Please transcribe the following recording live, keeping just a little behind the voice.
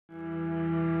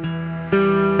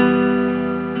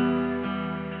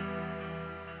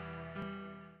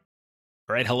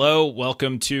right, hello.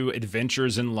 Welcome to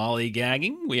Adventures in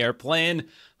Lollygagging. We are playing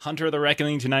Hunter of the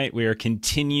Reckoning tonight. We are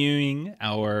continuing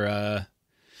our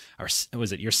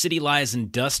was it Your City Lies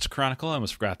in Dust Chronicle? I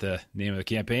almost forgot the name of the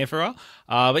campaign for a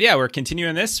while. But yeah, we're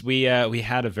continuing this. We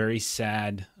had a very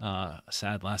sad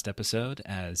last episode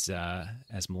as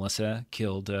Melissa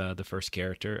killed the first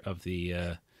character of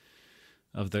the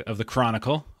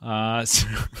Chronicle. So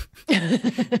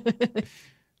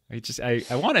I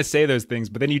want to say those things,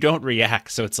 but then you don't react,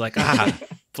 so it's like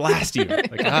blast you,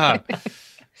 like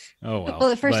oh well. Well,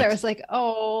 at first I was like,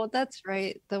 oh, that's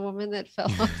right, the woman that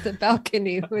fell off the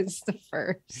balcony was the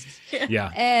first.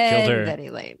 Yeah, and killed her. Then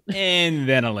Elaine, and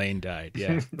then Elaine died.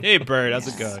 Yeah. Hey, Bird, how's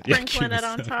it going? Sprinkling it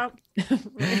on top.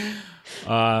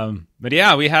 But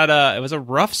yeah, we had it was a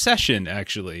rough session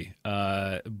actually.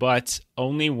 But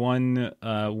only one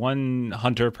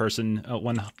hunter person,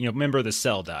 one member of the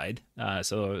cell died.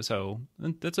 So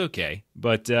that's okay.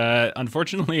 But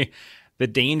unfortunately, the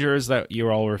dangers that you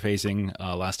all were facing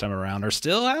last time around are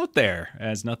still out there,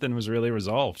 as nothing was really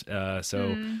resolved.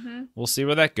 So we'll see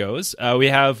where that goes. We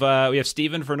have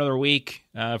Steven for another week,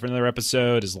 for another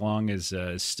episode, as long as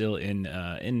still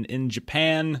in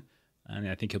Japan. And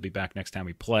I think he'll be back next time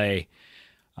we play.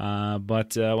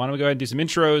 But why don't we go ahead and do some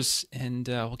intros, and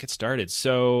we'll get started.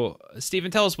 So,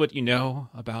 Steven, tell us what you know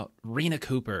about Rena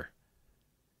Cooper.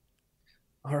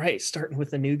 All right, starting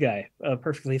with the new guy.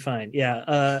 Perfectly fine.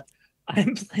 Yeah,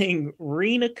 I'm playing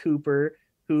Rena Cooper,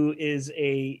 who is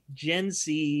a Gen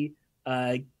Z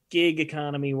gig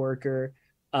economy worker.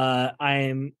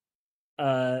 I'm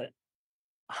a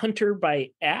hunter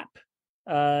by app.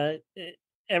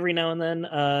 Every now and then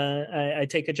I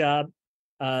take a job.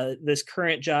 This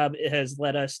current job has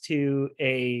led us to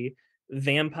a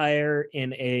vampire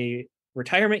in a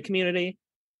retirement community.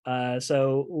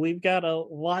 So we've got a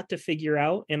lot to figure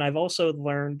out. And I've also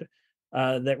learned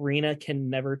that Rena can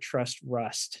never trust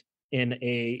Rust in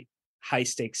a high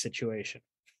stakes situation.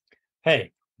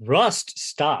 Hey, Rust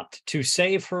stopped to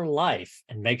save her life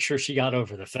and make sure she got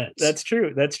over the fence. That's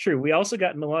true. That's true. We also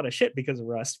got in a lot of shit because of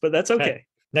Rust, but that's okay. Hey,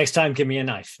 next time, give me a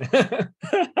knife. I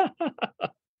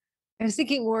was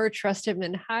thinking more trust him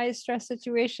in high stress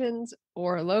situations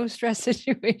or low stress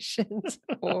situations,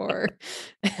 or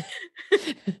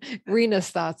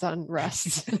Rena's thoughts on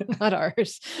Rust, not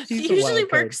ours. She usually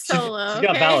works solo. She's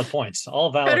got valid points.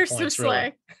 All valid points,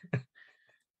 really.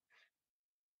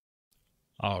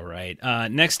 All right.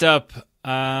 Next up,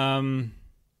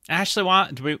 Ashley,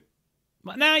 do we?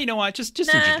 Nah, you know what? Just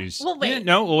introduce. We'll wait.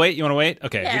 No, we'll wait. You want to wait?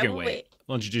 Okay, yeah, we can wait.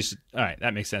 We'll introduce. All right,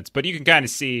 that makes sense. But you can kind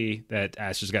of see that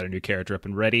Ash has got a new character up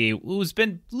and ready, who's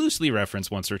been loosely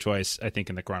referenced once or twice, I think,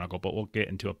 in the Chronicle. But we'll get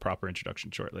into a proper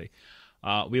introduction shortly.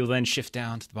 We will then shift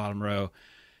down to the bottom row.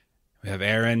 We have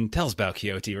Aaron. Tell us about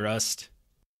Quixote Rust.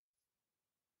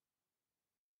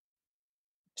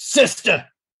 Sister!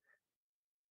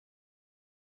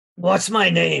 What's my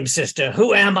name, sister?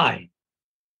 Who am I?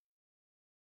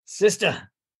 Sister,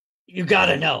 you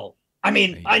gotta know. I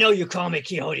mean, I know you call me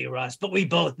Quixote Rust, but we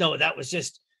both know that was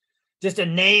just a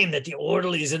name that the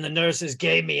orderlies and the nurses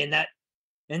gave me in that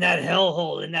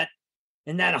hellhole,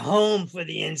 in that home for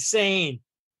the insane.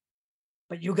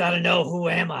 But you gotta know, who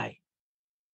am I?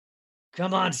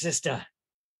 Come on, sister.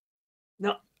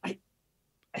 No, I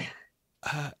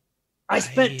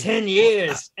spent 10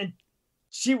 years and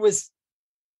she was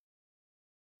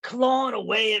clawing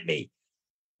away at me.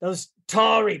 Those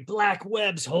tarry black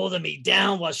webs holding me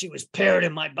down while she was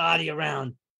parroting my body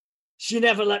around. She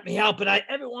never let me out, but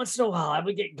every once in a while I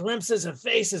would get glimpses of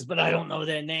faces, but I don't know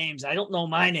their names. I don't know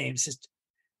my name, sister.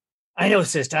 I know,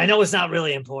 sister. I know it's not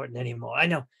really important anymore. I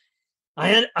know.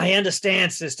 I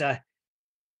understand, sister.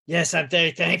 Yes, I'm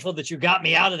very thankful that you got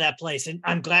me out of that place, and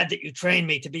I'm glad that you trained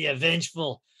me to be a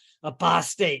vengeful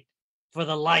apostate for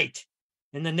the light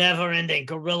in the never-ending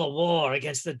guerrilla war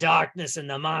against the darkness and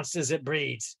the monsters it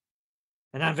breeds.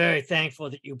 And I'm very thankful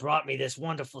that you brought me this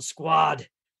wonderful squad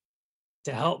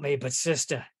to help me. But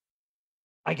sister,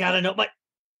 I gotta know,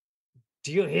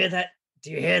 do you hear that?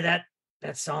 Do you hear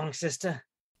that song, sister?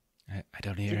 I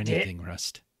don't hear anything,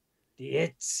 Rust. The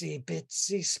itsy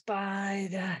bitsy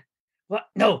spider. What?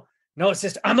 No,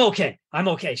 sister. I'm okay.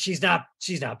 She's not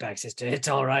back, sister. It's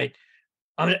all right.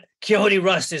 Quixote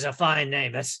Rust is a fine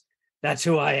name. That's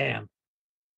who I am.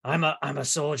 I'm a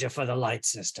soldier for the light,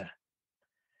 sister.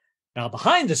 Now,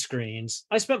 behind the screens,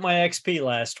 I spent my XP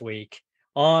last week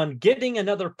on getting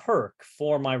another perk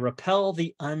for my Repel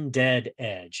the Undead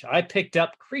Edge. I picked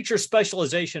up Creature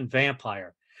Specialization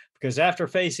Vampire, because after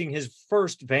facing his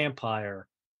first vampire,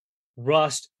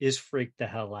 Rust is freaked the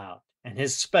hell out. And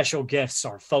his special gifts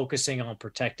are focusing on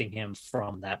protecting him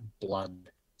from that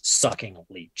blood-sucking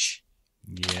leech.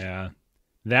 Yeah,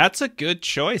 that's a good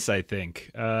choice. I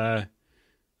think. I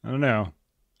don't know.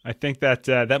 I think that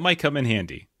that might come in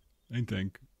handy. I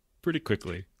think pretty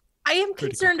quickly. I am Pretty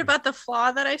concerned quickly. about the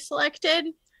flaw that I selected,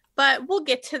 but we'll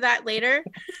get to that later.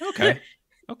 Okay.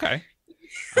 Okay.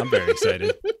 I'm very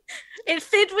excited. It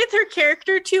fit with her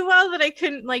character too well that I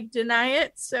couldn't like deny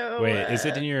it. So Wait, is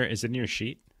it in your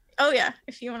sheet? Oh yeah,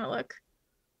 if you want to look.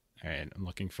 All right, I'm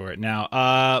looking for it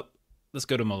now. Let's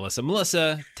go to Melissa.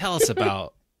 Melissa, tell us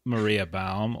about Maria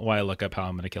Baum. While I look up how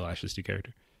I'm going to kill Ashley's new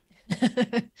character.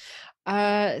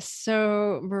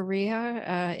 So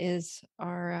Maria is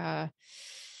our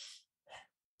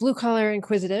blue collar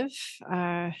inquisitive.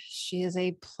 She is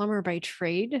a plumber by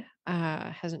trade.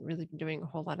 Hasn't really been doing a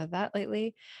whole lot of that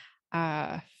lately.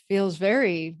 Feels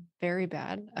very, very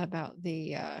bad about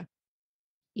the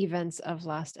events of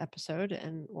last episode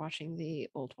and watching the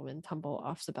old woman tumble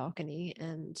off the balcony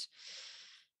and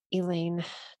Elaine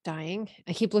dying.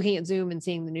 I keep looking at Zoom and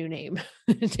seeing the new name.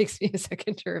 It takes me a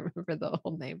second to remember the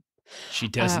old name. She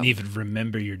doesn't even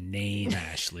remember your name,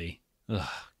 Ashley.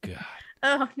 Oh, God.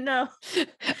 Oh no!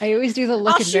 I always do the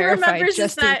look All and she verify remembers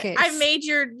just is in that case. I made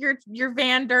your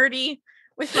van dirty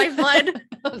with my blood.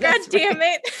 Oh, God that's damn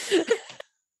right. it!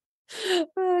 Oh,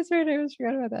 that's right. I almost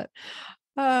forgot about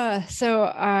that.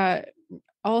 So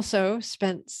also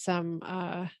spent some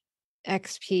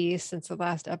XP since the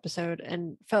last episode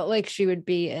and felt like she would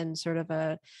be in sort of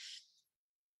a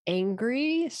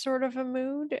angry sort of a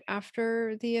mood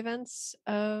after the events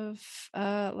of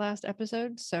last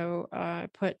episode. So I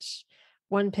put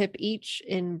 1 pip each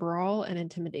in brawl and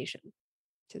intimidation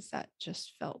because that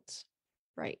just felt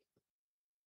right.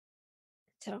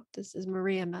 So this is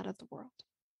Maria mad at the world.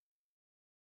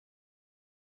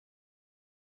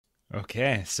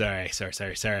 Okay, sorry.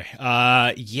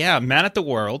 Yeah, mad at the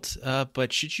world.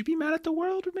 But should you be mad at the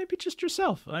world, or maybe just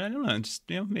yourself? I don't know. Just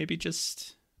maybe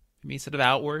instead of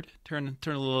outward, turn a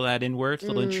little of that inward, a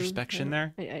little introspection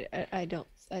there. I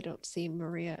don't see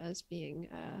Maria as being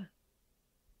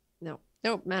no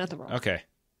mad at the world. Okay,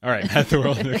 all right, mad at the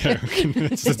world. Okay,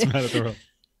 it's mad at the world.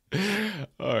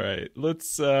 All right,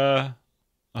 let's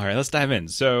dive in.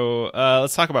 So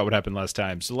let's talk about what happened last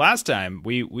time. So last time,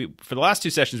 we for the last 2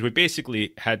 sessions, we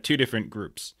basically had 2 different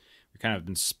groups. We kind of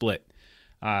been split.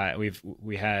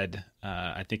 We had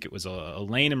I think it was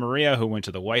Elaine and Maria who went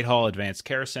to the Whitehall Advanced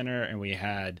Care Center, and we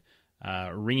had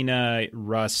Rena,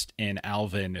 Rust, and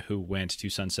Alvin who went to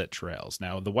Sunset Trails.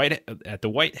 Now at the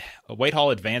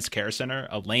Whitehall Advanced Care Center,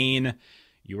 Elaine,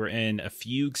 you were in a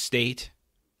fugue state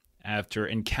after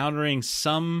encountering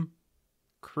some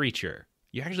creature.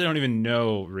 You actually don't even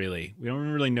know, really. We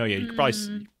don't really know yet. You could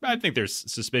probably, I think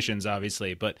there's suspicions,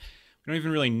 obviously, but we don't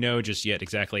even really know just yet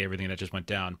exactly everything that just went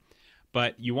down.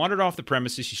 But you wandered off the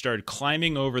premises. You started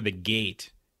climbing over the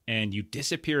gate, and you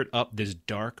disappeared up this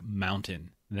dark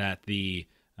mountain that the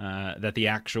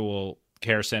actual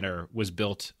care center was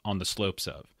built on the slopes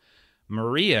of.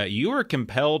 Maria, you were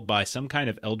compelled by some kind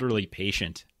of elderly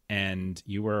patient, and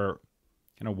you were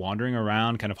kind of wandering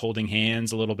around, kind of holding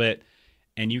hands a little bit.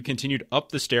 And you continued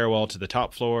up the stairwell to the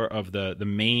top floor of the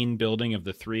main building of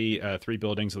the three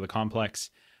buildings of the complex.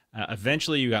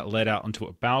 Eventually, you got led out onto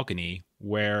a balcony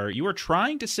where you were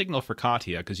trying to signal for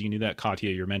Katya because you knew that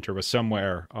Katya, your mentor, was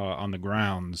somewhere on the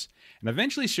grounds. And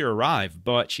eventually she arrived,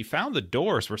 but she found the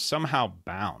doors were somehow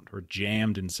bound or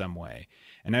jammed in some way.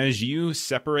 And as you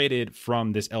separated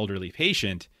from this elderly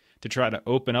patient to try to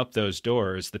open up those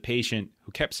doors, the patient,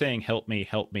 who kept saying, "Help me,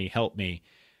 help me, help me,"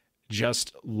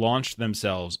 just launched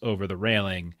themselves over the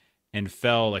railing and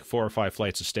fell like 4 or 5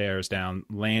 flights of stairs down,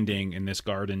 landing in this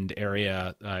gardened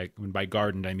area. By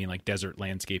gardened, I mean like desert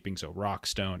landscaping, so rock,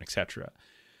 stone, etc.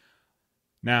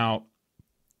 Now,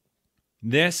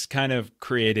 this kind of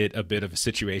created a bit of a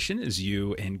situation as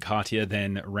you and Katya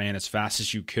then ran as fast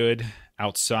as you could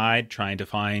outside, trying to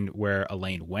find where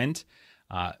Elaine went.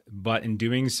 But in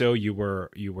doing so, you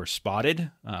were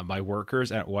spotted by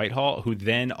workers at Whitehall, who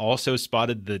then also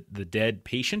spotted the dead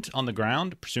patient on the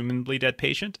ground, presumably dead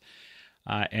patient,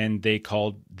 and they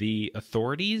called the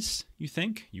authorities. You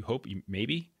think? You hope?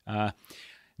 Maybe?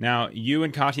 Now, you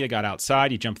and Katya got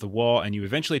outside. You jumped the wall, and you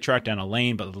eventually tracked down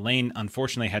Elaine. But Elaine,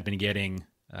 unfortunately, had been getting.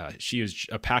 She was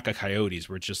a pack of coyotes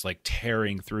were just like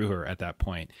tearing through her at that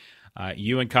point.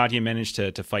 You and Katya managed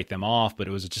to fight them off, but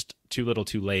it was just too little,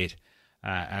 too late.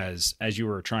 As you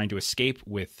were trying to escape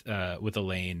with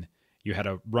Elaine, you had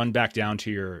to run back down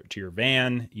to your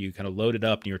van. You kind of loaded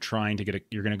up, and you're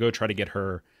going to go try to get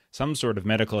her some sort of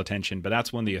medical attention. But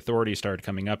that's when the authorities started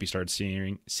coming up. You started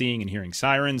seeing and hearing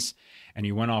sirens, and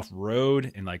you went off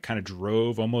road and like kind of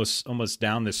drove almost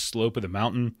down this slope of the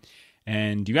mountain,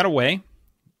 and you got away.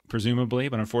 presumably,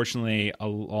 but unfortunately,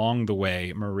 along the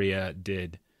way, Maria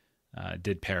did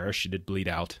perish. She did bleed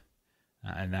out,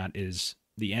 and that is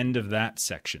the end of that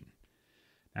section.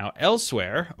 Now,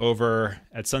 elsewhere, over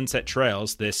at Sunset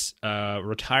Trails, this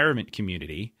retirement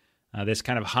community, this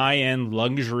kind of high-end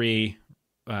luxury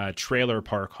trailer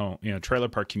park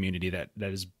community that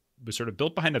was sort of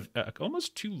built behind a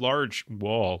almost too large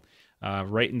wall,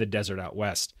 right in the desert out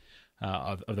west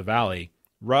of the valley.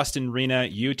 Rust and Rena,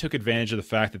 you took advantage of the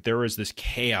fact that there was this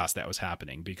chaos that was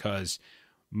happening because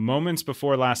moments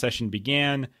before last session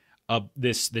began,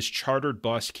 this chartered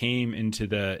bus came into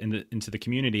the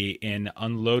community and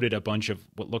unloaded a bunch of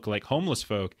what looked like homeless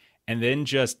folk, and then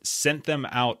just sent them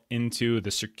out into the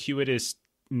circuitous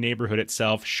neighborhood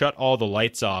itself, shut all the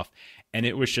lights off, and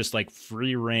it was just like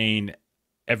free reign.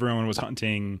 Everyone was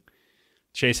hunting,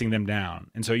 chasing them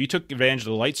down, and so you took advantage of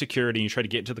the light security and you tried to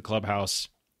get into the clubhouse.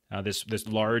 This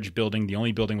large building, the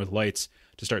only building with lights,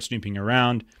 to start snooping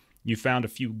around. You found a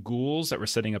few ghouls that were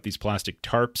setting up these plastic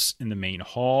tarps in the main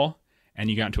hall, and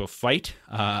you got into a fight.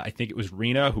 I think it was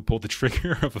Rena who pulled the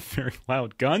trigger of a very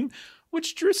loud gun,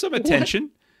 which drew some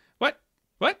attention.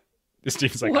 What? This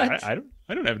team's like, I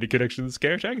don't have any connection to this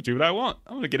character. I can do what I want.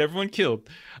 I'm going to get everyone killed.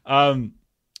 And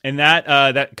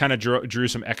that kind of drew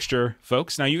some extra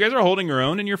folks. Now, you guys are holding your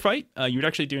own in your fight. You're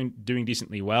actually doing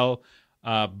decently well.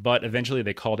 But eventually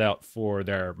they called out for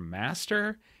their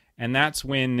master, and that's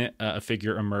when a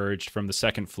figure emerged from the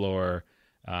second floor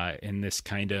in this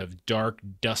kind of dark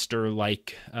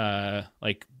duster-like,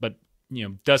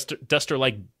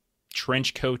 duster-like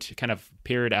trench coat, kind of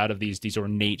peered out of these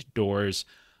ornate doors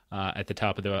at the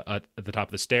top of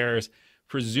the stairs.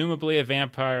 Presumably a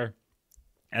vampire.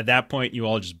 At that point, you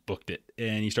all just booked it,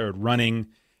 and you started running.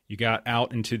 You got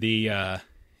out into the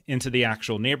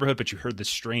actual neighborhood, but you heard this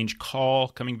strange call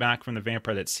coming back from the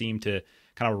vampire that seemed to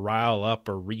kind of rile up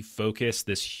or refocus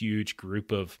this huge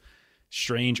group of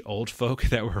strange old folk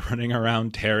that were running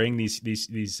around tearing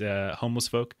these homeless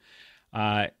folk.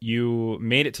 You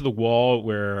made it to the wall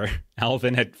where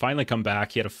Alvin had finally come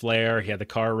back. He had a flare. He had the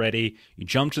car ready. You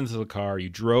jumped into the car. You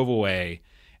drove away,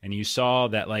 and you saw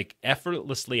that, like,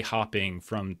 effortlessly hopping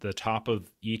from the top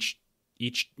of each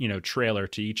trailer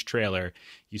to each trailer,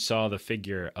 you saw the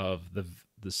figure of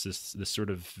this sort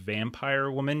of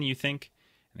vampire woman, you think,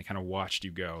 and they kind of watched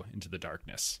you go into the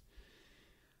darkness.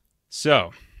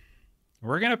 So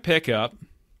we're going to pick up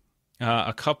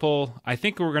a couple, I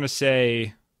think we're going to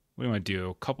say, what do you want to do?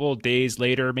 A couple days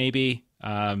later, maybe.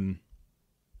 And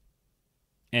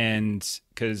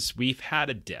because we've had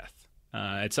a death.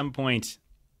 At some point,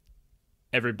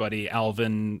 everybody,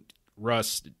 Alvin,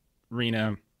 Rust,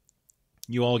 Rena,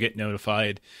 you all get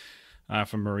notified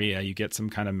from Maria. You get some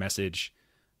kind of message,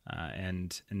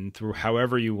 and through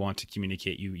however you want to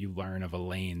communicate, you learn of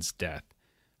Elaine's death.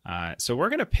 So we're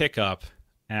going to pick up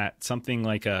at something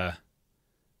like a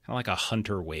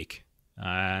hunter wake.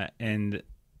 And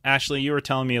Ashley, you were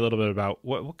telling me a little bit about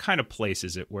what kind of place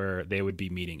is it where they would be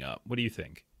meeting up. What do you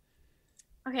think?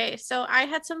 Okay, so I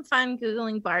had some fun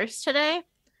Googling bars today,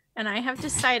 and I have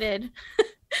decided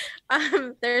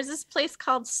there's this place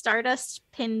called Stardust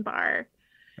Pin Bar.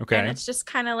 Okay. And it's just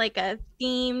kind of like a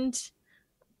themed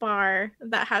bar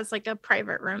that has like a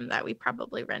private room that we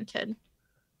probably rented.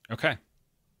 Okay.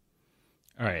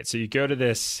 All right. So you go to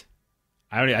this.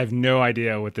 I have no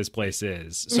idea what this place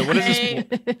is. So what is this?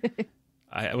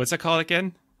 What's that called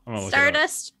again?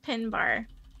 Stardust Pin Bar.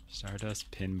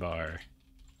 Stardust Pin Bar.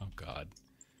 Oh, God.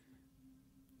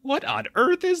 What on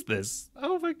earth is this?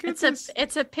 Oh, my goodness.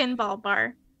 It's a pinball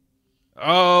bar.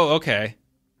 Oh, okay.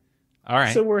 All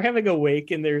right. So we're having a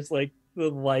wake, and there's like the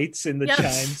lights and the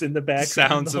chimes in the back.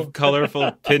 Sounds of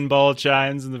colorful pinball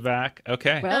chimes in the back.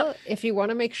 Okay. Well, if you want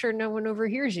to make sure no one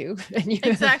overhears you and you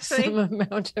Exactly. have some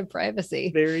amount of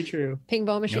privacy, Very true. ping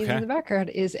ball machines in the background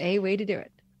is a way to do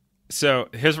it. So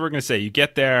here's what we're going to say. You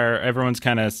get there, everyone's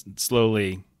kind of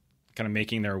slowly kind of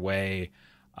making their way.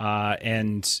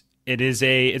 And it's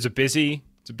a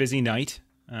busy night.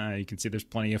 You can see there's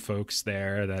plenty of folks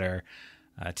there that are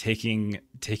taking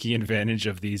advantage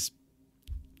of these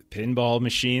pinball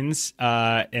machines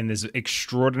and this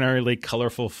extraordinarily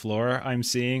colorful floor I'm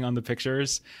seeing on the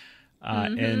pictures.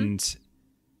 And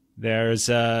there's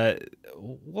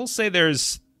we'll say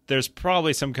there's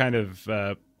probably some kind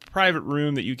of private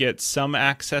room that you get some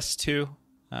access to,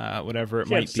 whatever it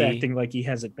might be. Acting like he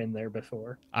hasn't been there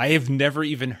before. I have never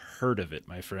even heard of it,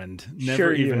 my friend. Never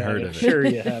Sure you even heard haven't. of it. Sure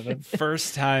you haven't.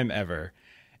 First time ever.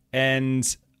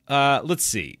 And let's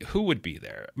see, who would be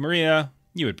there? Maria,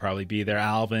 you would probably be there.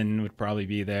 Alvin would probably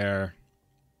be there.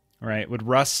 Right? Would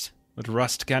Rust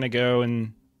kind of go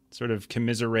and sort of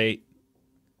commiserate?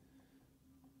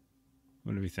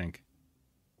 What do we think?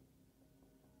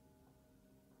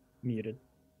 Muted.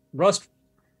 Rust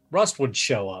would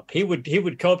show up. He would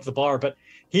go up to the bar, but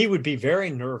he would be very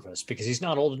nervous because he's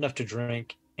not old enough to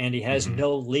drink and he has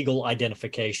no legal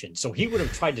identification. So he would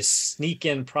have tried to sneak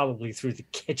in probably through the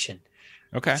kitchen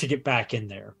to get back in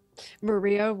there.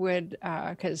 Maria would,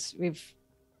 because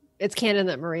it's canon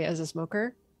that Maria is a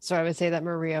smoker. So I would say that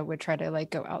Maria would try to like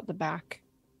go out the back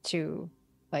to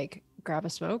like grab a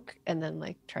smoke and then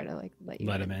like try to like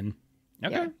let him in.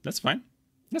 Okay, Yeah. That's fine.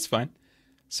 That's fine.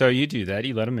 So you do that.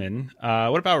 You let him in.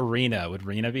 What about Rena? Would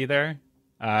Rena be there?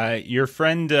 Your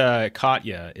friend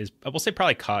Katya we'll say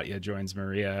probably Katya joins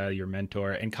Maria, your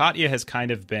mentor. And Katya has kind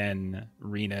of been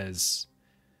Rena's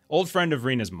old friend of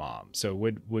Rena's mom. So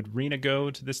would Rena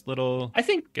go to this little I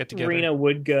think get together? Rena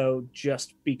would go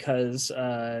just because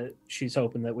she's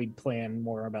hoping that we'd plan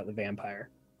more about the vampire.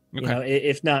 Okay. You know,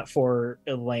 if not for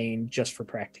Elaine, just for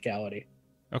practicality.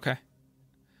 Okay.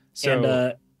 So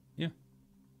And yeah.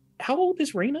 How old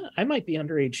is Rena? I might be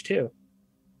underage too.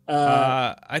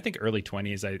 I think early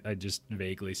 20s. I just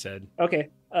vaguely said. Okay.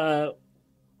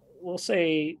 We'll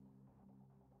say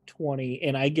 20,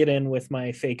 and I get in with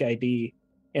my fake ID,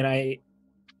 and I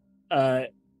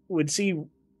would see.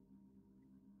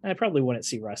 I probably wouldn't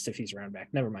see Rust if he's around back.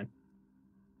 Never mind.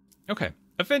 Okay.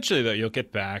 Eventually, though, you'll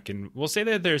get back, and we'll say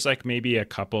that there's like maybe a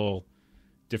couple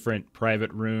different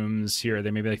private rooms here.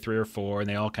 There may be like 3 or 4, and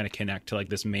they all kind of connect to like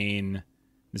this main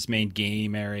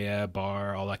game area,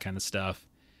 bar, all that kind of stuff.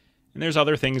 And there's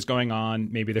other things going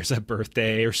on. Maybe there's a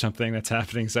birthday or something that's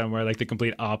happening somewhere, like the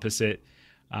complete opposite.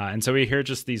 And so we hear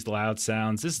just these loud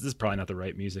sounds. This is probably not the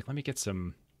right music. Let me get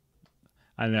some.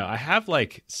 I don't know. I have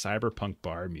like cyberpunk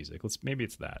bar music. Maybe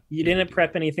it's that. You didn't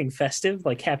prep anything festive,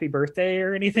 like happy birthday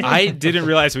or anything? I didn't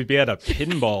realize we'd be at a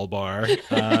pinball bar. I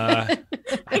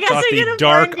guess thought I the could've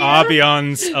dark warned you.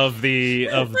 ambiance of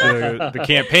the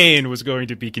campaign was going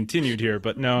to be continued here,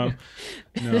 but no.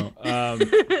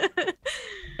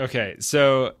 Okay,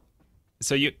 so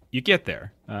you get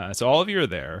there. So all of you are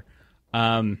there.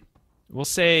 We'll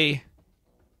say.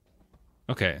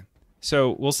 Okay,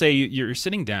 so we'll say you're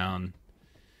sitting down.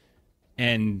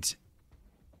 And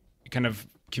kind of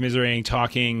commiserating,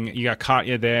 talking. You got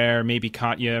Katya there, maybe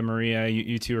Katya, Maria.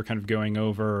 You two are kind of going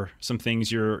over some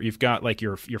things. You've got like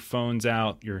your phones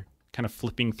out. You're kind of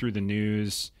flipping through the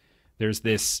news. There's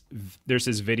this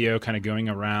video kind of going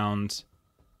around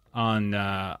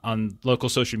on local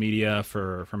social media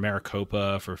for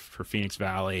Maricopa, for Phoenix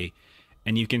Valley,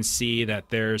 and you can see that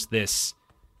there's this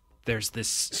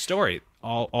story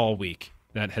all week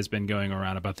that has been going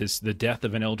around about the death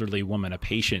of an elderly woman, a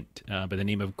patient by the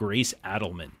name of Grace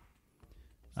Adelman,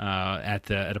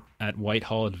 at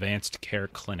Whitehall Advanced Care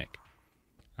Clinic.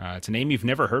 It's a name you've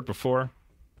never heard before.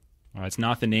 It's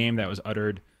not the name that was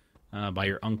uttered by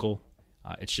your uncle.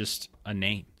 It's just a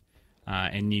name,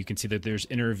 and you can see that there's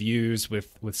interviews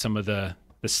with some of the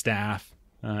staff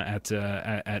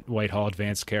at Whitehall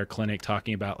Advanced Care Clinic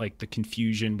talking about like the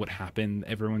confusion, what happened.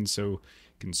 Everyone's so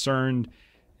concerned.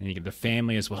 And you get the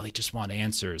family as well. They just want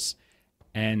answers.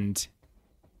 And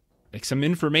like some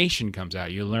information comes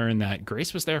out. You learn that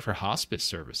Grace was there for hospice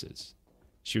services.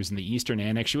 She was in the Eastern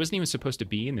Annex. She wasn't even supposed to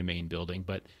be in the main building,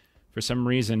 but for some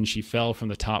reason she fell from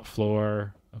the top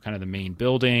floor of kind of the main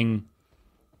building.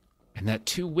 And that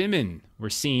 2 women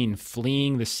were seen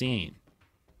fleeing the scene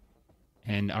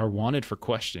and are wanted for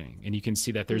questioning. And you can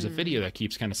see that there's a video that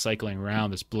keeps kind of cycling around,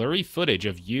 this blurry footage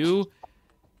of you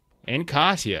and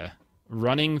Katya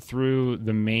running through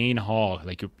the main hall.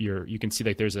 Like you can see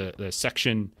like there's a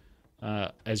section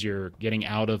as you're getting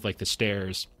out of like the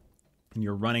stairs and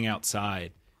you're running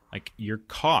outside. Like you're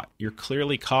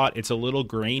clearly caught. It's a little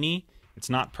grainy. It's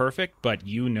not perfect, but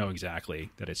you know exactly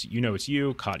that it's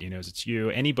you. Katya knows it's you.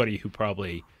 Anybody who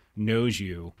probably knows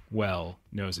you well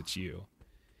knows it's you.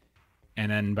 And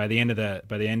then by the end of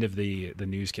the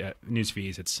news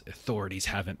feeds, it's authorities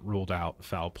haven't ruled out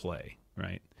foul play,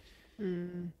 right?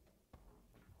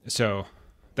 So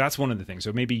that's one of the things.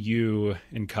 So maybe you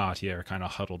and Katya are kind of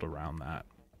huddled around that.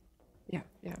 Yeah.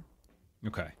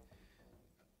 Okay.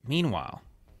 Meanwhile,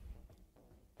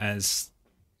 as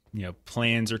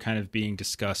plans are kind of being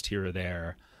discussed here or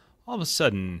there, all of a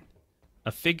sudden,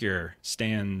 a figure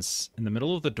stands in the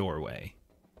middle of the doorway.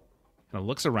 Kind of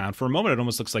looks around. For a moment, it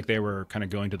almost looks like they were kind of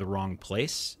going to the wrong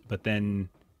place. But then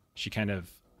she kind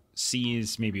of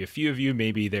sees maybe a few of you.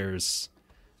 Maybe there's,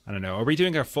 I don't know. Are we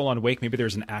doing a full-on wake? Maybe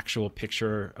there's an actual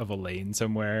picture of Elaine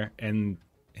somewhere, and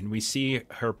we see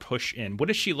her push in. What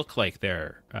does she look like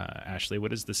there, Ashley?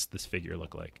 What does this figure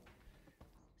look like?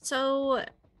 So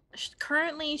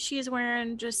currently she's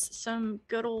wearing just some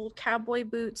good old cowboy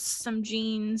boots, some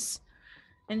jeans,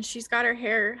 and she's got her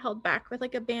hair held back with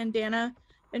like a bandana,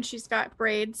 and she's got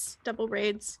braids, double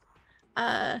braids.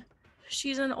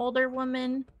 She's an older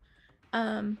woman,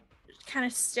 kind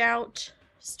of stout,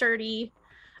 sturdy,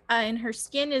 and her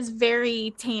skin is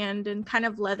very tanned and kind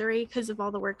of leathery because of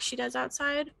all the work she does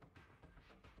outside.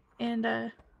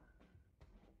 And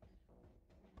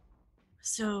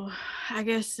so I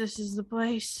guess this is the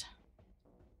place.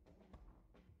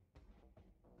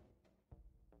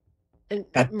 And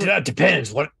That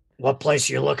depends. What place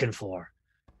you're looking for?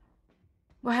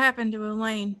 What happened to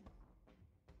Elaine?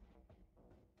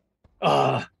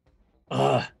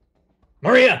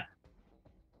 Maria,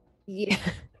 yeah,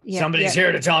 somebody's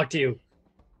here to talk to you.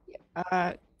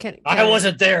 Can I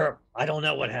wasn't there. I don't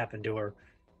know what happened to her.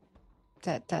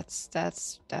 That's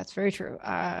very true.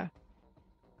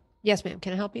 Yes, ma'am.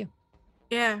 Can I help you?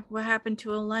 Yeah, what happened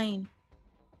to Elaine?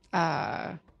 May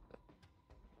I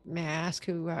ask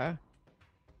who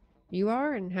you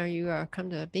are and how you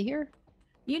come to be here?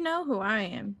 You know who I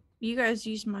am. You guys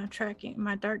used my tracking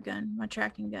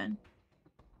gun.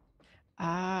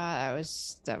 That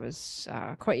was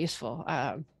quite useful.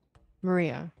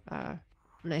 Maria,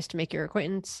 nice to make your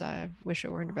acquaintance. I wish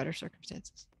it were under better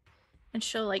circumstances. And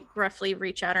she'll like roughly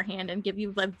reach out her hand and give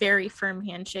you a very firm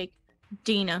handshake.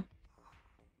 Dina.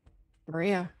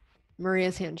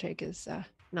 Maria's handshake is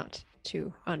not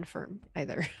too unfirm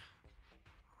either.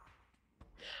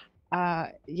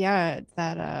 Yeah,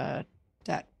 that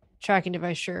tracking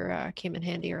device sure came in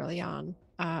handy early on.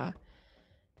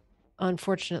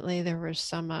 Unfortunately, there was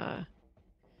some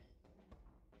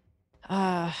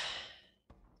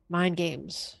mind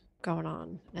games going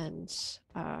on, and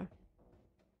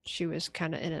she was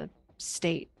kind of in a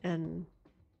state, and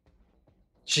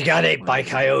She got ate by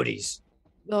coyotes,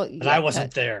 well, but I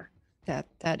wasn't there.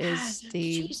 That is God,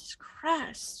 the Jesus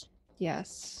Christ.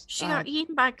 yes. She got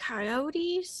eaten by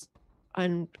coyotes?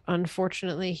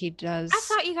 Unfortunately, he does. I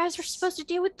thought you guys were supposed to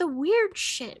deal with the weird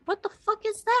shit. What the fuck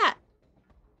is that?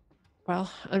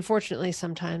 Well, unfortunately,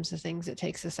 sometimes the things that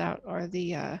takes us out are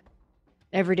the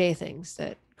everyday things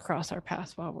that cross our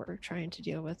path while we're trying to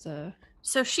deal with the.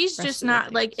 So she's rest just of the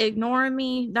not like things. ignoring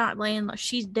me, not laying low.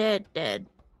 She's dead.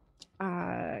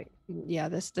 Yeah,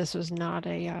 this was not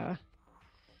a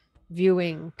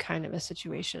viewing kind of a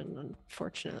situation,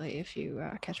 unfortunately, if you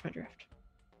catch my drift.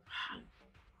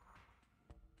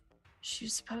 She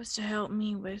was supposed to help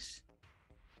me with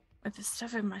the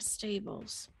stuff in my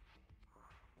stables.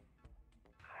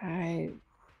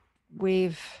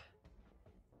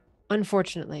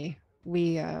 Unfortunately,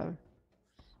 we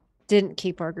didn't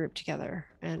keep our group together,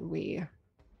 and we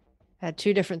had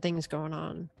two different things going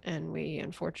on, and we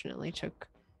unfortunately took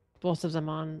both of them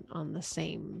on the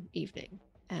same evening.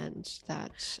 And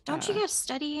that Don't you guys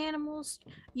study animals?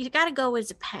 You gotta go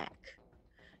as a pack.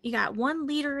 You got one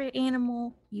leader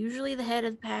animal, usually the head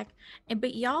of the pack,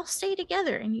 but y'all stay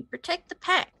together and you protect the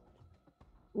pack.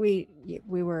 we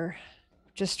were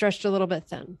just stretched a little bit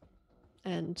thin,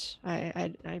 and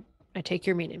I take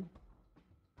your meaning.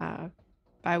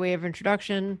 By way of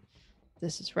introduction,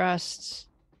 this is Rust,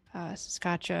 this is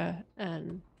Katja,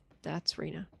 and that's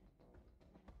Rena.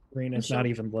 Rena's not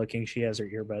even looking. She has her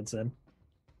earbuds in.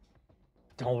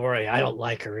 Don't worry, I don't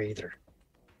like her either.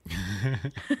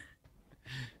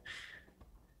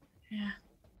 Yeah.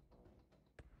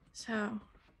 So,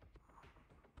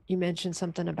 You mentioned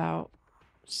something about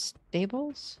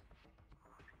stables?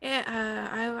 yeah,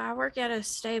 I work at a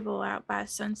stable out by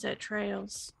Sunset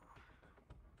Trails.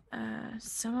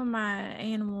 Some of my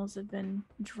animals have been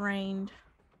drained.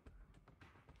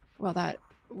 Well, that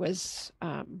was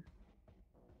how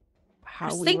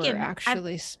was we thinking, were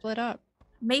actually split up.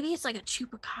 Maybe it's like a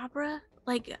chupacabra.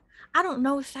 Like, I don't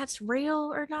know if that's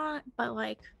real or not, but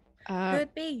like,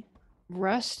 could be.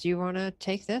 Russ, do you want to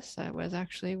take this? That was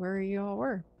actually where you all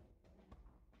were.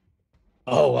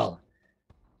 Oh, well,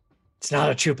 it's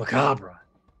not a chupacabra.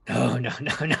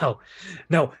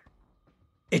 No.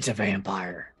 It's a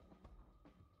vampire.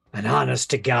 An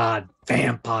honest to God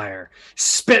vampire.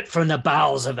 Spit from the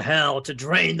bowels of hell to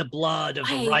drain the blood of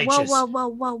the righteous.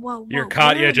 Whoa. Your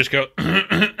Katya just go.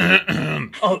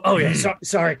 Oh yeah.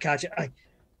 Sorry, Katja.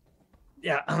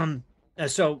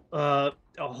 So a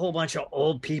whole bunch of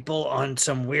old people on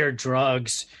some weird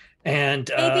drugs, and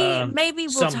maybe we'll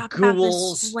some talk about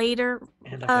ghouls this later.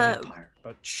 and a vampire.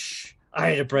 But shh, I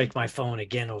had to break my phone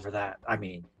again over that. I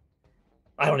mean,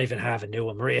 I don't even have a new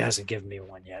one. Maria hasn't given me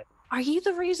one yet. Are you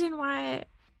the reason why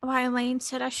Elaine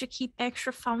said I should keep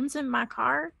extra phones in my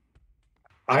car?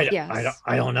 I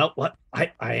don't know what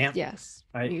I am. Yes.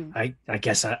 I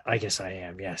guess I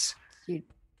am. Yes. He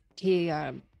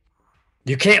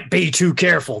You can't be too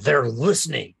careful. They're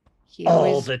listening. He all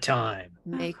always the time.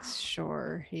 makes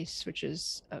sure he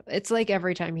switches. It's like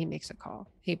every time he makes a call,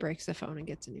 he breaks the phone and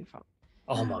gets a new phone.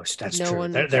 Almost. That's No true.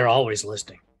 one They're always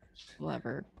listening. will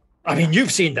ever. I mean,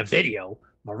 you've seen the video.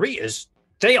 Maria's,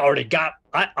 they already got,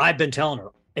 I've been telling her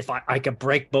if I could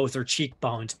break both her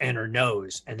cheekbones and her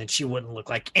nose, and then she wouldn't look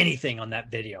like anything on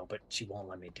that video, but she won't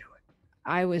let me do it.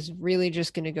 I was really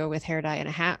just going to go with hair dye and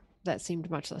a hat. That seemed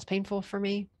much less painful for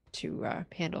me to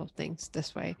handle things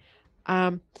this way.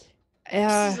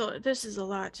 This is a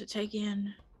lot to take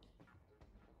in.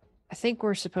 I think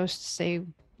we're supposed to say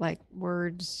like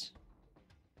words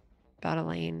about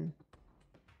Elaine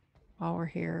while we're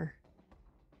here.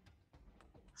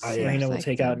 Serena will Seems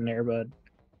take like out an airbud.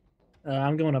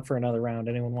 I'm going up for another round.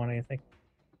 Anyone want anything?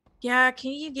 Yeah,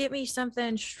 can you get me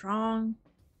something strong?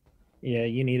 Yeah,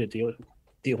 you need to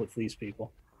deal with these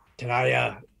people. Can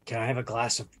I have a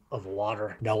glass of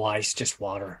water? No ice, just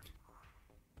water.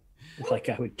 Like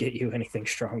I would get you anything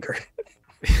stronger.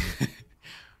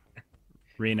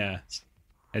 Rena,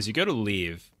 as you go to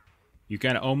leave, you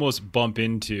kind of almost bump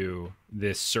into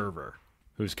this server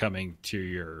who's coming to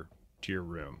your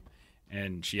room,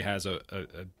 and she has a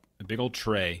big old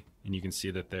tray, and you can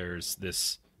see that there's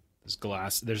this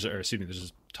glass. There's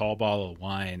this tall bottle of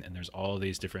wine, and there's all of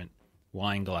these different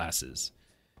wine glasses,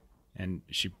 and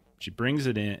she brings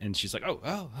it in, and she's like,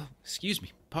 oh, excuse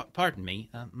me, pardon me,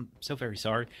 I'm so very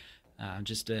sorry.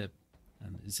 This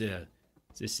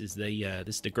is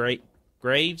the Great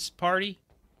Graves party.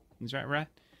 Is that right?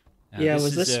 Yeah,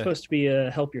 was this supposed to be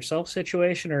a help yourself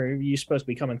situation, or are you supposed to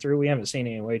be coming through? We haven't seen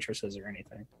any waitresses or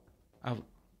anything. Oh,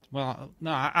 well,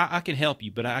 no, I can help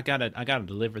you, but I gotta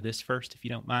deliver this first, if you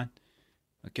don't mind.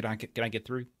 Can I get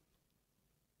through?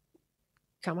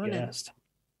 Come on in.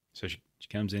 So she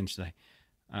comes in. She's like,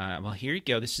 well, here you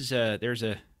go. This is there's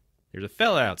a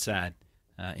fella outside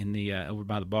in the over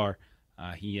by the bar.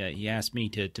 He asked me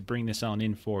to bring this on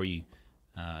in for you,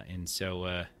 and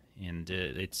so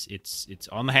it's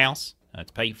on the house.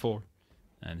 It's paid for.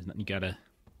 There's nothing you gotta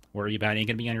worry about. It ain't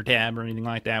gonna be on your tab or anything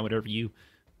like that. Whatever your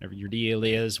deal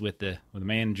is with the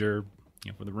manager,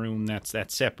 for the room, that's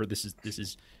separate. This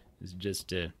is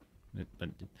just but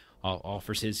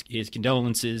offers his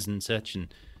condolences and such,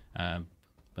 and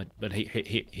but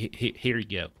here you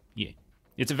go. Yeah,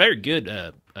 it's a very good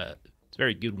it's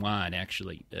very good wine,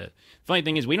 actually. Funny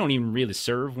thing is, we don't even really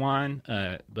serve wine,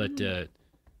 but it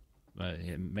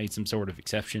made some sort of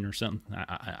exception or something.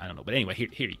 I don't know, but anyway,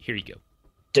 here you go.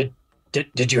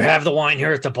 Did you have the wine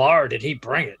here at the bar, or did he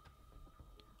bring it?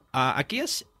 I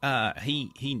guess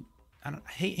he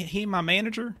and my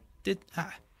manager did.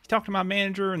 He talked to my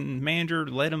manager, and the manager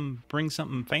let him bring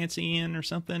something fancy in or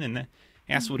something, and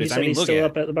asked what his. I mean, he's still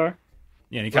up at the bar.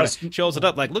 Yeah, and he kind of shows it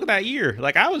up like, look at that year.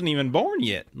 Like, I wasn't even born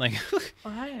yet. Like,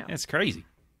 Wow. That's crazy.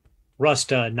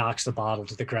 Rust knocks the bottle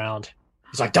to the ground.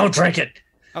 He's like, don't drink it.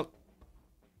 Oh.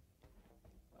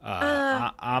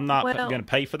 I'm not going to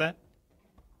pay for that.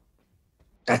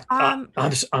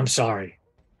 I'm sorry.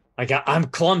 I'm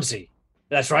clumsy.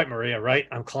 That's right, Maria, right?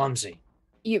 I'm clumsy.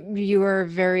 You are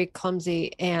very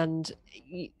clumsy, and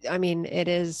I mean, it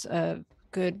is a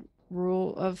good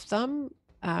rule of thumb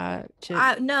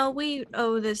no, we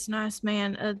owe this nice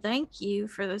man a thank you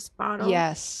for this bottle.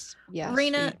 Yes.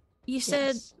 Rena, you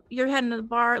said you're heading to the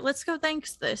bar. Let's go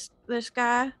thanks this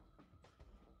guy.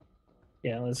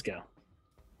 Yeah, let's go.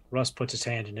 Russ puts his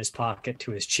hand in his pocket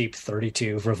to his cheap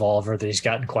 32 revolver that he's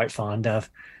gotten quite fond of.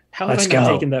 How have I not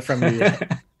taken that from you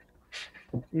yet?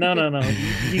 No.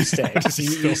 You stay.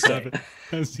 You stay.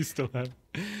 You still have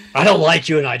it. I don't like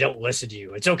you, and I don't listen to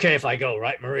you. It's okay if I go,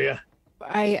 right, Maria?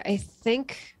 I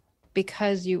think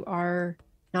because you are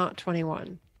not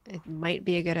 21, it might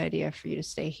be a good idea for you to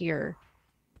stay here.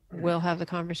 We'll have the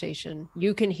conversation.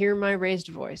 You can hear my raised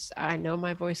voice. I know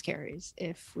my voice carries.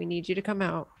 If we need you to come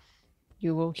out,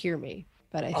 you will hear me.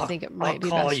 But I think it might be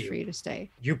best for you to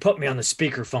stay. You put me on the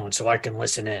speakerphone so I can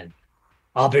listen in.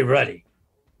 I'll be ready.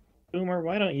 Boomer,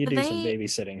 why don't you do some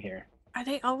babysitting here? Are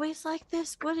they always like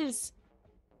this? What is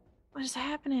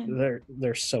happening?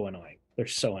 They're so annoying. They're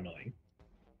so annoying.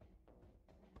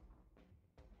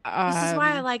 This is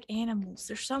why I like animals.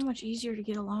 They're so much easier to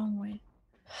get along with.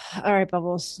 All right,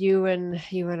 Bubbles. You and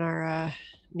our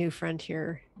new friend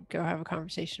here go have a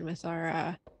conversation with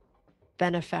our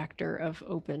benefactor of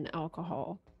open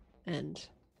alcohol, and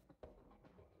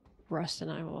Russ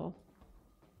and I will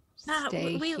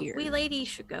stay here. We ladies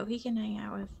should go. He can hang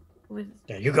out with.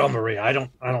 Yeah, you go, Maria. I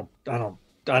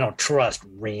don't trust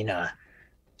Rena.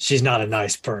 She's not a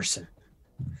nice person.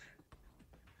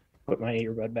 Put my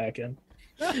earbud back in.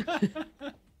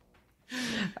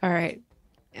 All right.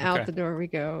 Out the door we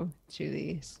go to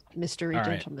the mystery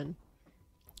gentleman.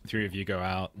 three of you go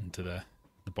out into the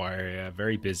bar area.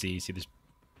 Very busy. You see there's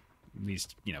at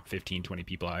least 15, 20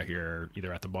 people out here,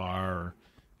 either at the bar or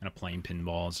kind of playing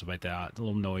pinball and stuff like that. It's a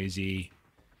little noisy.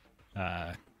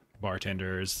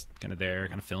 Bartenders kind of there,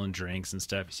 kind of filling drinks and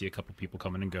stuff. You see a couple people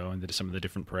coming and going to some of the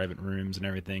different private rooms and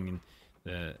everything. And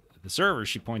the server,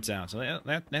 she points out, so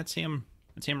that's him.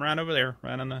 That's him right over there,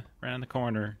 right on the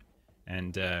corner.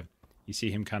 And you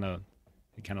see him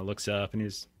he kind of looks up and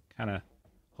he's kind of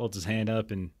holds his hand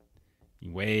up and he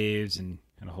waves and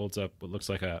kind of holds up what looks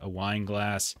like a wine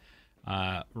glass.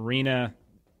 Rena,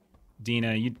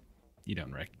 Dina, you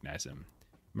don't recognize him.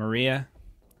 Maria,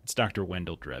 it's Dr.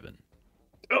 Wendell Drebin.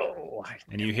 Oh,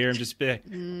 and you hear him just be like,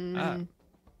 and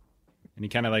he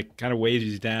kind of waves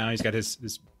you down. He's got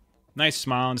this nice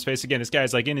smile on his face. Again, this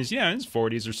guy's like in his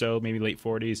 40s or so, maybe late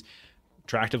 40s,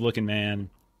 attractive looking man,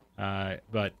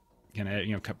 but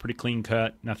kind of pretty clean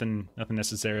cut. Nothing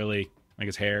necessarily like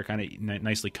his hair kind of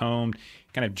nicely combed.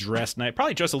 Kind of dressed nice,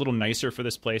 probably dressed a little nicer for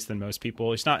this place than most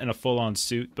people. He's not in a full on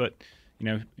suit, but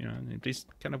he's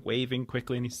kind of waving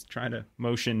quickly and he's trying to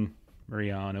motion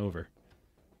Maria on over.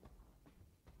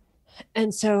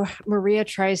 And so Maria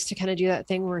tries to kind of do that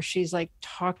thing where she's like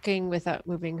talking without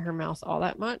moving her mouth all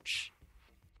that much.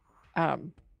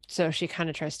 So she kind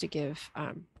of tries to give,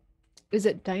 is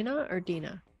it Dinah or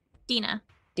Dina? Dina.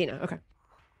 Dina, okay.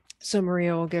 So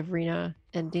Maria will give Rena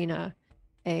and Dina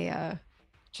a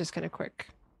just kind of quick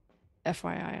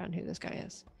FYI on who this guy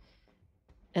is.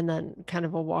 And then kind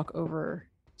of will walk over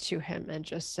to him and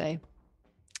just say,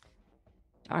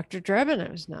 Dr. Drebin, I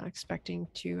was not expecting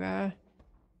to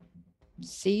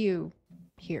see you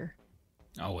here.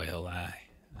 Oh, well,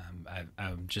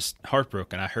 I'm just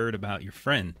heartbroken. I heard about your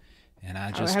friend, and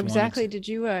I just how exactly did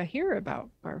you hear about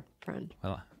our friend?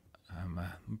 Well, I'm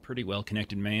a pretty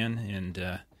well-connected man, and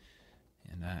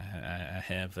I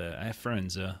have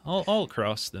friends all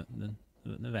across the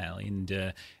valley,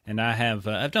 and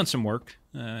I've done some work,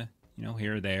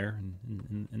 here or there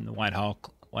in the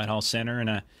Whitehall Center,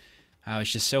 and I was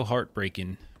just so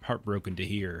heartbroken to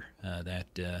hear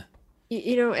that.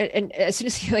 And as soon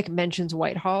as he mentions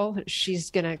Whitehall,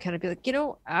 she's gonna kind of be like,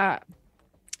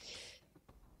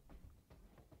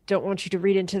 don't want you to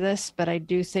read into this, but I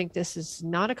do think this is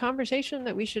not a conversation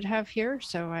that we should have here.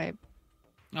 So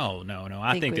Oh no!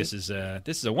 I think this is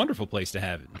a wonderful place to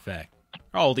have it. In fact,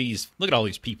 look at all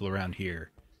these people around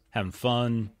here having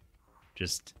fun,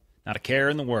 just not a care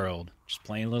in the world, just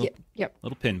playing little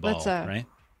pinball, right?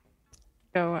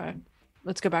 So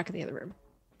let's go back in the other room.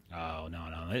 Oh no!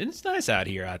 It's nice out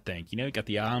here. I think you got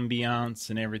the ambiance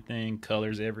and everything,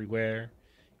 colors everywhere.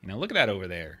 Look at that over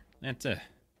there.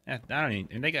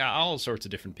 And they got all sorts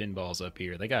of different pinballs up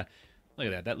here. Look at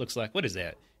that. That looks like, what is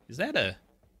that? Is that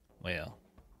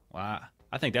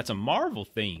I think that's a Marvel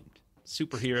themed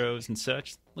superheroes and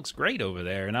such. Looks great over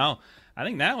there. And I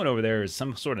think that one over there is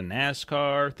some sort of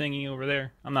NASCAR thingy over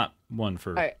there. I'm not one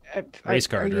for race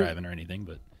car driving or anything,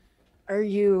 but are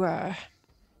you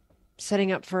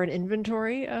setting up for an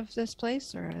inventory of this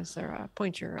place, or is there a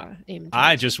point you're aiming to?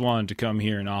 I just wanted to come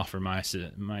here and offer my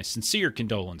sincere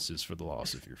condolences for the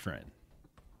loss of your friend.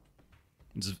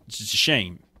 It's just a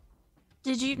shame.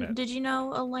 Did you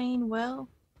know Elaine well?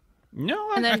 No,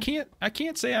 I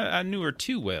can't say I knew her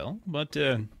too well, but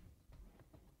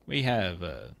we have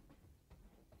a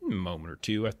moment or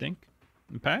two, I think,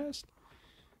 in the past.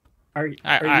 Are you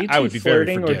two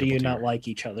flirting, or do you not like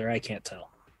each other? I can't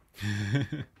tell.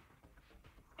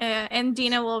 And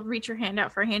Dina will reach her hand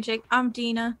out for a handshake. I'm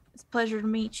Dina. It's a pleasure to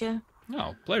meet you.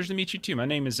 Oh, pleasure to meet you too. My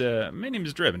name is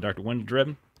Drebin, Dr. Wendell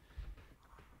Drebin.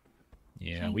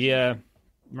 Yeah,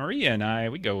 Maria and I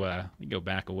we go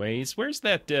back a ways. Where's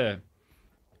that?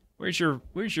 Where's your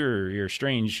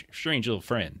strange little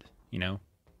friend?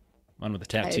 One with the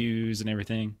tattoos and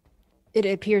everything. It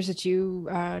appears that you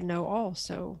know all,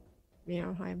 so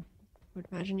I would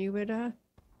imagine you would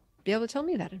be able to tell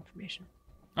me that information.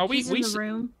 Oh, He's in the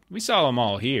room. We saw them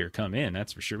all here come in.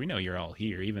 That's for sure. We know you're all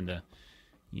here. Even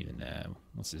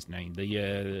what's his name?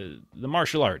 The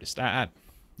martial artist. I'm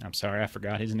sorry, I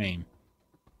forgot his name.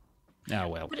 Oh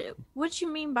well. What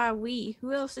you mean by we?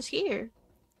 Who else is here?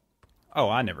 Oh,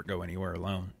 I never go anywhere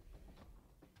alone.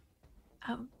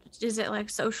 Oh, is it like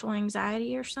social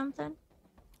anxiety or something?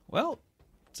 Well,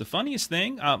 it's the funniest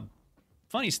thing. I'm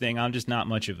just not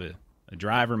much of a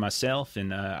driver myself,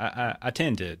 and I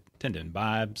tend to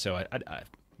imbibe, so I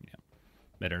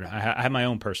better. I have my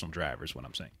own personal driver, is what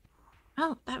I'm saying.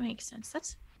 Oh, that makes sense.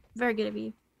 That's very good of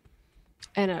you.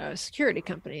 And a security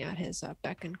company at his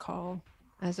beck and call,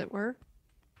 as it were.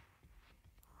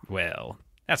 Well,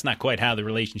 that's not quite how the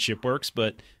relationship works,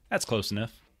 but that's close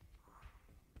enough.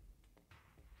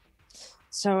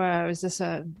 So, is this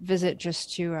a visit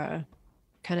just to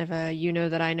kind of a you know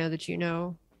that I know that you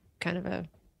know kind of a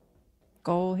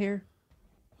goal here?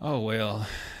 Oh well,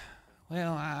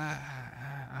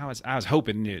 I was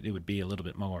hoping it would be a little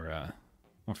bit more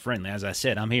friendly. As I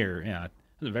said, I'm here. It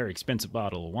was a very expensive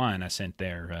bottle of wine I sent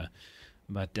there,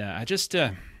 but I just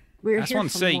We're I just here want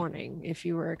to for say, morning. If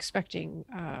you were expecting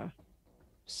a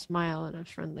smile and a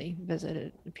friendly visit,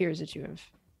 it appears that you have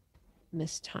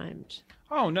mistimed.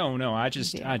 oh no, I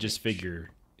just outreach. figure,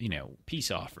 peace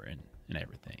offering and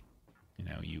everything.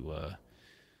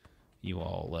 You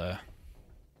all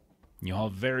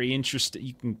very interested.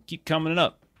 You can keep coming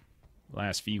up. The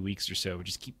last few weeks or so,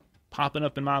 just keep popping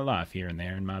up in my life here and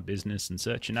there in my business and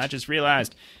such. And I just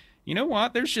realized, you know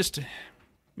what? There's just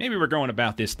maybe we're going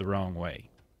about this the wrong way.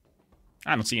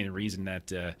 I don't see any reason that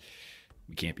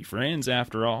we can't be friends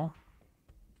after all.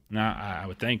 Now, I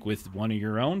would think with one of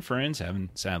your own friends having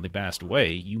sadly passed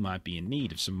away, you might be in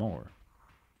need of some more.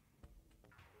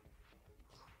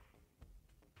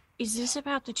 Is this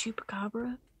about the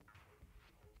chupacabra?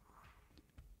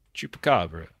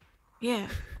 Chupacabra. Yeah.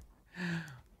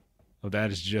 Oh,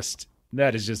 that is just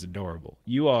adorable.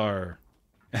 You are,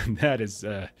 that is.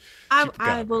 I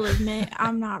Chupacabra. will admit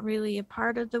I'm not really a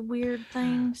part of the weird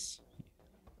things.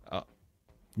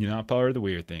 You're not part of the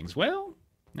weird things. Well,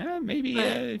 maybe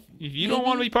But if you don't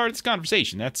want to be part of this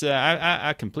conversation, that's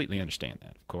I completely understand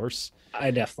that. Of course.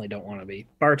 I definitely don't want to be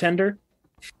bartender.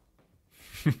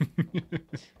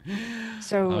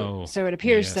 So, Oh, it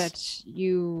appears yes. that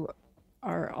you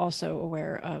are also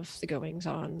aware of the goings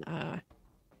on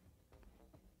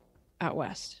out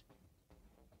west.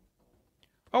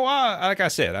 Oh, like I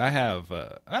said, I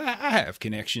have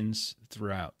connections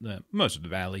throughout most of the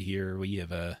valley here. We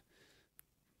have a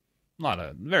lot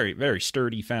of very very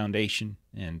sturdy foundation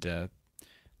and a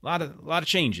lot of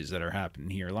changes that are happening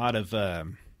here. A lot of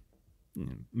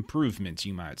improvements,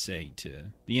 you might say, to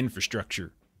the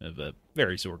infrastructure of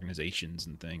various organizations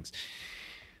and things.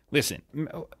 Listen,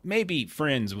 maybe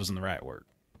friends wasn't the right word.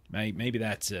 Maybe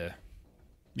that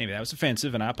was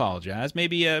offensive, and I apologize.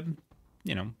 Maybe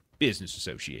business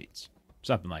associates,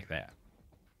 something like that.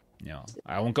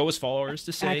 I won't go as far as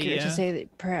to say. Accurate to say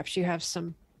that perhaps you have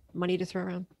some money to throw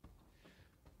around.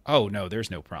 Oh no,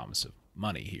 there's no promise of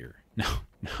money here. No,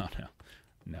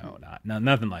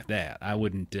 nothing like that. I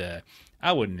wouldn't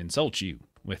insult you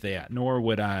with that, nor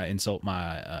would I insult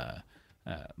my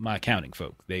my accounting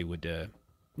folk. They would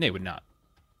not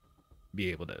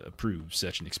be able to approve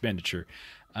such an expenditure.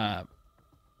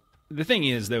 The thing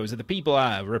is, though, is that the people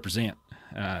I represent,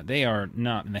 they are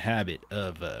not in the habit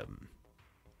of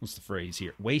what's the phrase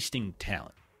here? Wasting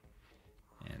talent,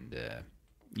 and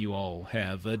you all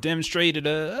have demonstrated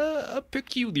a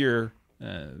peculiar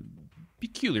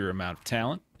amount of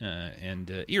talent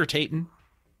and irritating.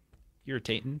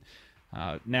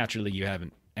 Naturally, you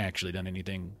haven't actually done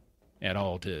anything at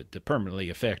all to permanently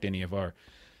affect any of our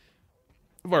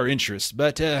interests,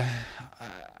 but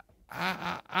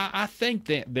I think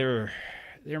that there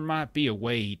might be a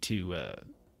way to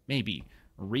maybe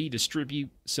redistribute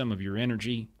some of your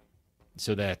energy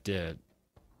so that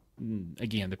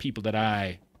again, the people that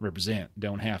I represent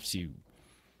don't have to,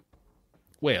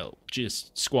 well,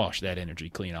 just squash that energy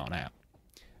clean on out.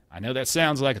 I know that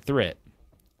sounds like a threat.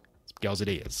 It's because it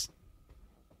is.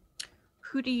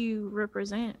 Who do you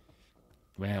represent?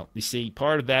 Well, you see,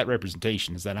 part of that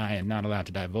representation is that I am not allowed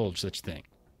to divulge such a thing.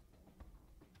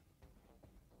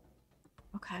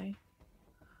 Okay.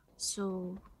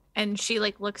 So, and she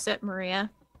looks at Maria.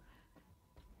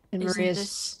 And Isn't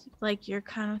Maria's this your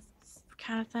kind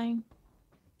of thing?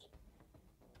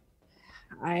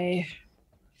 I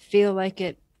feel like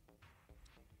it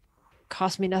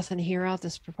cost me nothing to hear out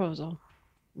this proposal.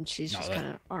 And she's No, just that- kind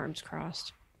of arms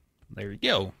crossed. There you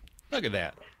go. Look at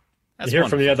that. That's You hear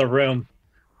from the wonderful. other room.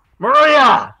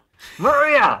 Maria!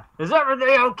 Maria! Is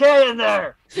everything okay in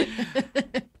there? Is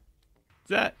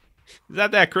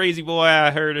that crazy boy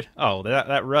I heard? Oh,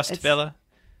 that Rust It's- fella?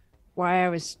 Why I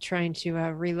was trying to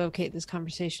relocate this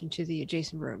conversation to the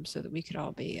adjacent room so that we could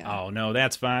all be. Oh, no,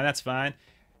 that's fine. That's fine.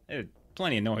 There's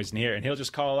plenty of noise in here, and he'll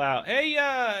just call out, "Hey,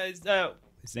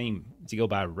 his name, does he go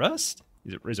by Rust?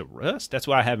 Is it Rust? That's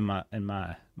what I have in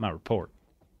my report.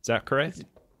 Is that correct?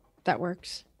 That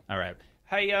works. All right.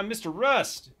 Hey, Mr.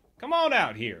 Rust, come on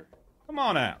out here. Come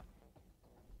on out."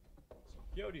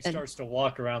 Yodi And- starts to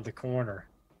walk around the corner.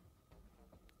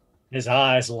 His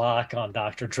eyes lock on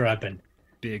Dr. Drebin.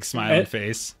 Big smiling Eh.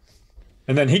 face.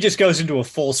 And then he just goes into a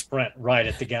full sprint right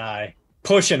at the guy,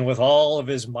 pushing with all of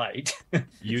his might.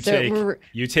 You So take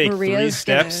three Maria's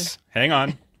steps. Hang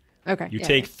on. Okay. You yeah,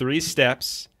 take 3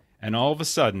 steps, and all of a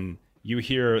sudden, you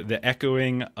hear the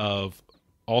echoing of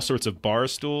all sorts of bar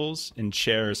stools and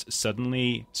chairs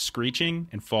suddenly screeching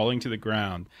and falling to the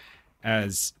ground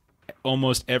as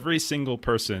almost every single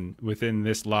person within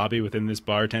this lobby, within this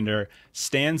bartender,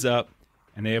 stands up,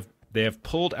 and they have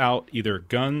pulled out either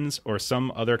guns or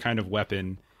some other kind of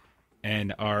weapon,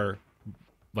 and are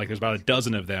like, there's about a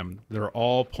dozen of them. They're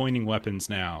all pointing weapons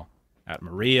now at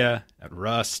Maria, at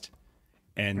Rust,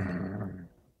 and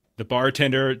the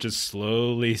bartender just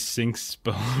slowly sinks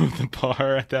below the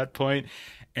bar at that point,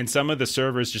 and some of the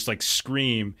servers just like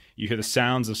scream. You hear the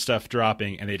sounds of stuff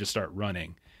dropping, and they just start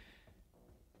running.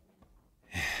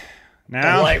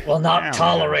 Now, The light will not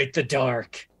tolerate the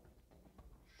dark.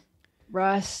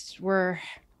 Rust, He's We're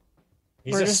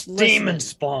a just demon listening.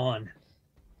 spawn.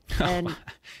 and Demon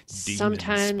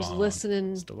sometimes spawn.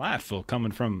 listening. It's delightful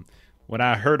coming from what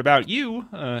I heard about you.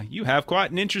 You have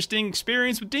quite an interesting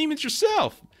experience with demons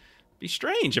yourself. Be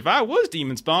strange if I was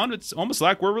demon spawned. It's almost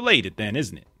like we're related then,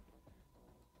 isn't it?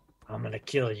 I'm gonna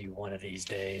kill you one of these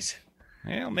days.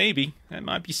 Well, maybe. That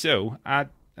might be so. I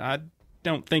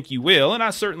don't think you will, and I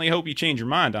certainly hope you change your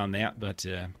mind on that, but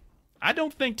I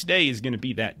don't think today is going to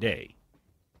be that day.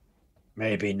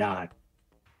 Maybe not,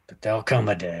 but there'll come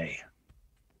a day.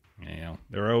 Yeah,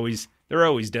 there always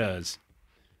does.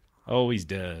 Always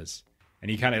does. And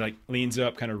he kind of like leans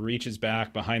up, kind of reaches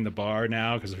back behind the bar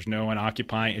now because there's no one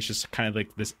occupying. It's just kind of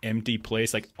like this empty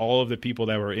place. Like all of the people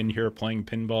that were in here playing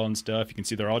pinball and stuff, you can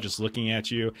see they're all just looking at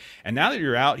you. And now that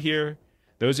you're out here,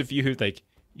 those of you who like,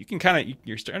 you can kind of,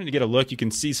 you're starting to get a look. You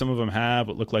can see some of them have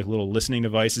what look like little listening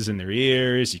devices in their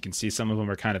ears. You can see some of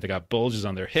them are kind of, they got bulges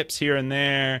on their hips here and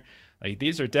there. Like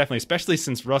these are definitely, especially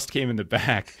since Rust came in the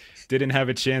back, didn't have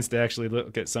a chance to actually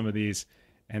look at some of these.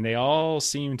 And they all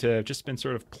seem to have just been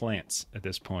sort of plants at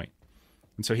this point.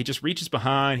 And so he just reaches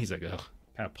behind. He's like, oh,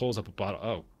 kind of pulls up a bottle.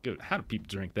 Oh, good. How do people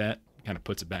drink that? Kind of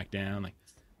puts it back down. Like,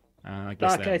 I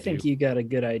guess Doc, I think you got a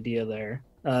good idea there.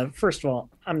 First of all,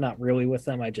 I'm not really with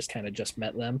them. I just kind of just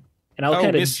met them. And I'll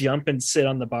kind of jump and sit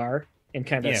on the bar and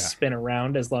kind of spin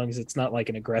around as long as it's not like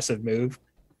an aggressive move.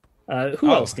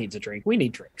 Who else needs a drink? We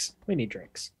need drinks.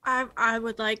 I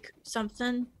would like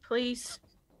something, please.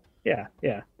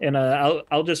 Yeah. And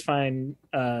I'll just find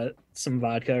some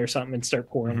vodka or something and start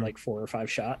pouring like 4 or 5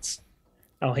 shots.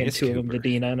 I'll hand 2 of them to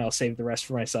Dina, and I'll save the rest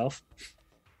for myself.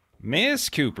 Miss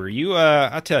Cooper, you,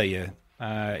 I tell you,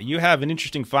 you have an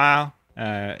interesting file.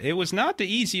 It was not the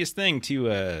easiest thing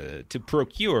to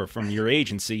procure from your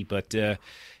agency, but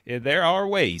there are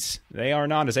ways. They are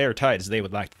not as airtight as they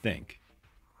would like to think.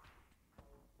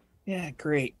 Yeah,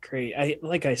 great.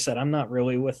 Like I said, I'm not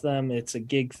really with them. It's a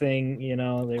gig thing, you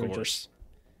know. They were just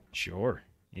sure.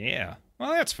 Yeah.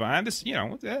 Well, that's fine. This, you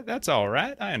know, that's all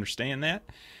right. I understand that.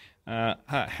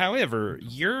 However,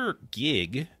 your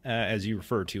gig, as you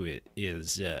refer to it,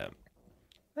 is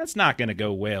that's not going to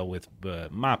go well with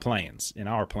my plans and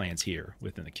our plans here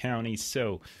within the county.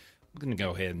 So I'm going to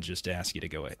go ahead and just ask you to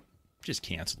go ahead, just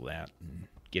cancel that and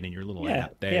get in your little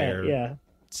app there. Yeah.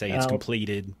 Say it's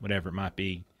completed, whatever it might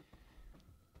be.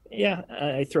 Yeah,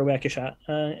 I throw back a shot,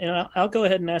 and I'll go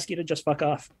ahead and ask you to just fuck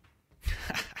off.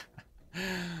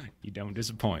 You don't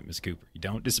disappoint, Miss Cooper. You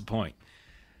don't disappoint.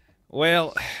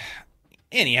 Well,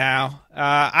 anyhow,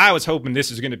 I was hoping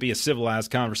this was going to be a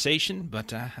civilized conversation,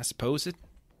 but I suppose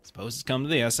it's come to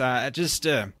this. I just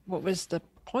What was the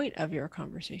point of your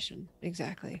conversation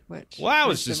exactly? Well, I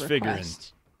was just figuring.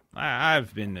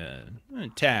 I've been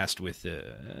tasked with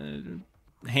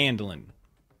handling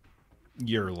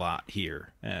your lot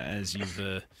here, as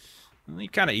you've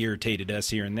kind of irritated us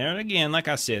here and there. And again, like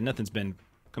I said, nothing's been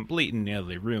complete and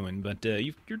utterly ruined, but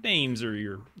your names or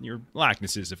your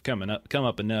likenesses have come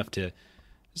up enough to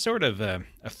sort of a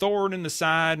thorn in the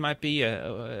side might be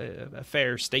a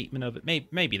fair statement of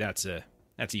it. Maybe that's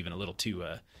even a little too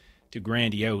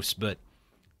grandiose. But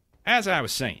as I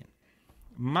was saying,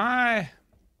 my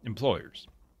employers,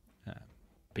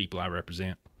 people I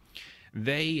represent,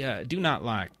 they do not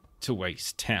like to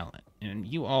waste talent, and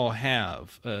you all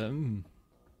have,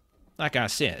 like I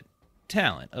said,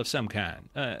 talent of some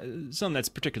kind, some that's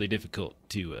particularly difficult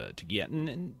to get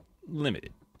and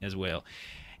limited as well.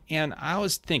 And I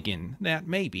was thinking that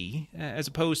maybe, as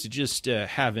opposed to just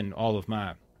having all of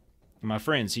my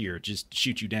friends here just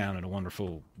shoot you down in a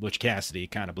wonderful Butch Cassidy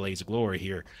kind of blaze of glory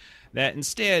here, that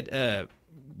instead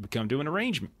we come to an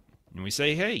arrangement and we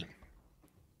say, hey,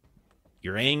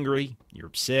 you're angry, you're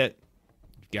upset,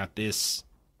 got this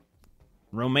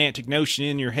romantic notion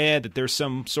in your head that there's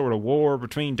some sort of war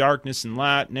between darkness and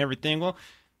light and everything. Well,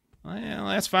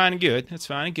 that's fine and good. That's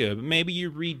fine and good. But maybe you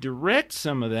redirect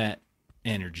some of that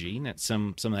energy and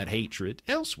some of that hatred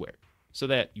elsewhere, so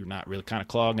that you're not really kind of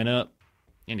clogging up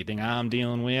anything I'm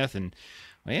dealing with. And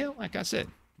well, like I said,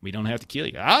 We don't have to kill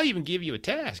you. I'll even give you a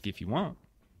task if you want.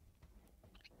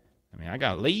 I mean, I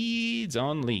got leads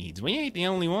on leads. We ain't the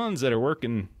only ones that are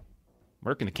working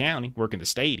the county, working the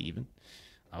state even.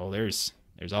 Oh, there's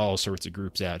all sorts of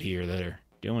groups out here that are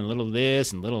doing a little of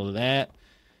this and little of that.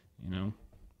 You know,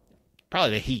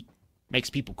 probably the heat makes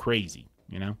people crazy,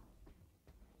 you know?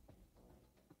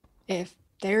 If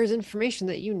there's information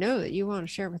that you know that you want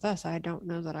to share with us, I don't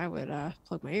know that I would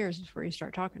plug my ears before you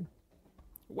start talking.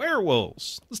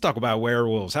 Werewolves. Let's talk about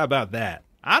werewolves. How about that?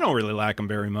 I don't really like them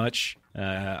very much.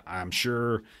 I'm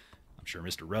sure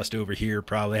Mr. Rust over here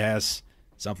probably has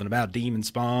something about demon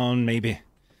spawn. Maybe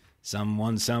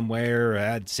someone somewhere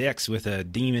had sex with a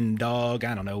demon dog.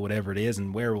 I don't know, whatever it is,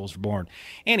 and werewolves were born.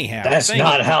 Anyhow, That's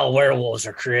not how werewolves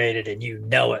are created, and you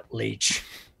know it, Leech.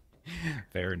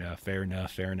 Fair enough.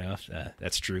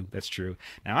 That's true.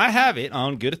 Now, I have it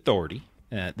on good authority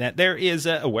that there is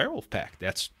a werewolf pack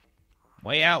that's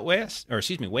way out west, or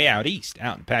excuse me, way out east,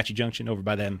 out in Apache Junction, over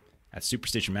by that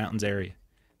Superstition Mountains area.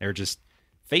 They're just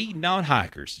feeding on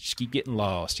hikers. Just keep getting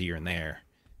lost here and there,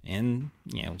 and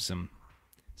you know some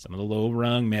of the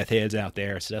low-rung meth heads out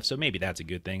there and stuff. So maybe that's a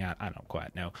good thing. I don't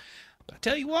quite know, but I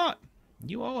tell you what,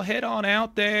 you all head on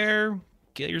out there,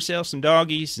 kill yourself some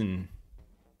doggies, and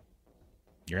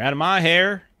you're out of my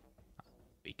hair.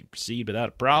 We can proceed without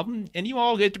a problem, and you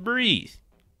all get to breathe.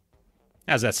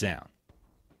 How's that sound?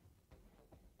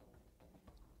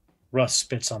 Russ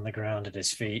spits on the ground at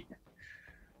his feet.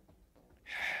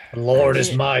 The Lord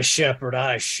is my shepherd,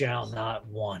 I shall not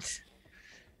want.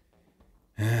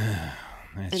 I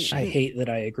hate that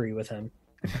I agree with him.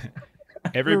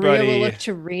 Everybody Maria will look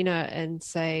to Rena and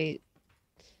say,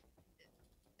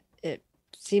 it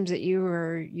seems that you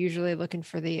are usually looking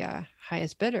for the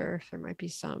highest bidder. If there might be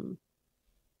some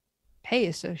pay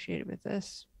associated with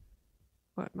this,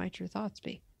 what might your thoughts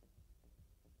be?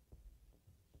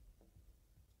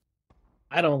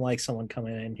 I don't like someone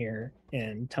coming in here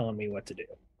and telling me what to do.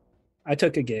 I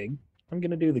took a gig. I'm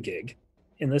going to do the gig.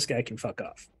 And this guy can fuck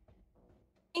off.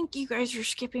 I think you guys are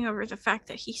skipping over the fact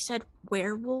that he said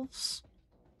werewolves.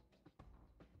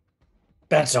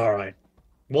 That's all right.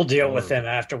 We'll deal with them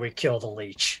after we kill the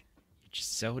leech.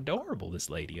 just so adorable, this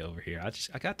lady over here.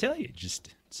 I gotta tell you, it's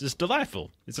just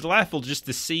delightful. It's delightful just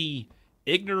to see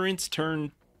ignorance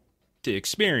turn to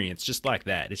experience just like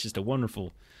that. It's just a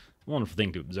wonderful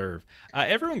thing to observe.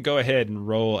 Everyone go ahead and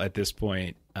roll at this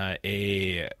point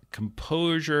a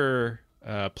composure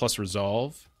plus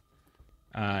resolve.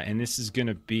 And this is going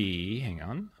to be, hang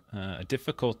on, a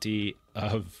difficulty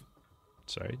of,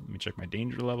 sorry, let me check my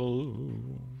danger level.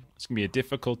 It's going to be a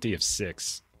difficulty of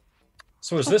 6.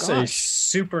 So is this a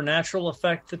supernatural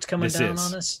effect that's coming down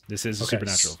on us? This is a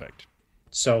supernatural effect.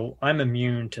 So I'm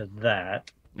immune to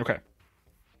that. Okay.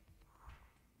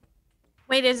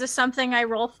 Wait, is this something I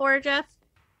roll for, Jeff?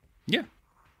 Yeah.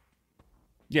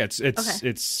 Yeah,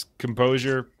 it's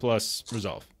composure plus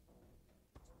resolve.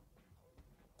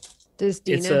 Does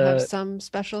Dina have some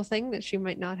special thing that she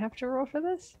might not have to roll for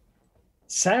this?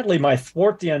 Sadly, my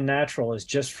thwart the unnatural is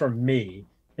just for me.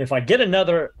 If I get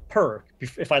another perk,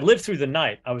 if I live through the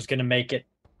night, I was going to make it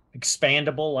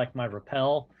expandable like my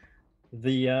repel,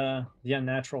 the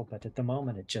unnatural, but at the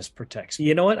moment it just protects me.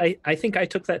 You know what? I think I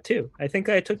took that too.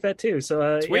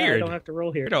 So it's weird. I don't have to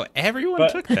roll here. No, everyone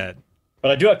took that.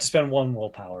 But I do have to spend 1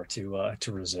 willpower to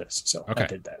resist. So I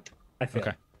did that.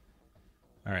 Okay.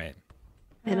 All right.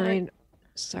 And I'm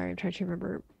trying to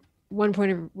remember 1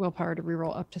 point of willpower to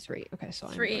reroll up to 3. Okay, so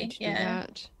I'm 3, going to do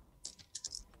that.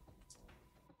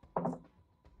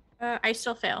 I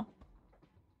still fail.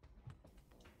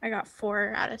 I got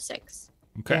 4 out of 6.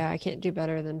 Okay. Yeah, I can't do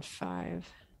better than 5.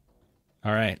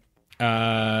 All right.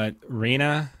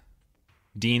 Rena,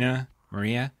 Dina,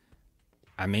 Maria.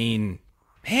 I mean,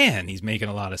 man, he's making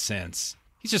a lot of sense.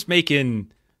 He's just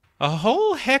making a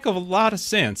whole heck of a lot of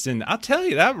sense. And I'll tell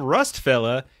you, that Rust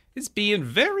fella is being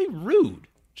very rude.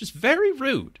 Just very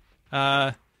rude.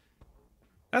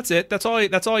 That's it. That's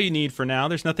all you need for now.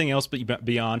 There's nothing else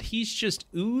beyond. He's just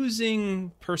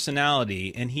oozing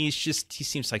personality, and he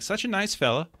seems like such a nice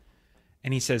fella,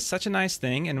 and he says such a nice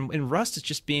thing, and Rust is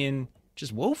just being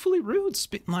just woefully rude,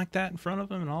 spitting like that in front of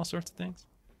him and all sorts of things.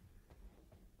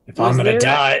 If I'm gonna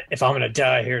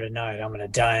die here tonight, I'm gonna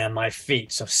die on my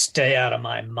feet. So stay out of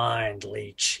my mind,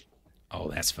 Leech. Oh,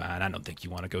 that's fine. I don't think you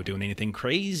want to go doing anything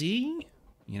crazy.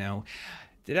 You know,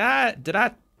 did I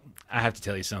have to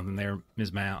tell you something there,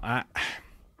 Ms. Mal. I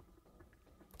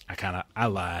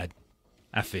lied.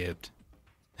 I fibbed.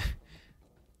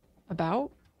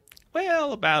 About?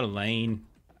 Well, about Elaine.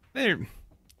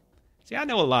 See, I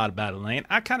know a lot about Elaine.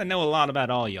 I kind of know a lot about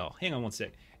all y'all. Hang on one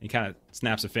sec. he kind of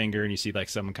snaps a finger, and you see like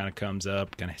someone kind of comes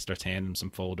up, kind of starts handing him some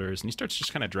folders, and he starts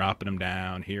just kind of dropping them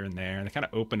down here and there, and they kind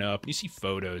of open up, and you see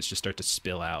photos just start to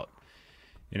spill out.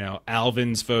 You know,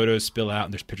 Alvin's photos spill out,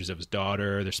 and there's pictures of his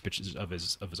daughter, there's pictures of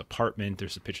his apartment,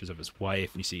 there's pictures of his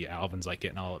wife, and you see Alvin's like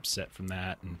getting all upset from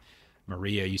that, and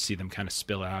Maria, you see them kind of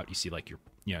spill out. You see like your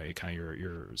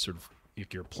sort of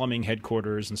your plumbing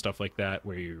headquarters and stuff like that,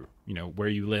 where where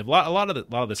you live. A lot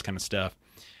of this kind of stuff.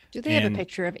 Do they have a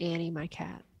picture of Annie, my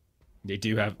cat? They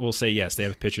do have. We'll say yes. They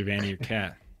have a picture of Annie, your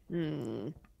cat.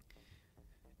 And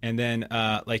then,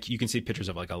 like, you can see pictures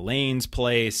of, like, Elaine's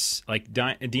place. Like,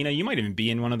 Dina, you might even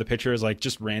be in one of the pictures, like,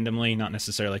 just randomly, not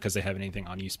necessarily because they have anything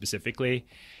on you specifically.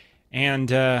 And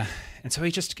so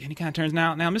he kind of turns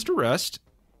now, Mr. Rust,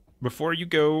 before you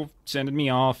go sending me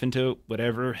off into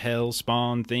whatever hell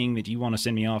spawn thing that you want to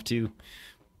send me off to,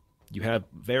 you have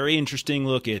very interesting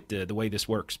look at the way this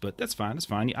works, but that's fine. That's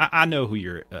fine. I know who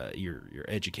your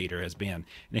educator has been. And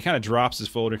he kind of drops his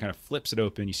folder, kind of flips it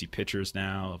open. You see pictures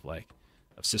now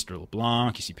of Sister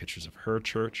LeBlanc. You see pictures of her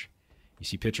church. You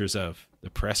see pictures of the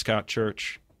Prescott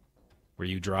Church, where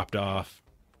you dropped off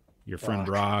your friend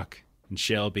Brock and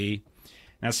Shelby.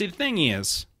 Now, see, the thing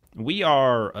is, we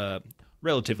are a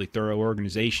relatively thorough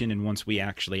organization, and once we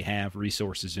actually have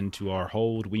resources into our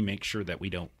hold, we make sure that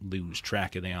we don't lose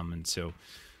track of them. And so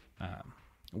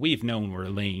we've known where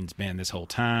Elaine's been this whole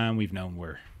time. We've known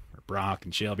where Brock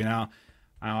and Shelby. Now,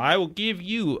 I will give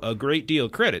you a great deal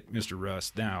of credit, Mr.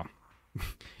 Rust. Now,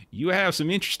 you have some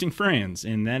interesting friends,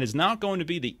 and that is not going to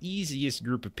be the easiest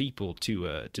group of people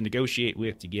to negotiate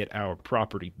with to get our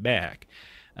property back.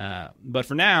 But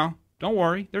for now, don't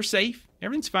worry, they're safe.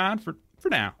 Everything's fine for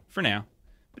now.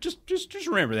 But just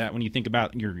remember that when you think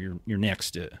about your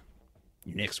next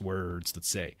words, let's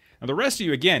say. Now the rest of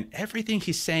you, again, everything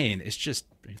he's saying is just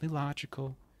really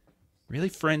logical, really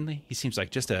friendly. He seems like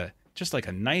just like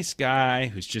a nice guy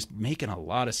who's just making a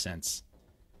lot of sense.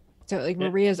 So like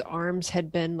Maria's arms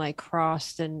had been like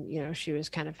crossed, and she was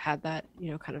kind of had that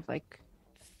kind of like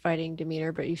fighting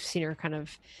demeanor, but you've seen her kind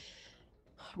of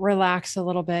relax a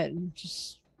little bit and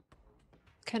just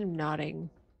kind of nodding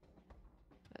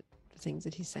at the things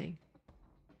that he's saying.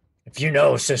 If you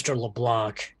know Sister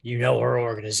LeBlanc, you know her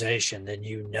organization, then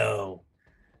you know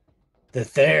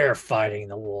that they're fighting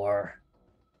the war,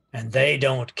 and they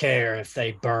don't care if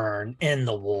they burn in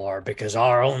the war, because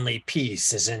our only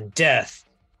peace is in death.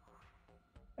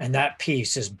 And that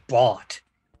peace is bought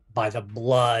by the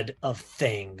blood of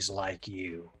things like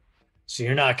you. So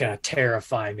you're not going to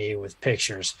terrify me with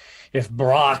pictures. If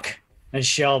Brock and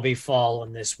Shelby fall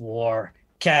in this war,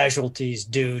 casualties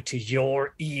due to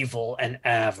your evil and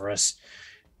avarice,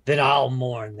 then I'll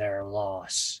mourn their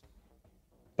loss.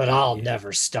 But I'll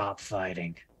never stop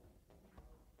fighting.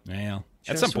 Well,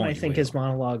 at Just some point when I think his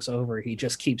monologue's over, he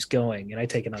just keeps going, and I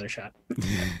take another shot.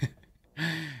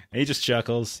 He just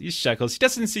chuckles. He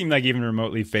doesn't seem like even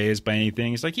remotely fazed by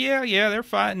anything. He's like, yeah, they're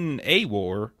fighting a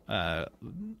war.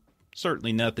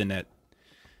 Certainly nothing that...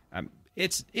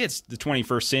 it's the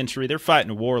 21st century. They're fighting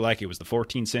a war like it was the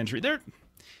 14th century.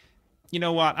 You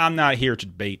know what? I'm not here to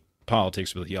debate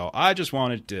politics with y'all. I just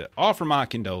wanted to offer my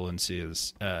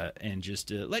condolences and just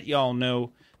to let y'all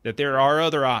know that there are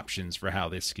other options for how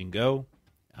this can go.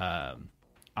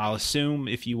 I'll assume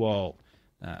if you all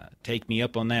take me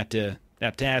up on that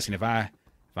task, and if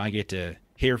I get to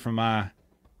hear from my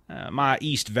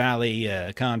East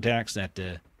Valley contacts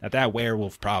that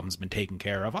werewolf problem's been taken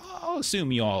care of, I'll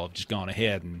assume you all have just gone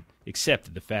ahead and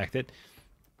accepted the fact that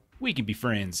we can be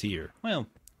friends here. Well,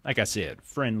 like I said,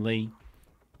 friendly.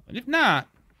 But if not,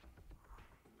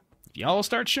 if y'all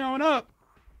start showing up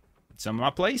at some of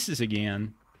my places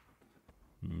again,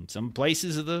 some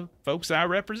places of the folks I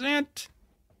represent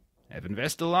have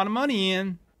invested a lot of money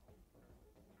in,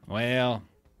 well,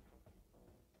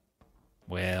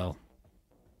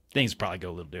 things will probably go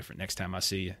a little different next time I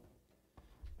see you.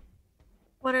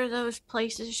 What are those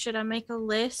places? Should I make a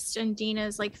list? And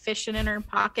Dina's like fishing in her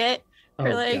pocket. Oh,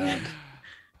 Or like, God.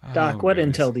 Doc, what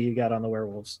intel do you got on the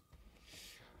werewolves?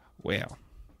 Well,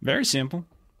 very simple.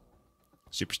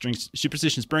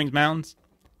 Superstition Springs Mountains,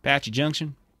 Apache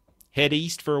Junction, head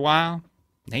east for a while,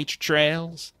 nature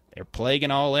trails, they're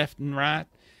plaguing all left and right,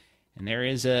 and there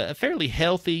is a fairly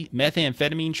healthy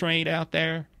methamphetamine trade out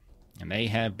there, and they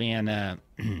have been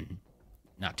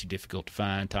not too difficult to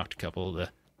find. Talked to a couple of the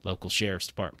local sheriff's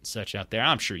departments and such out there.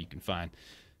 I'm sure you can find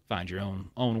your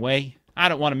own way. I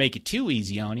don't want to make it too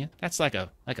easy on you. That's like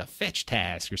a fetch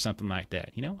task or something like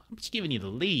that, you know? I'm just giving you the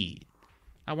lead.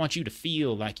 I want you to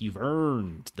feel like you've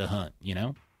earned the hunt, you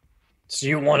know? So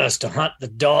you want us to hunt the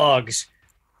dogs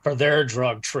for their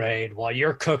drug trade while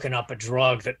you're cooking up a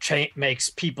drug that makes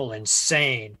people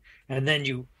insane. And then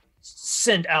you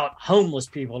send out homeless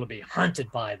people to be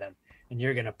hunted by them. And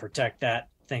you're going to protect that,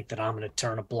 think that I'm going to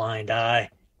turn a blind eye.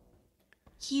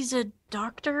 He's a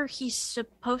doctor. He's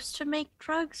supposed to make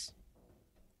drugs.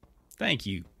 Thank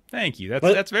you.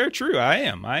 That's very true. I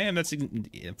am. That's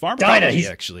pharmacology,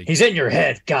 Dinah, actually. He's in your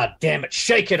head. God damn it.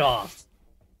 Shake it off.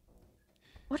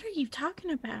 What are you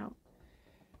talking about?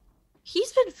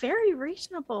 He's been very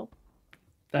reasonable.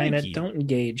 Dinah, don't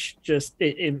engage. Just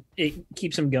it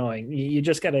keeps him going. You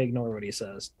just got to ignore what he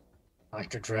says.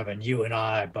 Dr. Drebin, you and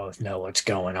I both know what's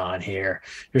going on here.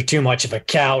 You're too much of a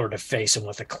coward to face him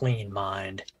with a clean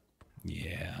mind.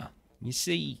 Yeah. You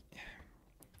see,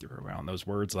 throw around those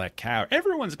words like coward.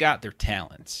 Everyone's got their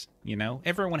talents, you know?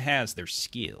 Everyone has their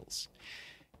skills.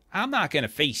 I'm not going to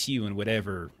face you in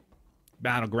whatever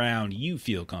battleground you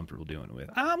feel comfortable doing it with.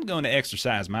 I'm going to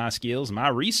exercise my skills, my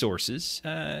resources,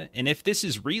 and if this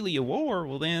is really a war,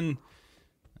 well then,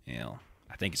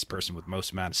 I think it's the person with the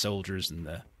most amount of soldiers and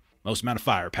the most amount of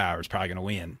firepower is probably going to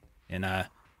win. And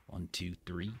 1, 2,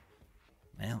 3.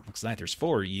 Well, looks like there's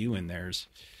 4 of you, and there's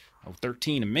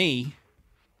 13 of me.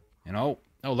 And oh,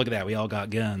 look at that, we all got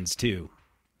guns too.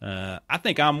 I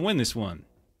think I'm gonna win this one.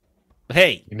 But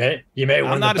hey, you may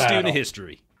win I'm not the a student battle. of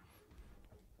history.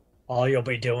 All you'll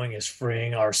be doing is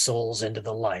freeing our souls into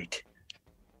the light.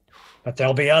 But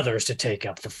there'll be others to take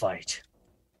up the fight.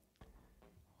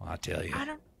 Well, I tell you,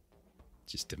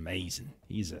 just amazing.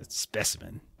 He's a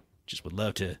specimen. Just would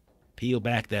love to peel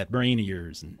back that brain of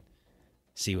yours and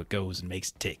see what goes and makes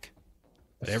it tick.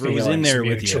 Whatever was in there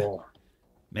with you,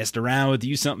 messed around with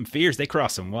you something fierce. They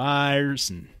crossed some wires,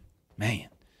 and man,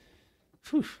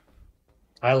 whew.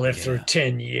 I lived through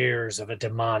 10 years of a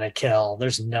demonic hell.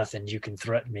 There's nothing you can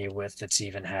threaten me with that's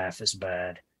even half as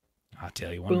bad. I'll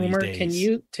tell you, one Boomer, of these days. can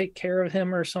you take care of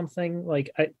him or something?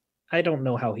 Like, I don't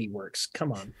know how he works.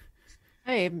 Come on.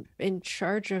 I am in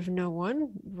charge of no one.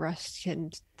 Rust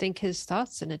can think his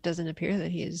thoughts, and it doesn't appear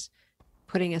that he is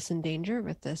putting us in danger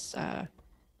with this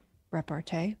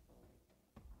repartee.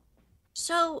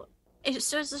 So is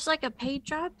this like a paid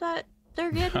job that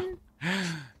they're getting?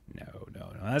 No.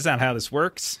 That's not how this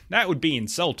works. That would be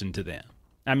insulting to them.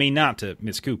 I mean, not to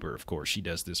Miss Cooper, of course. She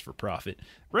does this for profit.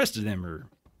 The rest of them are,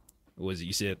 what was it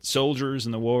you said, soldiers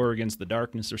in the war against the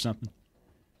darkness or something?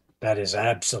 That is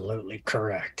absolutely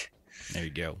correct. There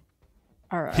you go.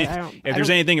 All right. If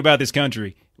there's anything about this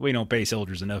country, we don't pay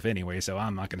soldiers enough anyway, so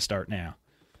I'm not going to start now.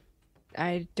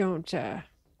 I don't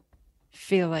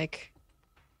feel like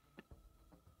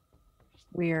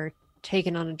we are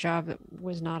taking on a job that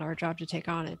was not our job to take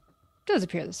on. It does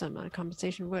appear that some amount of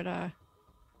compensation would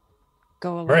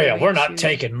go along. Maria, we're not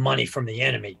taking money from the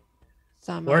enemy.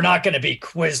 We're not going to be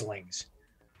quislings.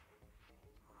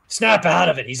 Snap out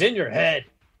of it. He's in your head.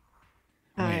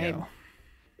 I'm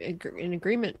in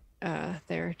agreement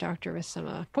there, Doctor, with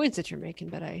some points that you're making,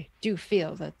 but I do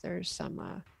feel that there's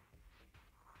some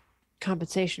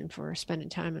compensation for spending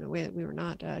time in a way that we were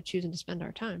not choosing to spend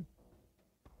our time.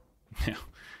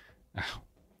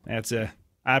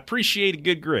 I appreciate a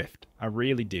good grift. I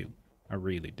really do.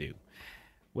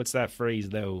 What's that phrase,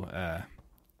 though?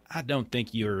 I don't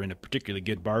think you're in a particularly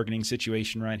good bargaining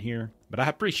situation right here, but I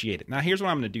appreciate it. Now, here's what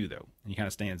I'm going to do, though. And he kind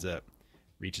of stands up,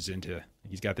 reaches into,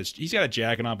 he's got a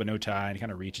jacket on, but no tie, and he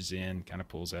kind of reaches in, kind of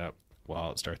pulls out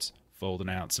wallet, starts folding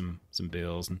out some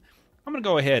bills. And I'm going to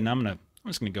go ahead, and I'm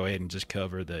just going to go ahead and just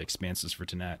cover the expenses for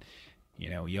tonight.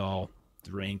 Y'all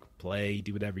drink, play,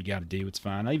 do whatever you got to do. It's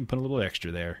fine. I even put a little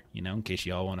extra there, in case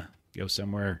y'all want to go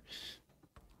somewhere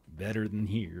better than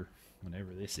here,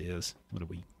 whatever this is. What are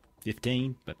we,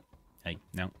 15? But hey,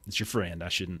 no, it's your friend. I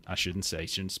shouldn't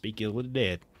speak ill of the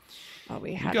dead. Well,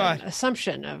 we have an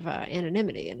assumption of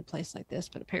anonymity in a place like this,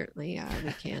 but apparently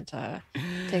we can't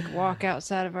take a walk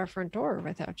outside of our front door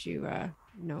without you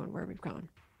knowing where we've gone.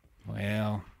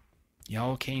 Well,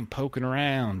 y'all came poking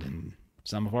around in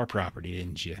some of our property,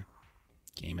 didn't you?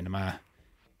 Came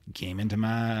into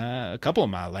a couple of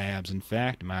my labs, in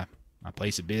fact, my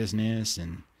place of business,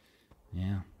 and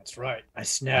yeah. That's right. I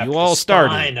snapped you all the spine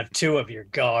started. of 2 of your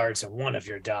guards and 1 of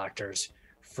your doctors,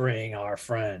 freeing our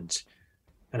friends.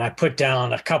 And I put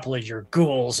down a couple of your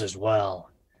ghouls as well.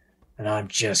 And I'm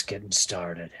just getting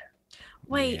started.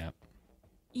 Wait, Yep.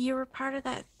 You were part of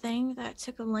that thing that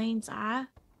took Elaine's eye?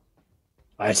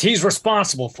 He's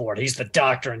responsible for it. He's the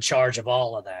doctor in charge of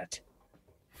all of that.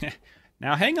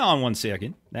 Now, hang on 1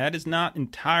 second. That is not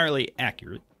entirely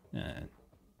accurate.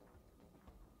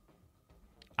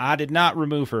 I did not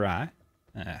remove her eye.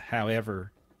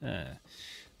 However,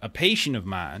 a patient of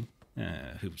mine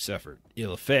who suffered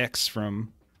ill effects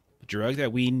from the drug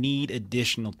that we need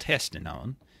additional testing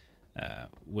on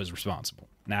was responsible.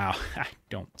 Now, I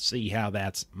don't see how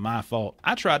that's my fault.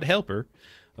 I tried to help her,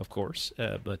 of course,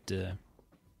 but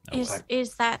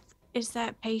Is that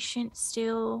patient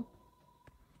still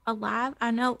alive?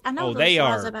 I know. oh, those they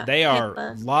laws are about they are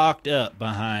HIPAA. locked up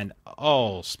behind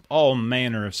all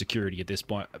manner of security at this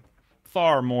point,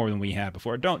 far more than we had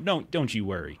before. Don't you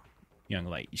worry, young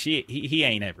lady. He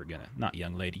ain't ever gonna, not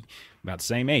young lady, about the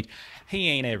same age. He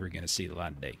ain't ever gonna see the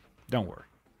light of day. Don't worry.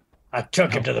 I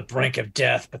took him to the brink of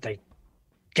death, but they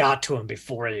got to him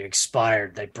before he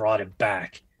expired. They brought him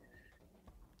back.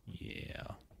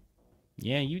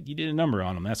 Yeah, you did a number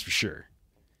on him, that's for sure.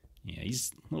 Yeah,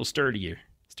 he's a little sturdier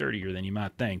than you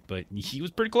might think, but he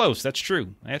was pretty close. That's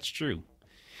true.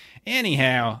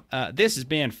 Anyhow, this has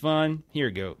been fun. Here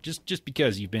we go. Just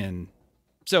because you've been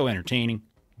so entertaining,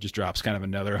 just drops kind of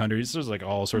another 100. There's like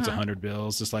all sorts of 100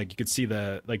 bills. Just like you could see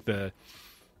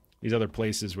these other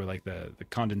places where like the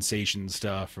condensation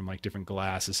stuff from like different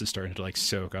glasses is starting to like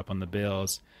soak up on the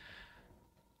bills.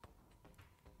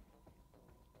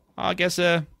 I guess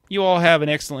you all have an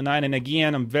excellent night, and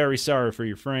again, I'm very sorry for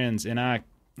your friends, and I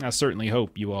certainly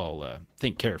hope you all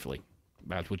think carefully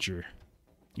about what your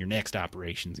next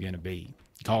operation is going to be.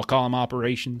 Call them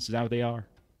operations? Is that what they are?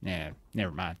 Nah,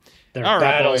 never mind. They're all right,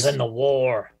 battles boys. in the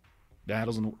war.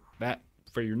 Battles in that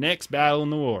for your next battle in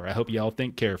the war. I hope you all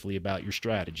think carefully about your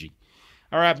strategy.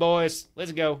 All right, boys,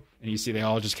 let's go. And you see they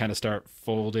all just kind of start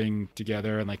folding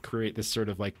together and like create this sort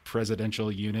of like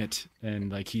presidential unit.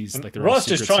 And like he's like their own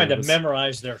Rust is secret trying service. to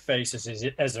memorize their faces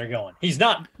as they're going. He's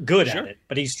not good Sure. at it,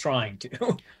 but he's trying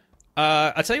to.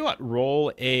 I'll tell you what.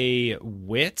 Roll a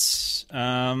wits.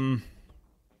 I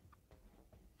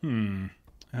don't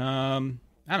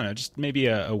know. Just maybe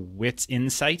a wits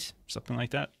insight, something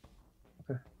like that.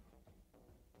 Okay.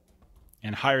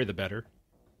 And higher the better.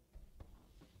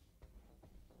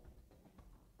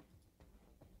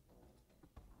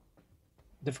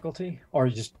 Difficulty, or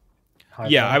just high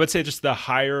Yeah, roll? I would say just the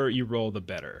higher you roll, the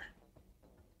better.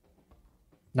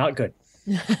 Not good.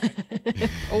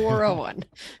 Or a 1.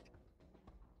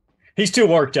 He's too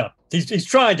worked up. He's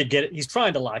trying to get it. He's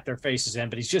trying to lock their faces in,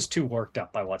 but he's just too worked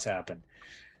up by what's happened.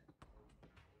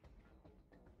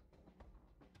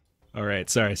 All right.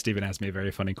 Sorry, Steven asked me a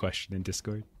very funny question in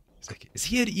Discord. He's like, "Is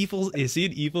he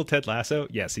an evil Ted Lasso?"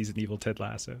 Yes, he's an evil Ted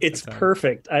Lasso. It's That's how-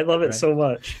 perfect. I love it Right. so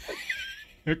much.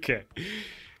 Okay.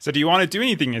 So do you want to do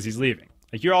anything as he's leaving?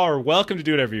 Like, you all are welcome to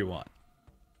do whatever you want.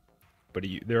 But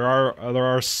there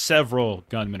are several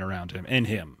gunmen around him and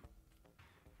him.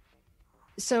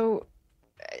 So,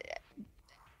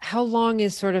 how long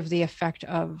is sort of the effect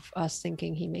of us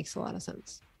thinking he makes a lot of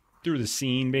sense? Through the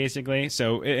scene, basically.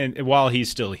 So, and while he's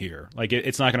still here, like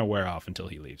it's not going to wear off until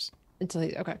he leaves. Until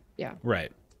he, okay, yeah.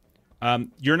 Right.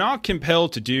 You're not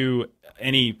compelled to do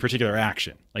any particular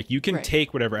action. Like, you can Right.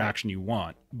 take whatever action you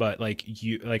want, but like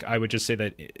I would just say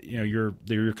that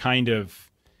you're kind of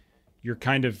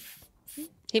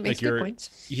He makes good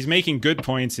points. He's making good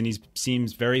points, and he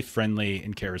seems very friendly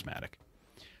and charismatic.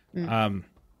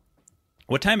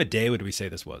 What time of day would we say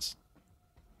this was?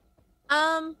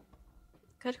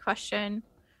 Good question.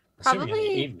 Assuming in the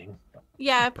Probably, evening.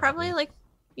 yeah, probably like,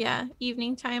 yeah,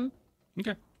 evening time.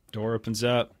 Okay. Door opens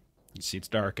up. You see it's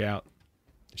dark out.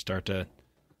 You start to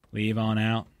leave on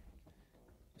out.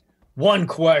 One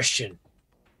question.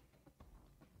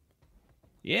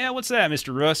 Yeah, what's that,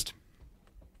 Mr. Rust?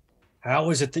 How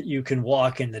is it that you can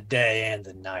walk in the day and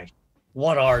the night?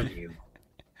 What are you?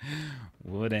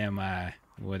 What am I?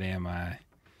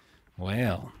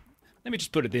 Well, let me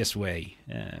just put it this way.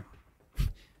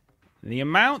 The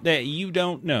amount that you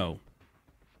don't know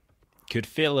could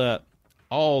fill up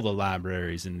all the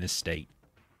libraries in this state.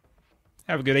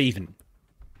 Have a good evening.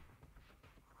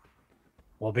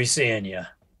 We'll be seeing you.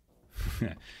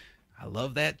 I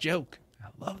love that joke.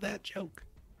 And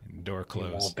the door You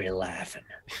closed. won't be laughing.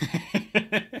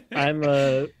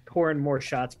 I'm pouring more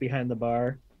shots behind the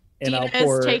bar, and Dina I'll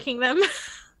pour is taking them.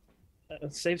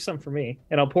 save some for me,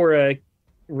 and I'll pour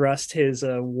Rust his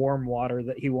warm water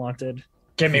that he wanted.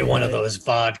 Give me one of those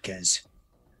vodkas.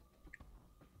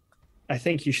 I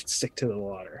think you should stick to the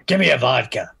water. Give me a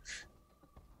vodka.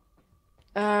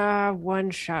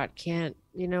 One shot can't.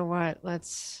 You know what?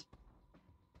 Let's.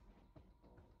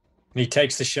 He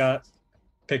takes the shot,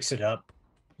 picks it up,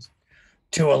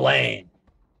 To Elaine.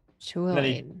 To Then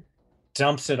he- Elaine.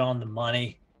 dumps it on the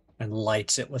money, and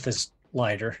lights it with his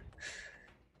lighter.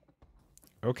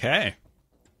 Okay.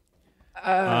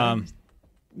 Um,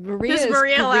 Maria Does is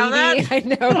Maria allow greedy. that? I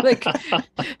know, like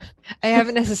I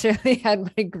haven't necessarily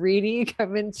had my greedy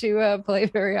come into play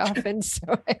very often,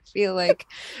 so I feel like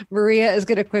Maria is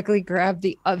going to quickly grab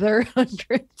the other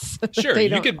hundreds. So that Sure, they you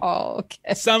don't could- all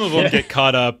get. Some of them Yeah. get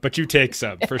caught up, but you take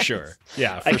some for sure.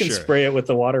 Yeah, for I can sure. spray it with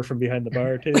the water from behind the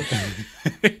bar too.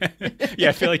 Yeah,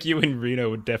 I feel like you and Reno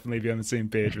would definitely be on the same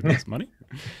page with this money.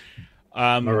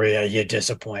 Maria, you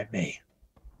disappoint me.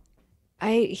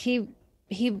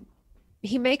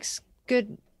 He makes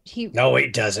good. No, he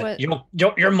doesn't.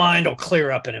 What? Your mind will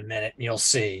clear up in a minute, and you'll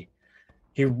see.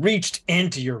 He reached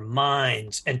into your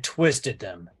minds and twisted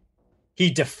them. He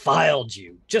defiled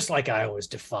you, just like I was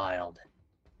defiled.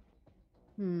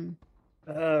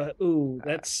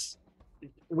 That's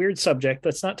weird subject.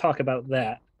 Let's not talk about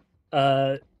that.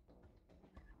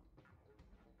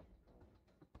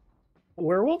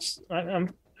 Werewolves?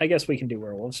 I guess we can do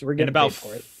werewolves. We're In getting about paid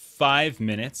for it. 5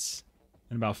 minutes,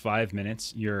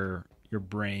 your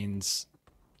brains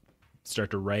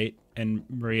start to write, and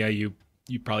Maria, you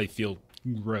probably feel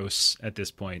gross at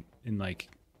this point, and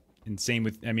same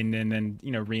with, I mean, and then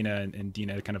Rena and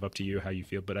Dina, kind of up to you how you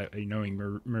feel. But knowing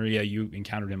Maria, you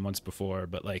encountered him once before,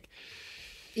 but like,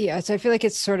 Yeah, so I feel like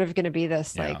it's sort of going to be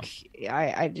this, Yeah.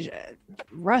 like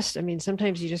Rust. I mean,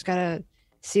 sometimes you just gotta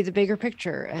see the bigger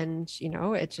picture, and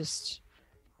it just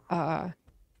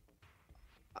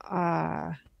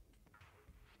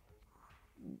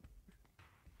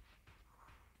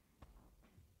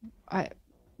I'm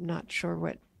not sure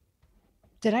what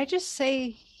did I just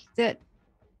say that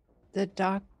the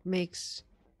doc makes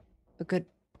a good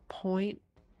point.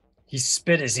 He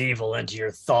spit his evil into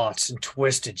your thoughts and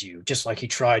twisted you, just like he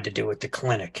tried to do at the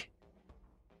clinic.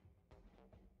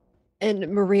 And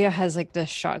Maria has like the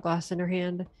shot glass in her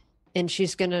hand, and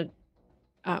she's gonna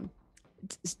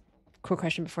quick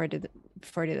question before I do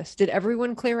this. Did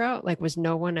everyone clear out? Like, was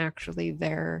no one actually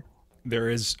there? there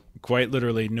is quite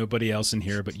literally nobody else in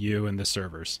here but you and the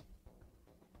servers.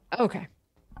 Okay.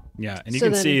 Yeah, and you So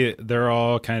can then- see they're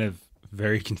all kind of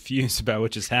very confused about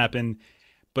what just happened,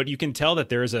 but you can tell that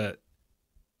there's I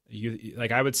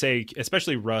would say,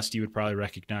 especially Rust, you would probably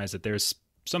recognize that there's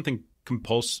something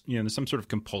there's some sort of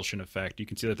compulsion effect. You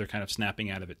can see that they're kind of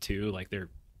snapping out of it too,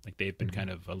 they've been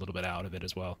kind of a little bit out of it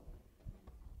as well.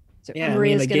 So Yeah,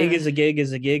 Maria's a gonna gig is a gig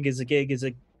is a gig is a gig is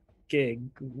a gig.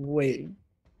 Wait,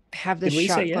 have this Did we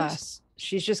shot say yes? glass.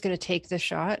 She's just gonna take the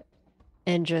shot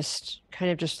and just kind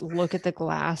of just look at the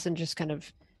glass and just kind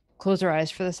of close her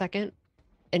eyes for the second.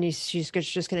 And she's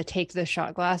just gonna take the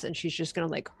shot glass and she's just gonna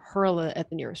like hurl it at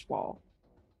the nearest wall.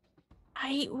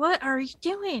 What are you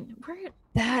doing?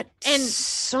 That And-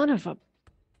 son of a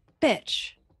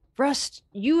bitch. Rust,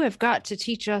 you have got to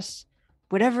teach us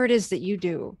whatever it is that you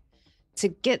do to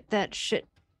get that shit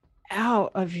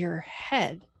out of your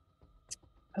head.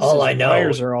 All I know-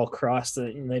 wires are all crossed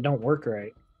and they don't work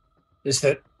right. Is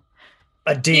that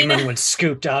a demon was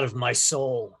scooped out of my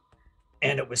soul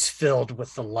and it was filled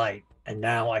with the light, and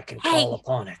now I can call Hey.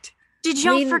 upon it. Did I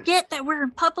y'all mean- forget that we're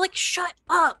in public? Shut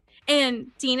up.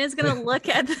 And Dina's gonna look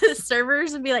at the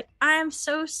servers and be like, I'm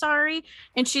so sorry.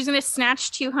 And she's gonna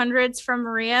snatch 200s from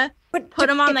Maria, But put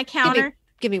them on the counter.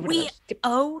 Give me one of We those.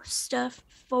 owe stuff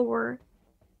for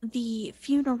the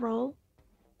funeral.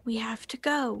 We have to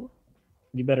go.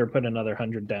 You better put another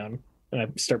 100 down, and I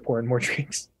start pouring more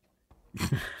drinks.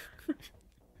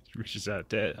 Reaches out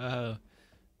to,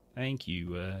 thank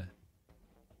you.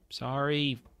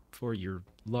 Sorry for your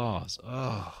loss.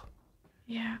 Oh,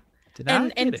 Yeah. did I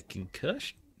And- get a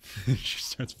concussion? She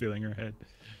starts feeling her head.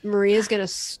 Maria's gonna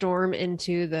storm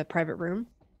into the private room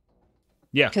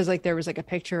Yeah, because like there was like a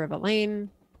picture of Elaine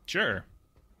sure.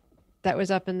 that was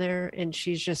up in there, and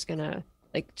she's just gonna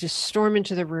like just storm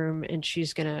into the room, and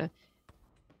she's gonna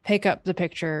pick up the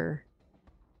picture,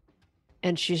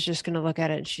 and she's just gonna look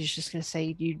at it, and she's just gonna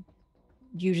say, you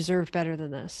deserve better than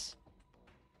this.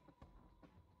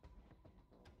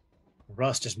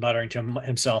 Rust is muttering to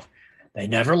himself, they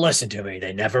never listened to me.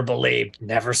 They never believed.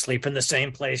 Never sleep in the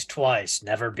same place twice.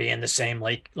 Never be in the same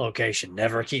location.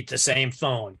 Never keep the same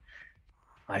phone.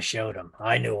 I showed them.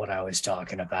 I knew what I was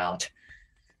talking about.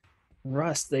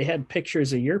 Rust, they had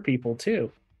pictures of your people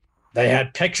too. They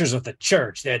had pictures of the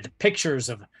church. They had the pictures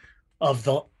of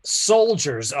the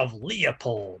soldiers of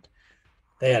Leopold.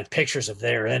 They had pictures of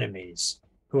their enemies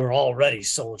who are already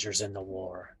soldiers in the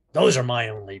war. Those are my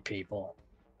only people.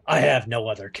 I have no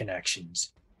other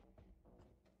connections.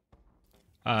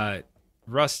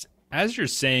 Rust, as you're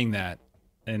saying that,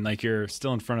 and like you're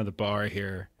still in front of the bar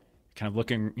here, kind of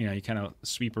looking, you kind of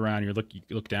sweep around. You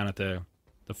look down at the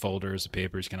the folders, the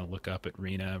papers, kind of look up at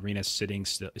Rena. Rena's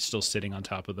still sitting on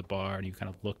top of the bar, and you kind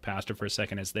of look past her for a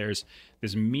second as there's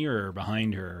this mirror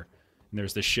behind her, and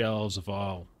there's the shelves of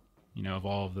all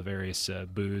of the various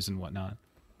booze and whatnot.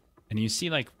 And you see,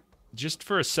 like, just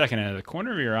for a second out of the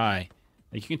corner of your eye,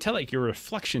 like, you can tell, like, your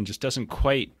reflection just doesn't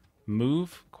quite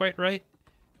move quite right.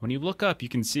 When you look up, you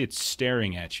can see it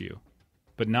staring at you,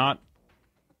 but not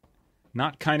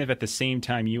kind of at the same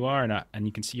time you are, and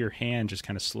you can see your hand just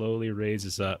kind of slowly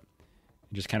raises up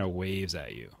and just kind of waves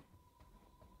at you.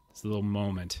 It's a little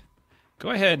moment. Go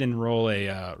ahead and roll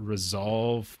a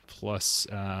resolve plus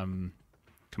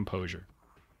composure.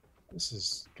 This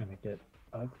is gonna get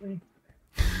ugly.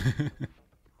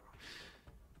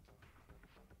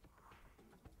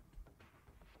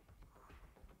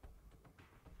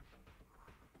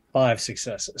 5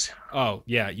 successes. Oh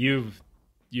yeah, you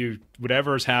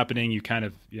whatever's happening, you kind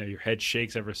of, your head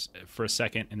shakes for a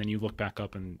second, and then you look back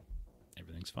up and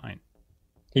everything's fine.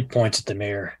 He points at the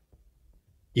mirror.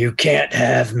 You can't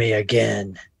have me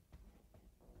again.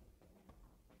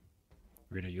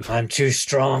 Rena, I'm too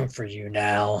strong for you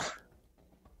now.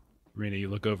 Rena, you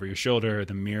look over your shoulder,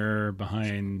 the mirror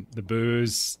behind the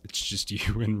booze. It's just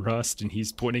you and Rust, and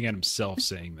he's pointing at himself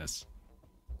saying this.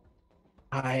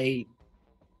 I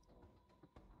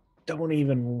don't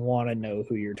even want to know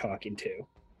who you're talking to.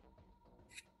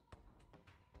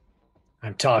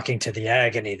 I'm talking to the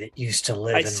agony that used to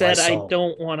live in my soul. I said I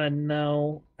don't want to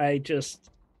know. It's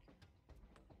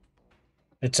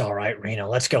all right, Rena.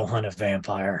 Let's go hunt a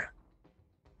vampire.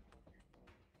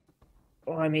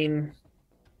 Well, I mean,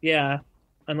 yeah,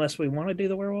 unless we want to do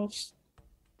the werewolves.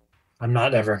 I'm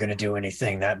not ever going to do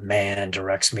anything that man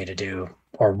directs me to do,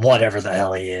 or whatever the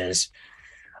hell he is.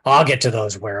 I'll get to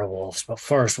those werewolves, but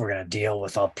first we're going to deal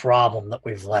with a problem that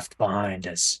we've left behind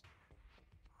us.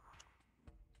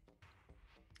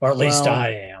 Or at least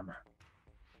I am.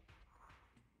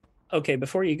 Okay,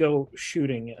 before you go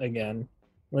shooting again,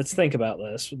 let's think about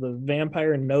this. The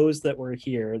vampire knows that we're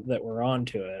here, that we're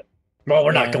onto it. Well,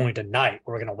 we're not going tonight.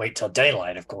 We're going to wait till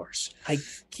daylight, of course. I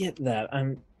get that.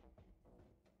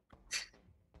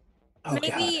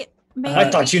 Maybe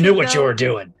I thought you knew what you were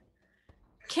doing.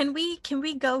 Can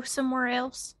we go somewhere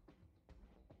else?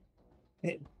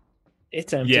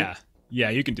 It's empty. Yeah,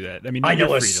 you can do that. I mean, I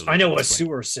know a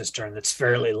sewer cistern that's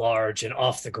fairly large and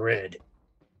off the grid.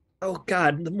 Oh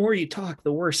God, the more you talk,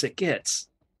 the worse it gets.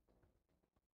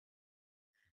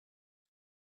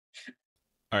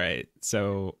 All right,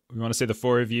 so we want to say the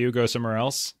 4 of you go somewhere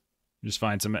else. Just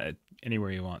find some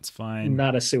anywhere you want. It's fine.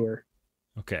 Not a sewer.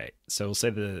 Okay, so we'll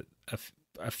say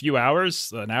a few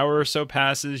hours, an hour or so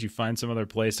passes. You find some other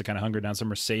place to kind of hunker down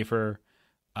somewhere safer.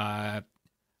 You'll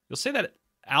say that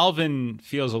Alvin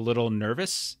feels a little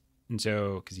nervous, and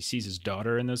so because he sees his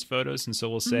daughter in those photos, and so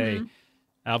we'll say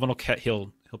Alvin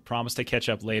he'll promise to catch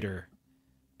up later,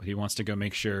 but he wants to go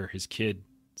make sure his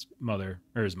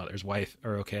wife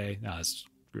are okay. No,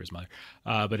 screw his mother.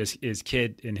 But his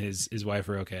kid and his wife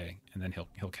are okay, and then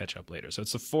he'll catch up later. So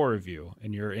it's the 4 of you,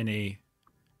 and you're in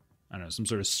some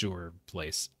sort of sewer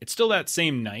place. It's still that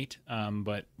same night,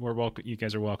 but we're welcome. You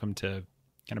guys are welcome to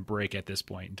kind of break at this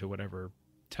point into whatever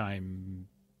time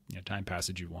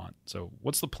passage you want. So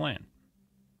what's the plan?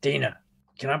 Dina,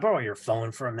 can I borrow your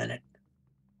phone for a minute?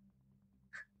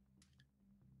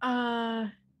 I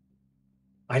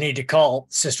need to call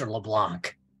Sister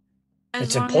LeBlanc.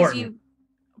 It's important. As you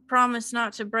promise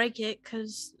not to break it,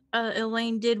 because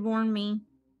Elaine did warn me.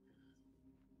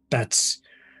 It's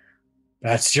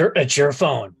your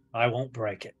phone. I won't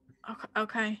break it.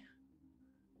 Okay.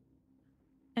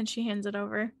 And she hands it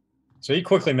over. So he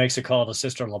quickly makes a call to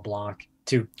Sister LeBlanc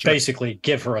to basically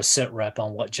give her a sit rep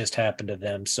on what just happened to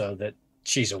them, so that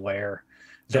she's aware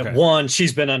that one,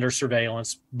 she's been under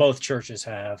surveillance, both churches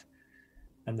have,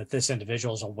 and that this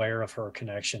individual is aware of her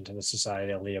connection to the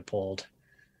Society of Leopold.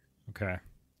 Okay.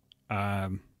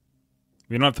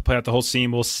 We don't have to play out the whole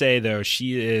scene. We'll say, though,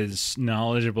 she is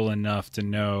knowledgeable enough to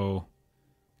know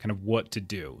kind of what to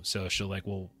do. So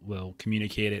she'll we'll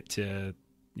communicate it to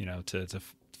the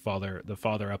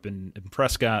father up in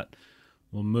Prescott.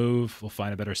 We'll move. We'll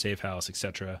find a better safe house,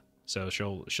 etc. So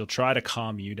she'll try to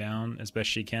calm you down as best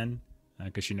she can,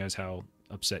 because she knows how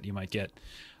upset you might get.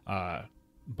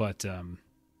 But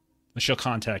she'll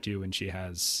contact you when she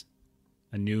has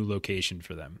a new location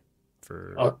for them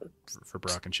for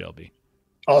Brock and Shelby.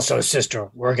 Also, sister,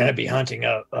 we're going to be hunting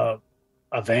a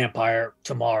vampire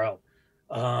tomorrow.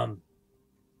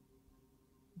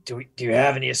 Do you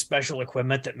have any special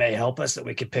equipment that may help us that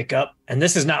we could pick up? And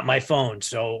this is not my phone,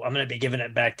 so I'm going to be giving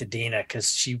it back to Dina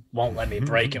because she won't let me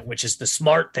break it, which is the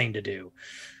smart thing to do.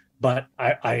 but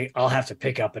I'll have to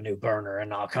pick up a new burner,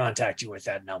 and I'll contact you with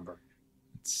that number.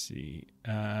 Let's see.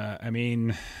 I mean,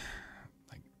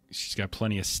 like, she's got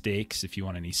plenty of steaks if you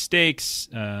want any steaks.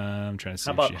 I'm trying to see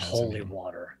How if about she has holy anything.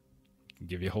 water?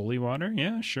 Give you holy water?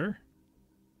 Yeah, sure.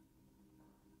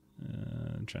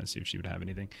 I'm trying to see if she would have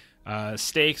anything.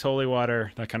 Steaks, holy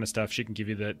water, that kind of stuff. She can give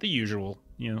you the usual,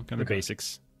 kind of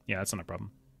basics. Yeah, that's not a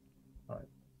problem. All right.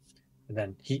 And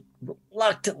then he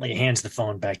reluctantly hands the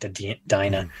phone back to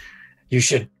Dinah. You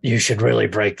should really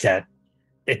break that.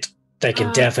 They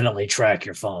can definitely track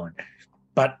your phone,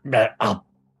 but I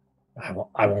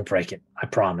won't break it. I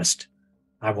promised.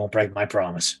 I won't break my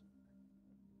promise.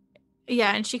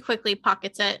 Yeah, and she quickly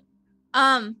pockets it.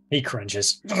 He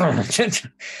cringes.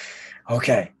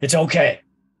 Okay, it's okay.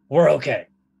 We're okay.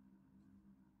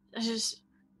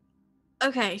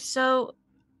 Okay, so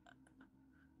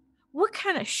what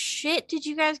kind of shit did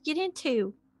you guys get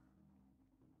into?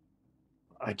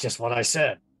 Just what I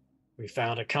said. We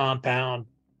found a compound,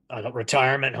 a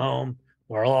retirement home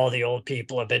where all the old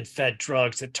people have been fed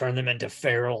drugs that turn them into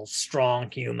feral, strong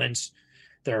humans.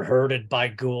 They're herded by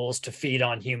ghouls to feed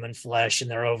on human flesh, and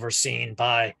they're overseen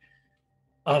by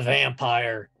a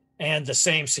vampire and the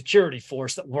same security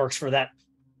force that works for that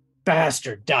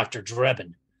bastard, Dr.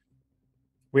 Drebin.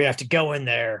 We have to go in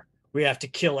there. We have to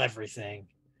kill everything.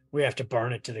 We have to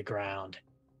burn it to the ground.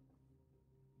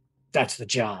 That's the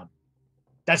job.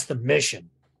 That's the mission.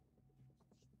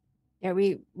 Yeah,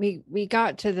 we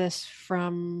got to this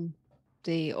from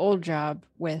the old job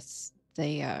with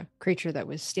the creature that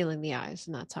was stealing the eyes,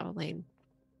 and that's how Elaine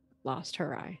lost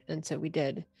her eye. And so we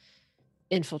did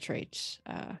infiltrate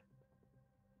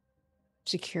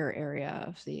secure area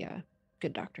of the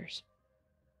good doctors.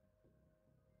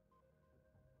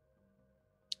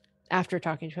 After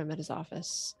talking to him at his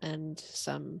office, and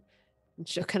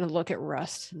she'll kind of look at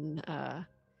Rust, and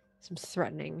some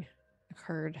threatening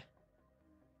occurred.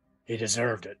 He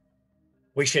deserved it.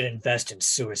 We should invest in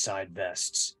suicide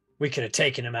vests. We could have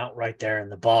taken him out right there in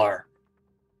the bar.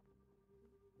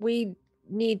 We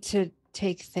need to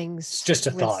take things. It's just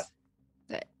a thought.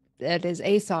 That is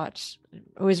a thought. I'm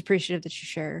always appreciative that you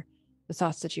share the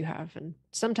thoughts that you have, and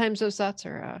sometimes those thoughts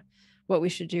are what we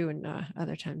should do, and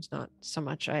other times not so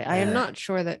much. I am not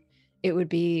sure that it would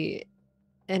be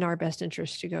in our best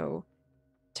interest to go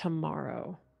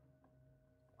tomorrow.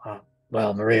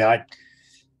 Well, Maria,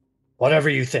 whatever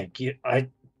you think.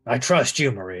 I trust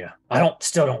you, Maria. I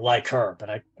still don't like her,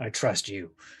 but I trust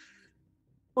you.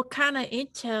 What kind of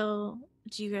intel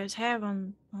do you guys have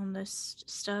on this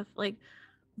stuff? Like,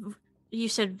 you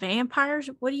said vampires.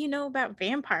 What do you know about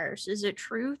vampires? Is it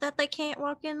true that they can't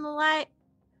walk in the light?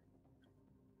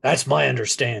 That's my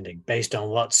understanding, based on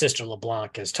what Sister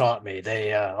LeBlanc has taught me.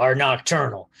 They are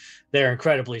nocturnal. They're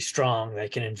incredibly strong. They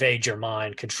can invade your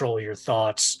mind, control your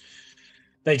thoughts.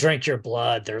 They drink your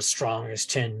blood. They're as strong as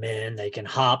 10 men. They can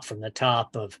hop from the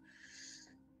top of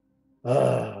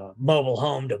mobile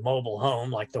home to mobile home,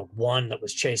 like the one that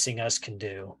was chasing us can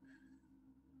do.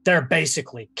 They're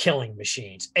basically killing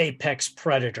machines, apex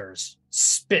predators,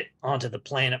 spit onto the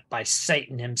planet by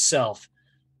Satan himself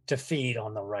to feed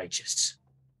on the righteous.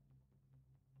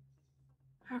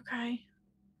 Okay.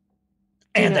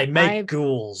 And they make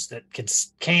ghouls that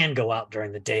can go out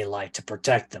during the daylight to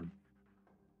protect them.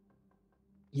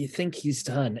 You think he's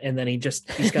done, and then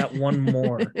he's got one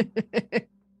more.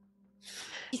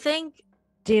 You think?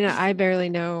 Dina, I barely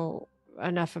know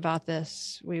enough about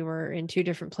this. We were in two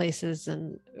different places,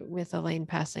 and with Elaine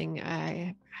passing,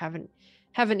 I haven't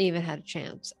even had a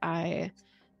chance. I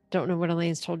don't know what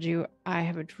Elaine's told you. I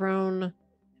have a drone,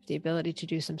 the ability to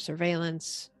do some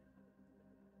surveillance.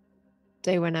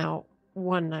 They went out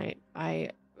one night. I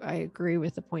agree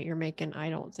with the point you're making. I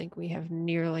don't think we have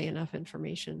nearly enough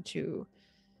information to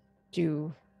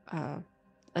do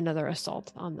another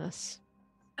assault on this.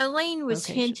 Elaine was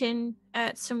location. hinting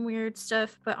at some weird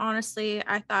stuff, but honestly,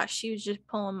 I thought she was just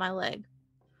pulling my leg.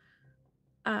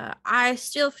 I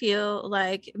still feel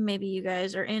like maybe you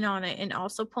guys are in on it and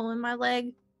also pulling my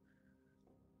leg.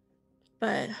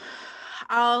 But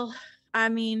I've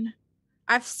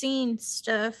seen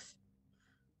stuff.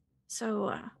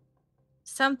 So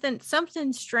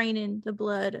something's draining the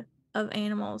blood of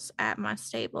animals at my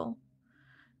stable.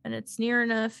 And it's near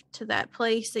enough to that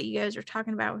place that you guys are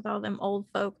talking about with all them old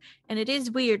folk. And it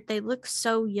is weird. They look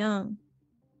so young.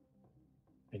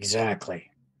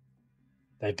 Exactly.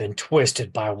 They've been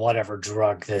twisted by whatever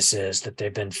drug this is that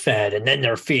they've been fed, and then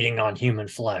they're feeding on human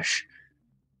flesh.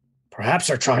 Perhaps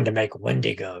they're trying to make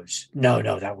Wendigos. No,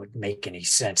 that wouldn't make any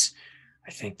sense.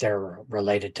 I think they're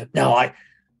related to...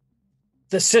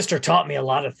 The sister taught me a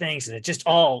lot of things, and it just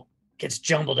all gets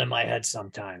jumbled in my head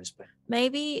sometimes. But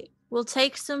Maybe we'll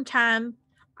take some time.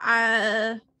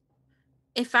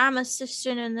 If I'm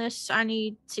assisting in this, I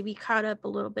need to be caught up a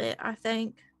little bit, I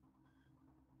think.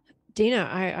 Dina,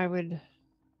 I would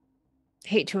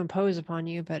hate to impose upon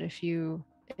you, but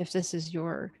if this is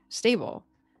your stable,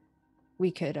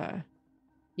 we could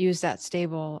use that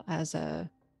stable as a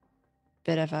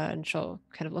bit of a, and she'll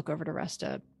kind of look over to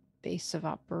Resta, base of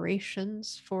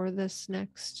operations for this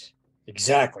next.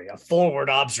 exactly, a forward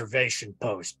observation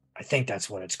post. I think that's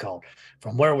what it's called,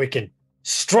 from where we can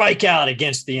strike out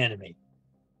against the enemy.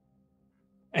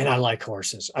 And I like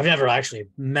horses. I've never actually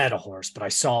met a horse, but I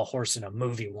saw a horse in a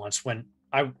movie once when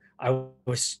I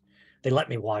was. They let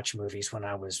me watch movies when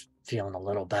I was feeling a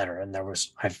little better, and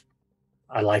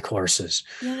I like horses.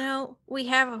 You know, we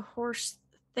have a horse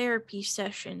therapy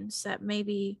sessions that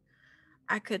maybe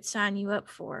I could sign you up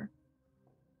for.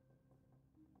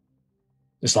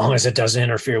 As long as it doesn't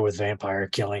interfere with vampire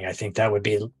killing, I think that would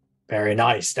be very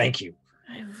nice. Thank you.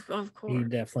 Of He course.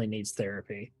 definitely needs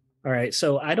therapy. All right,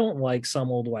 so I don't like some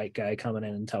old white guy coming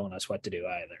in and telling us what to do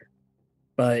either.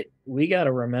 But we got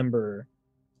to remember,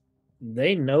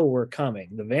 they know we're coming.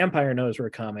 The vampire knows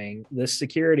we're coming. This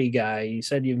security guy, you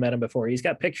said you've met him before. He's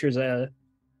got pictures of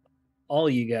all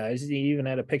you guys. He even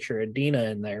had a picture of Dina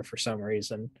in there for some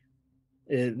reason.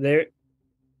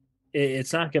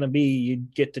 It's not going to be you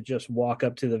get to just walk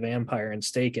up to the vampire and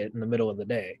stake it in the middle of the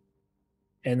day,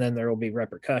 and then there will be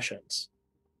repercussions.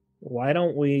 Why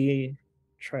don't we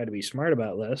try to be smart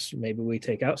about this? Maybe we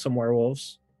take out some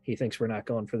werewolves. He thinks we're not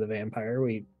going for the vampire.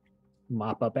 We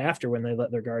mop up after when they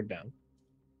let their guard down.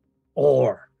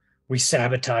 Or we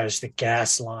sabotage the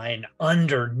gas line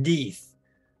underneath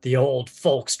the old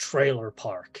folks trailer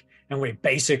park, and we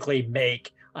basically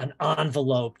make an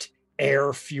enveloped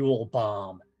air fuel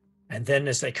bomb. And then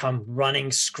as they come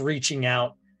running, screeching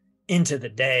out into the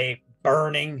day,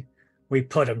 burning, we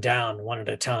put them down one at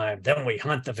a time. Then we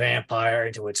hunt the vampire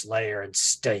into its lair and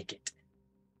stake it.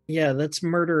 Yeah, let's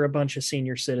murder a bunch of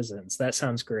senior citizens. That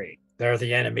sounds great. They're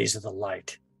the enemies of the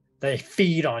light. They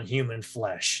feed on human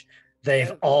flesh.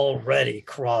 They've already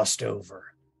crossed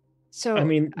over. So I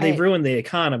mean, they've ruined the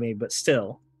economy, but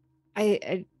still.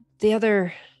 The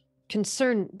other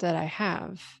concern that I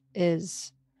have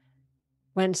is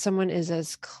when someone is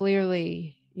as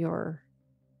clearly your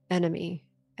enemy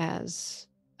as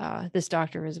this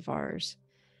doctor is of ours,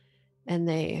 and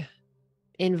they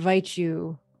invite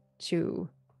you to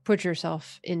put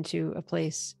yourself into a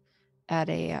place at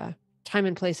a time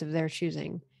and place of their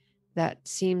choosing, that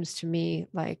seems to me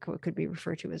like what could be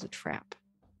referred to as a trap.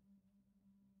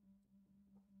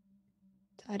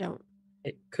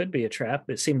 It could be a trap.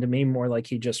 It seemed to me more like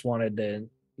he just wanted to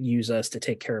use us to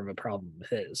take care of a problem of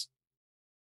his.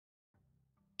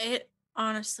 It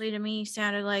honestly to me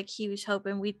sounded like he was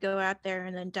hoping we'd go out there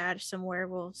and then die to some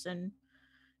werewolves and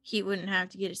he wouldn't have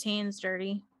to get his hands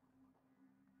dirty.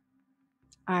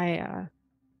 I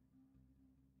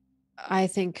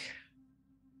think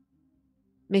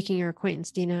making your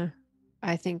acquaintance, Dina,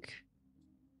 I think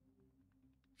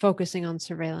focusing on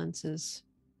surveillance is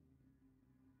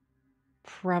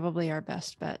probably our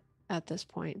best bet at this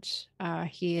point.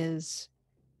 He is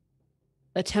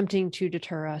attempting to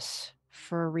deter us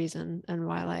for a reason, and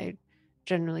while I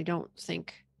generally don't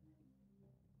think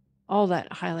all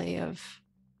that highly of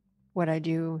what I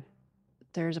do,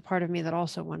 there's a part of me that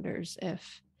also wonders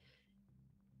if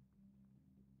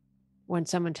when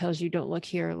someone tells you don't look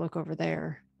here, look over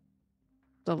there,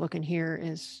 the look in here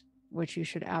is what you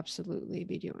should absolutely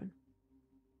be doing.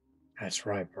 That's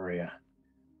right, Maria.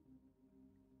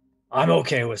 I'm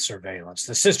okay with surveillance.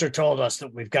 The sister told us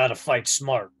that we've got to fight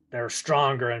smart. They're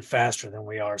stronger and faster than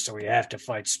we are, so we have to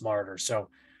fight smarter. So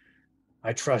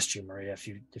I trust you, Maria. If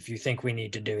you think we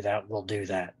need to do that, we'll do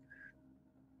that.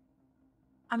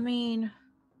 I mean,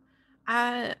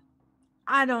 I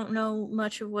don't know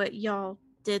much of what y'all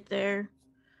did there.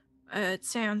 It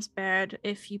sounds bad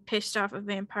if you pissed off a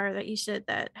vampire that you said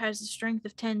that has the strength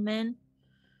of 10 men.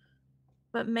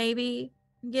 But maybe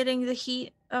getting the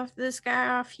heat of this guy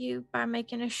off you by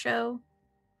making a show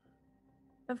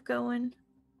of going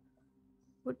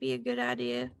would be a good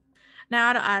idea.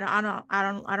 Now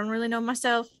I don't really know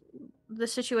myself the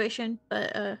situation,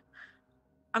 but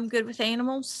I'm good with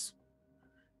animals.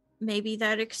 Maybe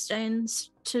that extends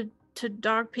to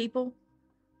dog people.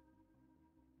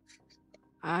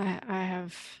 I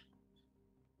have.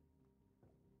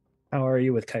 How are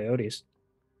you with coyotes?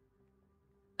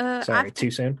 Sorry, too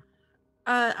soon?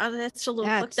 That's a little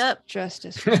That's fucked up.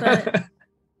 Justice. But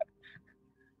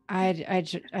I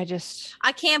just.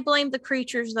 I can't blame the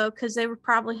creatures though, because they were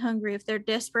probably hungry. If they're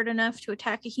desperate enough to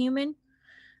attack a human,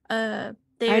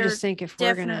 They're I just think if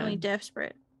we're definitely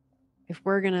desperate. if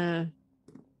we're gonna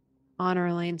honor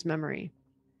Elaine's memory,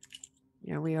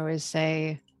 you know, we always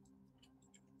say,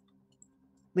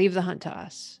 leave the hunt to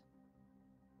us.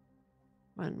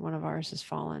 When one of ours has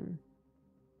fallen,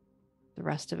 the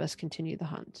rest of us continue the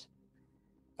hunt.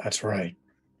 That's right.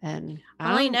 And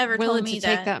Elaine I'm never told willing me to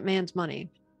take that. that man's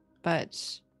money,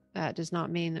 but that does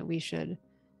not mean that we should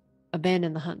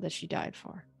abandon the hunt that she died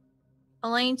for.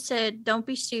 Elaine said, "Don't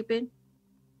be stupid.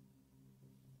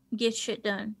 Get shit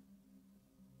done."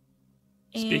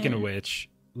 Speaking of And- which,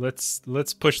 let's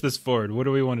push this forward. What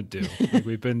do we want to do? Like,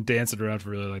 we've been dancing around for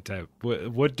a really long time.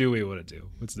 What do we want to do?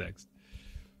 What's next?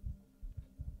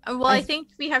 well, I think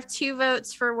we have 2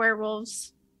 votes for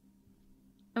werewolves,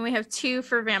 and we have 2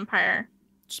 for vampire.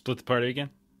 Split the party again?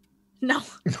 No,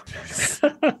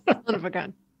 Son of a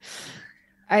gun.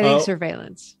 I think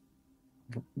surveillance.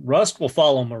 Rust will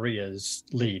follow Maria's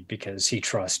lead because he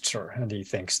trusts her and he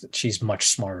thinks that she's much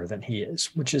smarter than he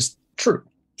is, which is true.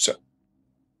 So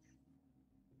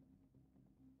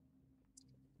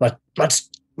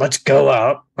let's go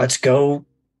out. Let's go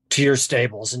to your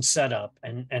stables and set up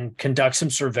and conduct some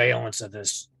surveillance of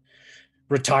this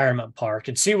retirement park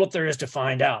and see what there is to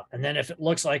find out. And then if it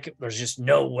looks like there's just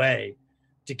no way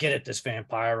to get at this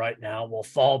vampire right now, we'll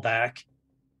fall back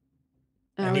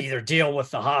and either deal with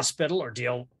the hospital or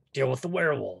deal with the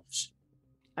werewolves.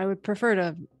 I would prefer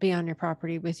to be on your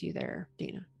property with you there,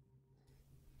 Dina.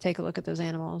 Take a look at those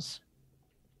animals.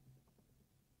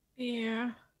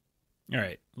 yeah, All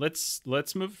right, let's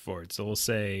move forward. So we'll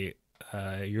say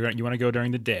you want to go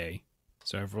during the day,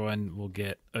 so everyone will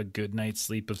get a good night's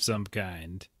sleep of some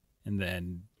kind, and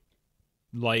then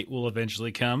light will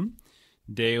eventually come.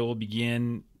 Day will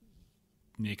begin.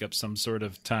 Make up some sort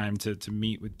of time to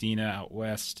meet with Dina out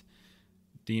west.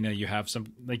 Dina, you have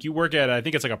some, like, you work at, I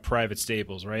think it's like a private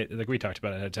stables, right? Like we talked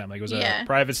about it ahead of time. Like it was a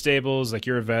private stables. Like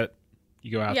you're a vet.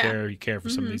 You go out there. You care for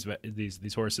some of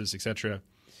these horses, etc.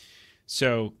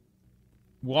 So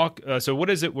so what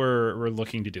is it we're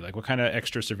looking to do? Like what kind of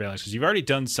extra surveillance? Because you've already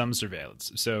done some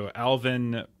surveillance. So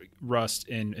Alvin, Rust,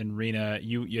 and Rena,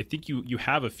 I think you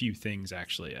have a few things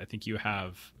actually. I think you've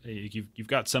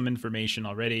got some information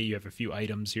already. You have a few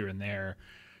items here and there.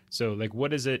 So like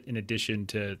what is it in addition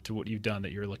to what you've done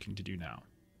that you're looking to do now?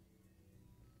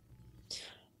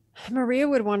 Maria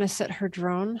would want to set her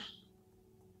drone.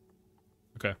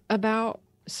 Okay.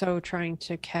 So trying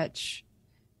to catch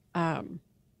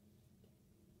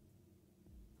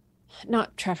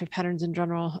not traffic patterns in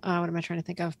general. What am I trying to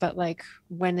think of? But like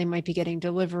when they might be getting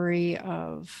delivery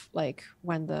of, like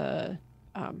when the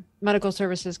medical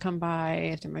services come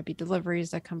by, if there might be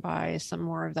deliveries that come by, some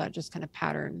more of that just kind of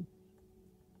pattern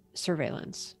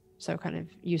surveillance. So kind of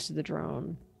use of the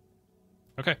drone.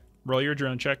 Okay. Roll your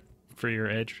drone check for your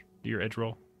edge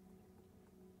roll.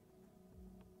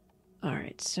 All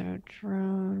right. So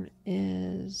drone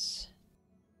is...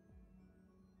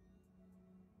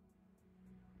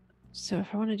 So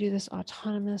if I want to do this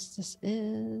autonomous, this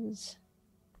is...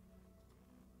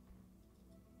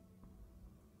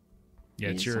 Yeah,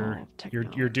 it's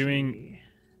you're doing...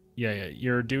 Yeah,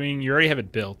 you already have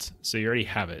it built, so you already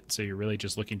have it. So you're really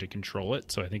just looking to control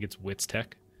it. So I think it's Wits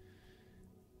Tech.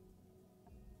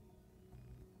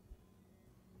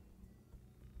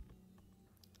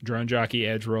 Drone jockey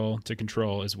edge roll to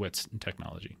control is Wits and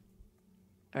technology.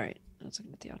 All right. I was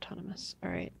looking at the autonomous. All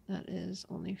right. That is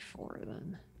only 4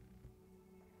 then.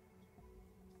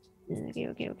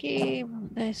 Okay. Roll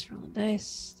the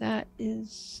dice. That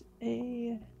is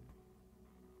a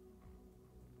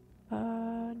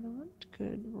not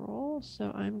good roll.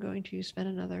 So I'm going to spend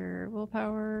another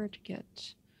willpower to get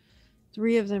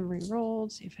 3 of them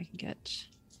re-rolled. See if I can get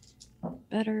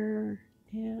better.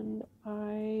 And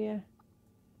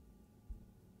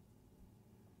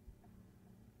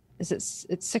it's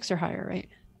 6 or higher, right?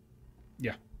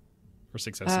 Yeah. Or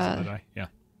successes on the die. Yeah.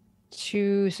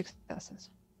 2 successes.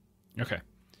 Okay.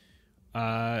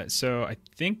 So I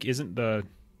think isn't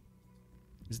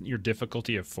your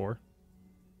difficulty of 4?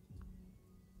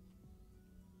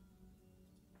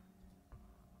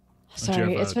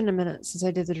 Sorry, it's been a minute since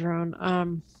I did the drone.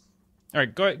 All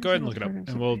right, go ahead and look it up,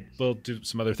 and we'll do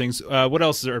some other things. What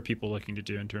else are people looking to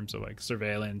do in terms of like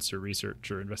surveillance or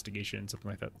research or investigation, something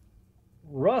like that?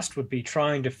 Rust would be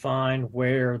trying to find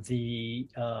where the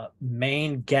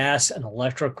main gas and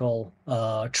electrical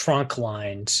trunk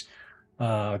lines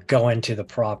go into the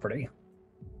property.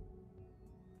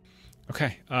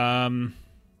 Okay.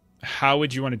 How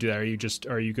would you want to do that?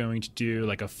 Are you going to do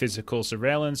like a physical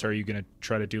surveillance? Or are you going to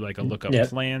try to do like a look up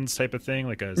plans type of thing?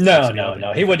 Like a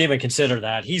no. He wouldn't even consider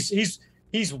that.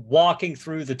 He's walking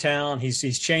through the town.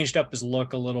 He's changed up his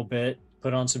look a little bit.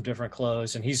 put on some different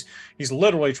clothes, and he's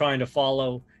literally trying to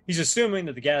follow. He's assuming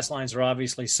that the gas lines are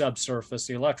obviously subsurface.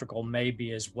 The electrical may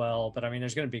be as well, but I mean,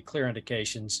 there's going to be clear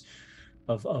indications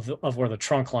of where the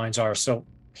trunk lines are. So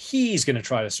he's going to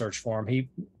try to search for him. He,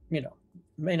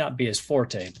 may not be his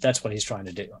forte, but that's what he's trying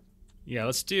to do. Yeah,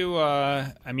 let's do.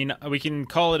 I mean, we can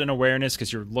call it an awareness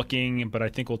because you're looking, but I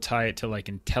think we'll tie it to like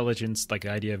intelligence, like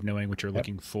the idea of knowing what you're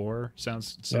looking for.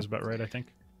 Sounds about right, I think.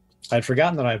 I'd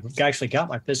forgotten that I've actually got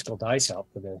my physical dice out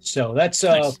for this. So that's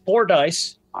Nice. 4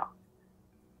 dice.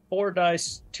 4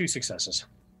 dice, 2 successes.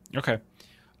 Okay.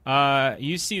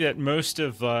 You see that most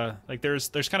of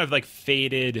there's kind of like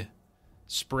faded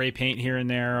spray paint here and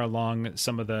there along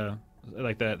some of the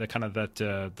the kind of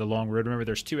the long road. Remember,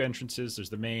 there's 2 entrances. There's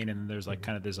the main, and then there's like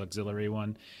kind of this auxiliary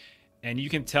one. And you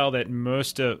can tell that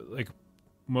most of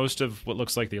what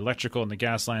looks like the electrical and the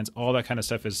gas lines, all that kind of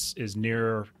stuff is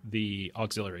near the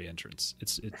auxiliary entrance.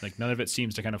 It's like none of it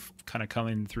seems to kind of come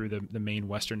in through the main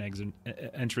western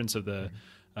entrance of the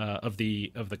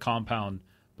compound,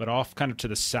 but off kind of to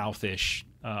the southish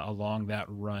along that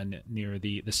run near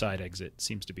the side exit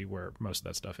seems to be where most of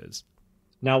that stuff is.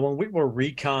 Now, when we were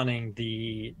reconning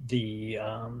the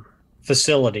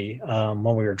facility,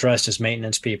 when we were dressed as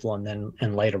maintenance people,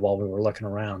 and later while we were looking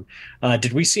around,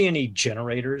 did we see any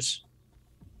generators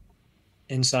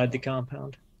inside the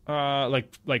compound? Are you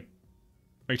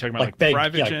talking about like big,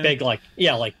 private gen? big,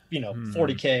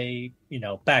 40K,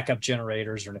 backup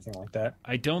generators or anything like that?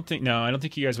 I don't think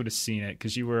you guys would have seen it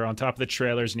because you were on top of the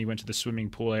trailers and you went to the swimming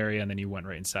pool area and then you went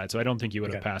right inside. So I don't think you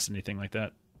would have passed anything like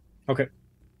that. Okay.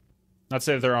 Not to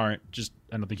say that there aren't, just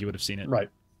I don't think you would have seen it. Right.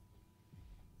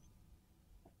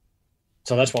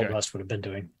 So that's what Russ would have been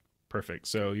doing. Perfect.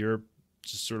 So you're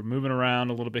just sort of moving around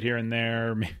a little bit here and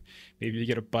there. Maybe you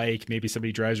get a bike. Maybe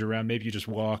somebody drives you around. Maybe you just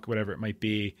walk, whatever it might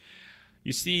be.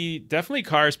 You see definitely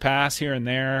cars pass here and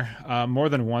there. More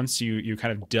than once, you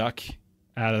kind of duck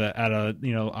out of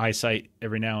eyesight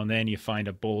every now and then. You find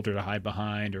a boulder to hide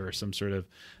behind or some sort of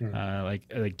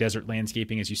like desert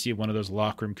landscaping. As you see one of those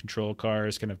lock room control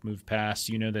cars kind of move past,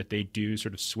 you know that they do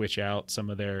sort of switch out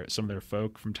some of their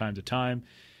folk from time to time.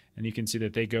 And you can see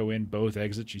that they go in both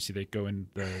exits. You see they go in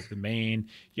the main.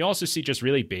 You also see just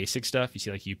really basic stuff. You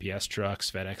see like UPS trucks,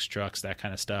 FedEx trucks, that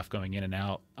kind of stuff going in and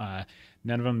out.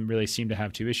 None of them really seem to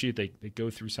have too issues. They go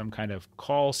through some kind of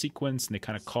call sequence, and they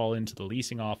kind of call into the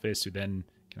leasing office, who then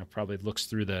probably looks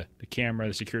through the camera,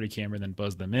 the security camera, and then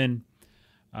buzz them in.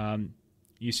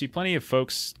 You see plenty of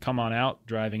folks come on out,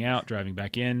 driving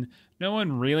back in. No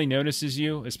one really notices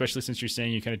you, especially since you're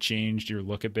saying you kind of changed your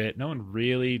look a bit. No one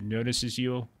really notices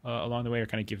you along the way or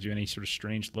kind of gives you any sort of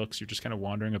strange looks. You're just kind of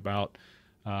wandering about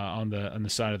on the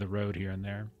side of the road here and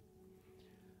there.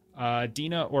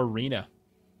 Dina or Rena?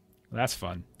 Well, that's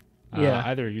fun. Yeah.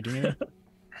 Either of you doing it?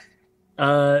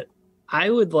 I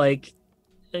would like...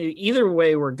 Either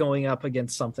way, we're going up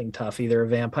against something tough, either a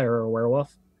vampire or a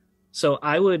werewolf. So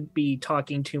I would be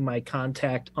talking to my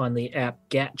contact on the app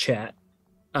GatChat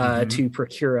to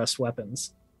procure us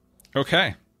weapons.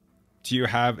 Okay. Do you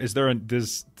have? Did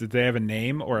they have a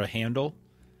name or a handle?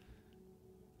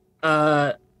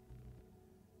 Okay.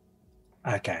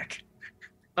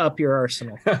 Up your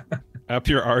arsenal. Up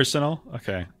your arsenal.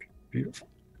 Okay. Beautiful.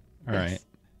 All right.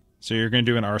 So you're going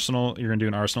to do an arsenal. You're going to do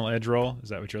an arsenal edge roll. Is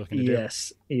that what you're looking to do?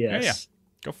 Yes. Oh, yeah.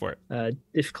 Go for it.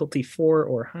 Difficulty 4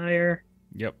 or higher.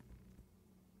 Yep.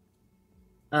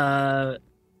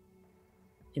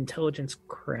 Intelligence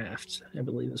craft, I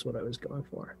believe, is what I was going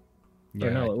for. Yeah.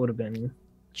 Or no, it would have been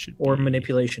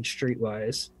manipulation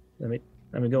streetwise. Let me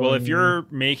go. Well, if you're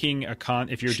making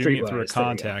if you're doing it through a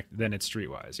contact, then it's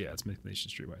streetwise. Yeah, it's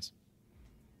manipulation streetwise.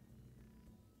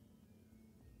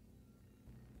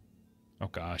 Oh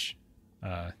gosh,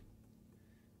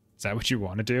 is that what you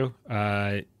want to do?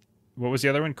 What was the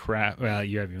other one? Craft. Well,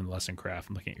 you have even less than craft.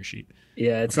 I'm looking at your sheet.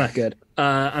 Yeah, it's not good.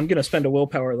 I'm gonna spend a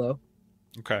willpower though.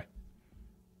 Okay.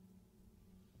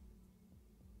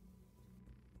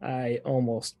 I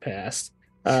almost passed.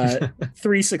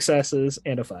 3 successes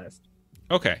and a 5.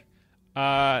 Okay.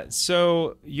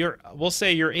 So we'll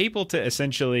say you're able to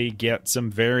essentially get some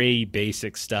very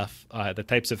basic stuff, the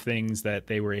types of things that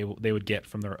they would get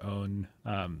from their own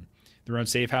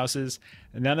safe houses.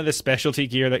 None of the specialty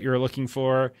gear that you're looking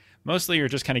for. Mostly you're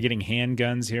just kind of getting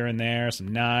handguns here and there, some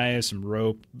knives, some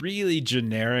rope, really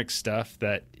generic stuff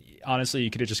that honestly you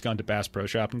could have just gone to Bass Pro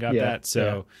Shop and got that.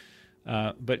 So,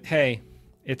 but hey,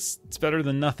 it's better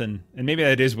than nothing. And maybe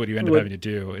that is what you end up having to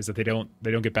do, is that they don't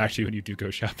get back to you when you do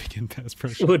go shopping in Bass Pro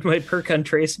Shop. Would my perk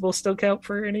untraceable still count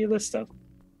for any of this stuff?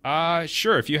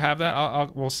 Sure. If you have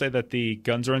that, we'll say that the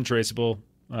guns are untraceable.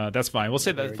 That's fine. We'll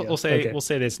say that we'll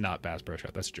say that it's not Bass Pro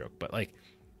Shop. That's a joke. But like,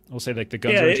 we'll say like the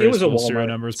guns Yeah, are it was a traceable, serial Walmart.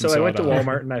 numbers. So I went to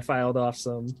Walmart and I filed off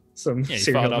some Yeah, you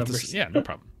serial filed off numbers. yeah, no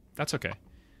problem. That's okay.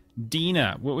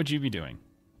 Dina, what would you be doing?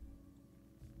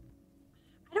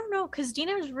 I don't know, because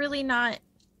Dina's really not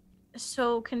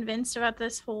so convinced about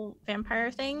this whole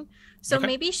vampire thing. So Okay.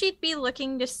 maybe she'd be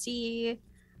looking to see,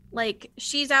 like,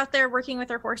 she's out there working with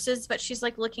her horses, but she's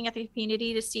like looking at the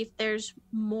community to see if there's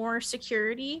more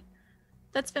security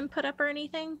that's been put up or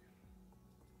anything.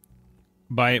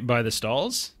 By the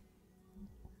stalls?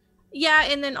 Yeah,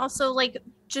 and then also like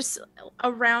just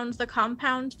around the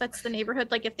compound, that's the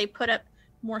neighborhood, like if they put up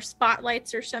more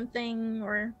spotlights or something,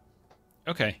 or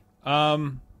Okay.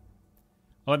 Well,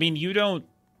 I mean,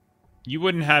 you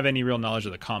wouldn't have any real knowledge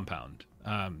of the compound.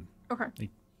 okay.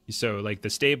 So like the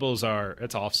stables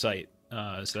it's off-site.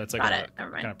 So that's like Got a it.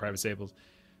 Never mind. kind of private stables.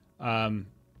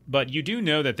 But you do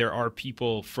know that there are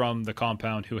people from the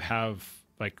compound who have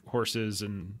like horses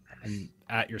and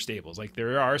at your stables. Like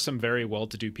there are some very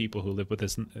well-to-do people who live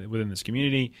within this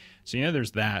community. So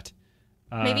there's that.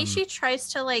 Maybe she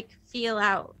tries to like feel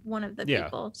out one of the Yeah.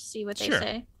 people to see what they Sure.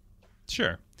 say.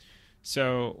 Sure.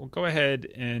 So we'll go ahead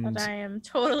and But I am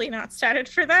totally not statted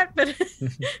for that, but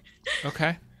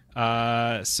okay.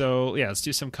 So yeah, let's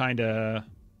do some kind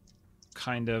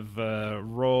of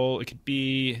roll. It could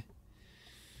be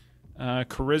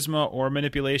charisma or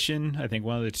manipulation. I think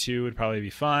one of the two would probably be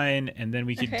fine. And then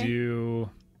we could Okay. do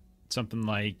something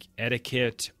like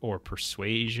etiquette or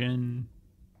persuasion.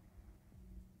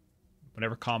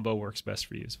 Whatever combo works best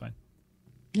for you is fine.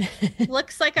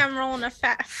 looks like I'm rolling a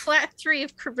flat 3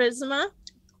 of charisma.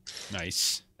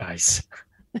 Nice. Nice.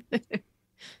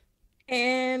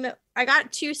 And I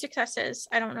got 2 successes.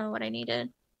 I don't know what I needed.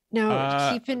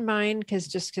 Now, keep in mind,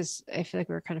 because I feel like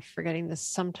we're kind of forgetting this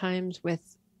sometimes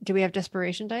do we have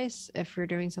desperation dice if we're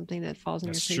doing something that falls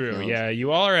in That's your true. pre-field? Yeah,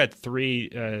 you all are at 3.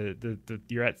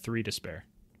 You're at 3 despair.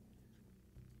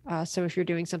 So if you're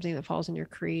doing something that falls in your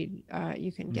creed,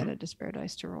 you can Mm-hmm. get a despair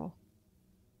dice to roll.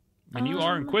 And you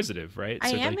are inquisitive, right?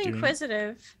 I So, am like,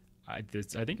 inquisitive. I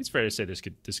think it's fair to say this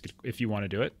could if you want to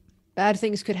do it. Bad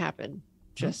things could happen.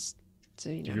 Just so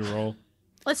you If know. you roll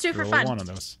Let's do it for roll fun. 1 on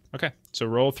those. Okay. So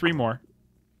roll 3 more.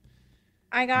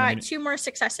 I How got many- 2 more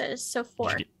successes, so Did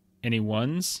 4. you get any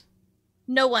ones?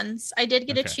 No ones. I did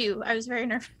get a Okay. 2. I was very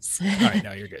nervous. All right,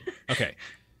 no, you're good. Okay.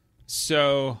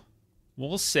 So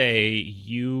we'll say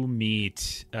you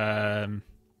meet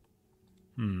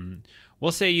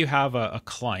we'll say you have a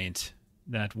client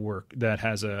that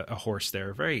has a horse there,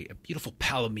 a beautiful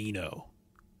Palomino.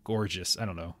 Gorgeous. I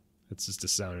don't know. It's just a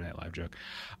Saturday Night Live joke.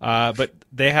 But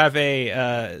they have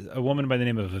a woman by the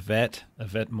name of Yvette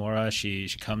Mora. She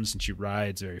comes and she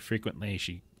rides very frequently.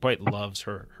 She quite loves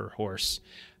her horse.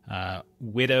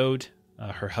 Widowed.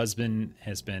 Her husband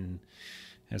has been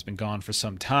gone for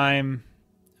some time.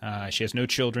 She has no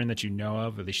children that you know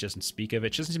of, at least she doesn't speak of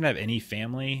it. She doesn't seem to have any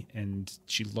family, and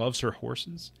she loves her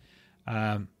horses.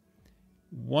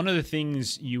 One of the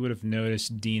things you would have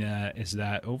noticed, Dina, is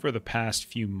that over the past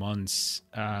few months,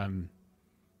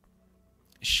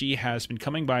 she has been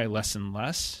coming by less and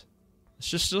less.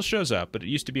 She still shows up, but it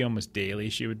used to be almost daily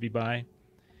she would be by.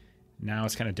 Now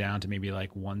it's kind of down to maybe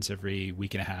like once every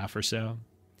week and a half or so.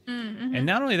 Mm-hmm. And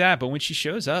not only that, but when she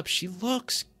shows up, she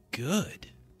looks good.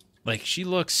 Like she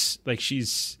looks like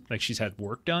she's had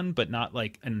work done, but not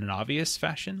like in an obvious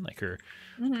fashion. Like her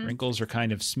wrinkles are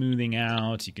kind of smoothing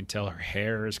out. You can tell her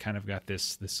hair has kind of got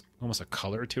this almost a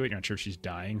color to it. You're not sure if she's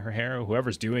dyeing her hair.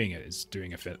 Whoever's doing it is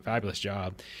doing a fabulous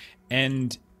job.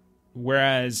 And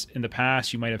whereas in the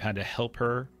past you might have had to help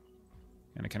her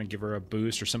and kind of give her a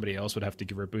boost, or somebody else would have to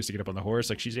give her a boost to get up on the horse,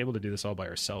 like she's able to do this all by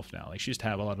herself now. Like she used to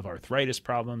have a lot of arthritis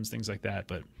problems, things like that,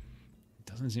 but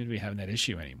doesn't seem to be having that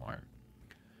issue anymore.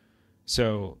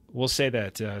 So we'll say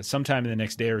that sometime in the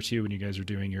next day or two, when you guys are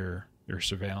doing your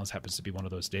surveillance, happens to be one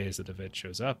of those days that the vet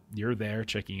shows up. You're there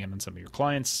checking in on some of your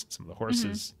clients, some of the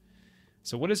horses.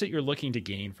 So what is it you're looking to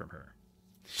gain from her?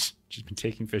 She's been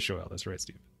taking fish oil. That's right,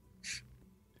 Steve.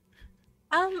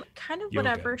 Kind of Yoga.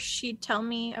 whatever she'd tell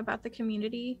me about the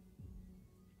community.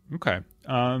 Okay.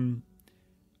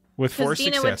 With 4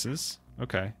 Dina successes.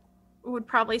 Okay. Would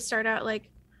probably start out like,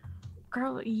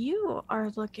 "Girl, you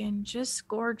are looking just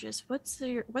gorgeous. What's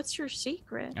your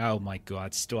secret?" Oh my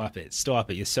God! Stop it!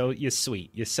 You're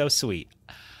sweet. You're so sweet.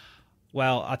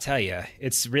 Well, I'll tell you,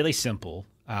 it's really simple.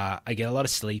 I get a lot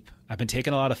of sleep. I've been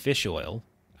taking a lot of fish oil,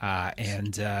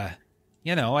 and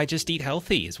I just eat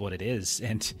healthy, is what it is.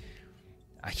 And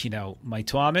my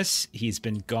Thomas, he's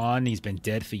been gone. He's been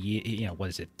dead for what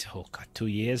is it? 2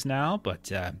 years now.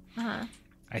 But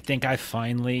I think I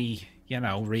finally,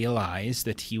 realized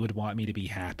that he would want me to be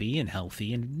happy and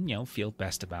healthy and feel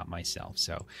best about myself.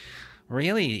 So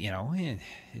really,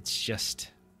 it's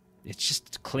just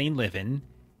clean living.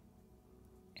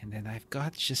 And then I've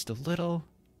got just a little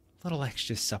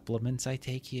extra supplements I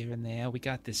take here and there. We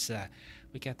got this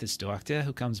doctor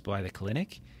who comes by the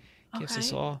clinic, gives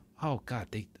us all. Oh God,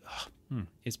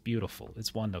 it's beautiful.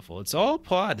 It's wonderful. It's all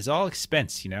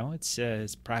expense.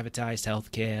 It's privatized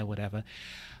healthcare, whatever.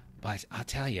 But I'll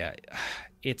tell you,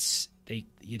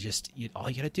 all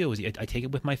you gotta do is I take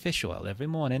it with my fish oil every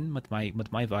morning with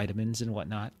my vitamins and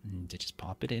whatnot, and to just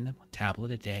pop it in a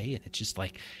tablet a day, and it's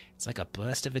like a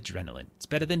burst of adrenaline. It's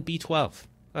better than B12.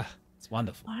 It's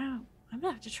wonderful. Wow, I'm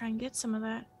gonna have to try and get some of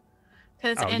that.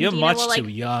 You're much too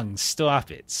young.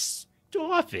 Stop it.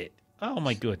 Oh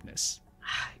my goodness.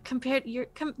 Look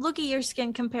at your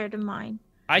skin compared to mine.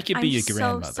 I could be your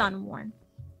grandmother. So sun-worn.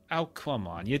 Oh, come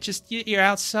on. You're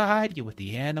outside. You're with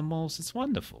the animals. It's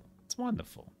wonderful. It's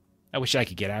wonderful. I wish I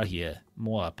could get out here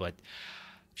more, but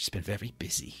I've just been very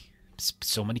busy.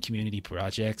 So many community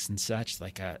projects and such,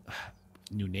 like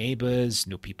new neighbors,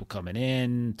 new people coming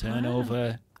in,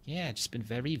 turnover. Yeah, just been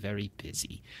very, very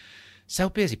busy. So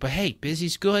busy. But hey,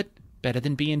 busy's good. Better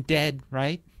than being dead,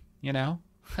 right?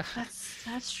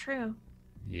 That's true.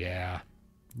 Yeah.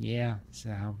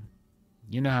 So,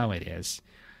 you know how it is.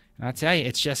 And I'll tell you,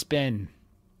 it's just been,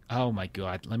 oh my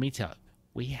God, let me tell you,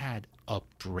 we had a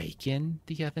break-in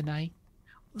the other night.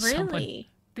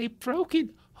 Really? They broke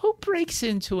in. Who breaks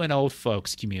into an old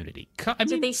folks community?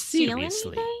 Did they steal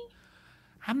seriously. anything?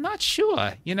 I'm not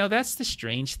sure. That's the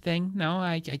strange thing. No,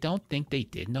 I don't think they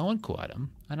did. No one caught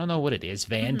them. I don't know what it is.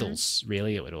 Vandals,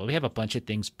 really. We have a bunch of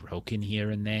things broken here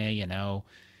and there,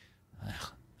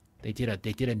 They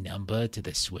did a number to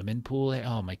the swimming pool.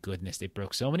 Oh my goodness, they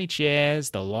broke so many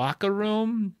chairs. The locker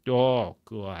room. Oh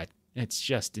God, it's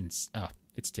just it's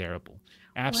terrible.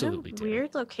 Absolutely what a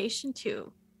weird location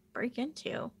to break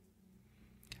into.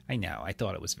 I know. I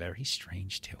thought it was very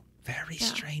strange too. Very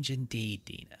strange indeed,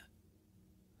 Dina.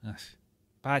 Ugh.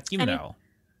 But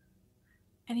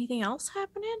anything else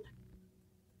happening?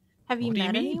 Have you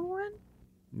met anyone?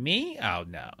 Me? Oh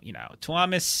no.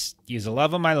 Thomas, he's the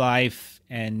love of my life,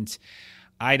 and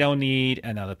I don't need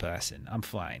another person. I'm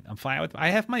fine. I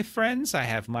have my friends. I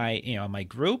have my my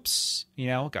groups.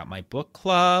 Got my book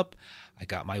club. I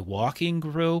got my walking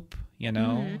group.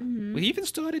 Mm-hmm. We even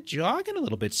started jogging a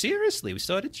little bit. Seriously, we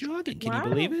started jogging. Can you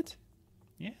believe it?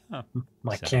 Yeah.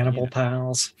 My cannibal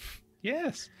pals.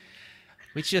 Yes.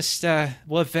 We just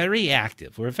we're very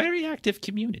active. We're a very active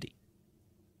community.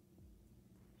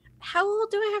 How old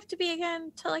do I have to be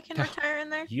again till I can retire in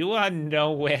there? You are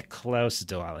nowhere close,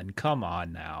 darling. Come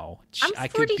on now. I'm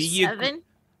 47.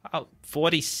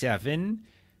 47?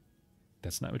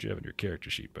 That's not what you have in your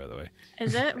character sheet, by the way.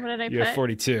 Is it? What did I put? You have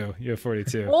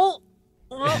 42. Well,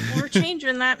 we're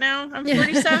changing that now. I'm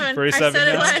 47. 47 I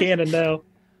said now? it Canon now.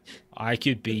 I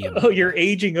could be your Oh, you're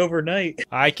aging overnight.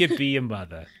 I could be a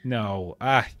mother. No.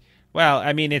 Well,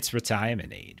 I mean, it's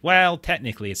retirement age. Well,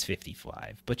 technically it's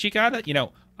 55. But you gotta,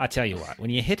 I'll tell you what. When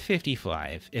you hit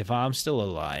 55, if I'm still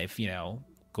alive,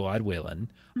 God willing,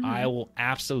 I will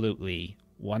absolutely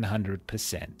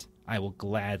 100%. I will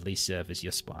gladly serve as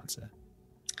your sponsor.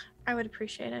 I would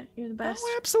appreciate it. You're the best.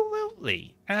 Oh,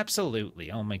 absolutely.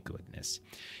 Oh my goodness.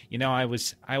 I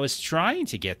was trying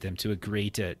to get them to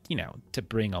agree to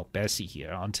bring old Bessie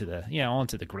here onto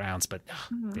the grounds, but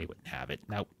they wouldn't have it.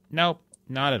 Nope,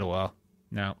 not at all.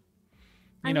 No.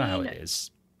 You know how it is.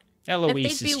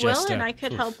 Eloise if they'd be willing, I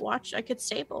could help watch. I could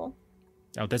stable.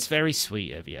 Oh, that's very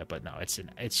sweet of you, but no, it's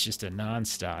just a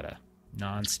non-starter.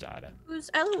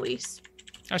 Who's Eloise?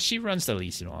 Oh, she runs the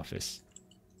leasing office.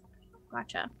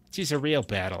 Gotcha. She's a real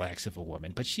battle axe of a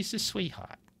woman, but she's a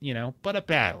sweetheart, but a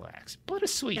battle axe, but a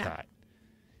sweetheart.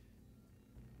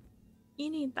 You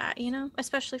need that,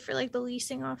 especially for like the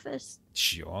leasing office.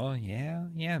 Sure,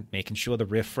 yeah. Making sure the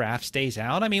riffraff stays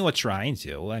out. I mean, we're trying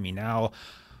to. I mean, now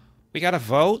we got to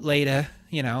vote later.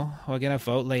 We're going to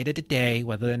vote later today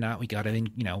whether or not we got to,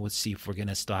 we'll see if we're going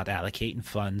to start allocating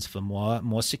funds for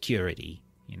more security.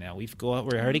 We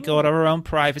already got our own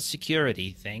private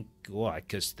security, thank God,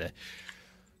 because the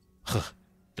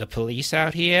police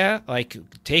out here,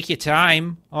 take your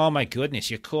time. Oh my goodness,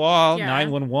 you call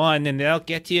 911 and they'll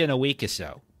get to you in a week or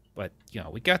so. But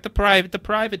we got the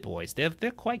private boys. They're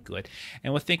quite good,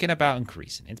 and we're thinking about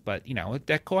increasing it. But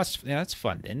that costs that's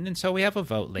funding, and so we have a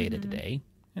vote later today,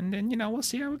 and then we'll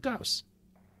see how it goes.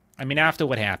 I mean, after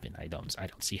what happened, I don't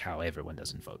see how everyone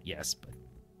doesn't vote yes, but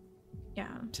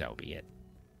so be it.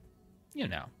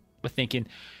 We're thinking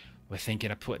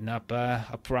of putting up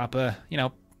a proper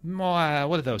more,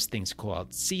 what are those things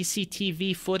called?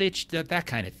 CCTV footage, that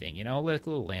kind of thing, like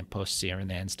little lampposts here and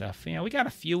there and stuff. We got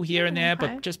a few here and there, okay.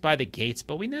 but just by the gates,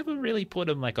 but we never really put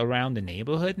them like around the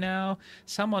neighborhood now.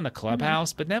 Some on the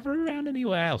clubhouse, but never around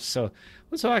anywhere else. So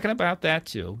we're talking about that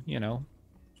too,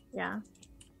 Yeah.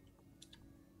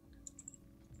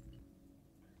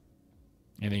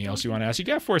 Anything else you want to ask? You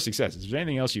got 4 successes. If there's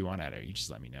anything else you want out of her, you just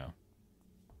let me know.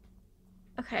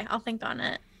 Okay, I'll think on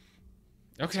it.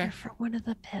 Okay. For one of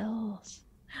the pills.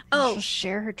 Oh. She'll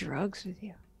share her drugs with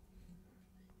you.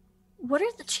 What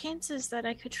are the chances that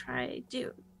I could try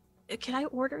can I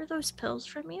order those pills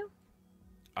from you?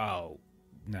 Oh,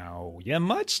 no.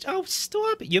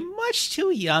 Stop it. You're much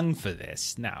too young for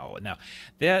this. No.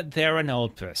 They're an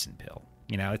old person pill.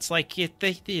 It's like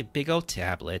the big old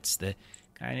tablets, the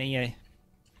kind of,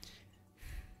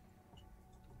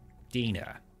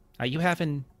 Dina, are you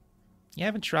having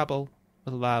trouble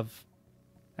with love?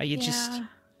 Are you just... Is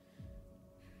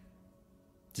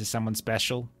this someone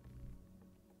special?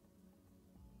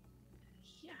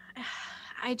 Yeah.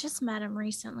 I just met him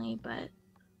recently, but...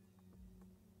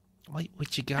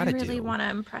 What you gotta do... I really want to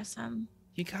impress him.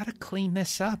 You gotta clean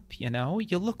this up, You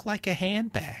look like a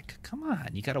handbag. Come on,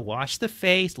 you gotta wash the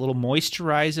face. A little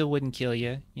moisturizer wouldn't kill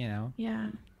you, Yeah.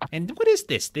 And what is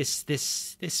this?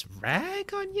 This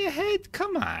rag on your head?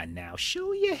 Come on now,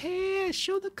 show your hair,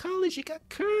 show the colors. You got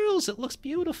curls. It looks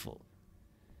beautiful.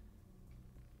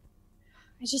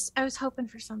 I was hoping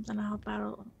for something to help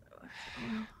out.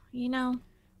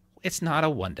 It's not a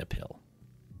wonder pill.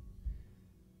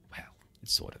 Well, it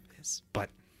sort of is, but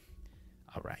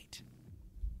all right.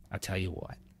 I'll tell you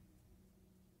what.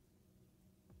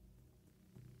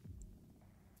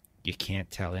 You can't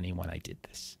tell anyone I did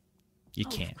this. You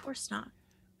can't. Of course not.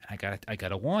 I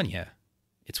gotta warn you.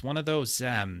 It's one of those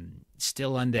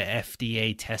still under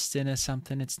FDA testing or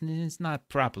something. It's not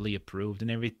properly approved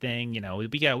and everything.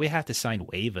 We have to sign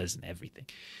waivers and everything.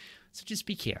 So just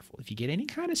be careful. If you get any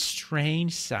kind of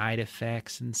strange side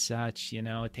effects and such,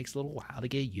 it takes a little while to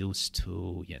get used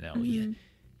to.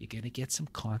 You're gonna get some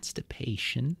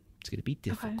constipation. It's going to be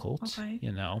difficult. Okay.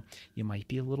 You might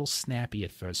be a little snappy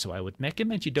at first. So I would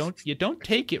recommend you don't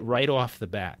take it right off the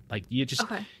bat. Like you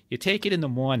take it in the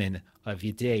morning of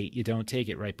your day. You don't take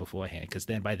it right beforehand because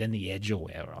by then the edge will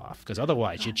wear off. Because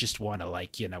otherwise you just want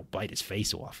to bite his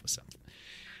face off or something.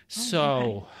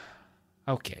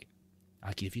 Okay.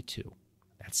 I'll give you 2.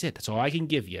 That's it. That's all I can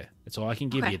give you.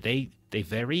 They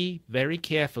very, very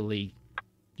carefully,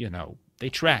 they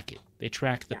track it. They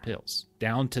track the pills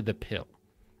down to the pill.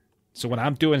 So what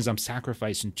I'm doing is I'm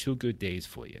sacrificing 2 good days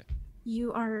for you.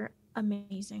 You are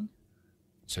amazing.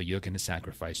 So you're going to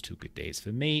sacrifice 2 good days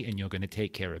for me, and you're going to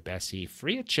take care of Bessie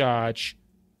free of charge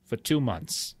for 2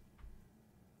 months.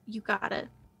 You got it.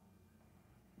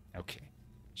 Okay.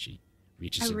 She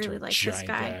reaches into really a like giant this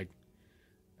guy. bag.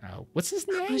 What's his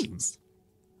name? Where is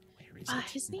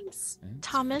it? His name's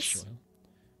Thomas.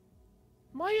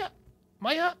 Maya,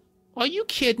 are you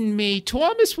kidding me?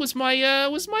 Thomas was my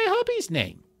hubby's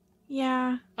name.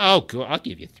 Yeah. Oh, good. I'll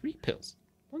give you 3 pills.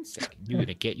 1 second. You're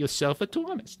gonna get yourself a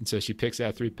Thomas. And so she picks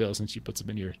out 3 pills and she puts them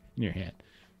in your hand.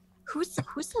 Who's the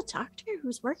doctor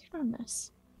who's working on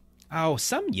this? Oh,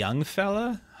 some young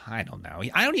fella. I don't know.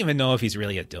 I don't even know if he's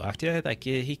really a doctor. Like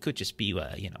he could just be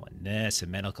a nurse, a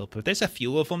medical. But there's a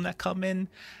few of them that come in.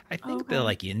 I think they're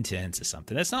like interns or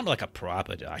something. That's not like a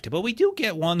proper doctor, but we do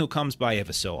get one who comes by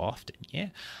ever so often.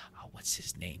 Yeah. Oh, what's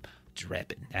his name?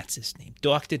 Drebin. That's his name.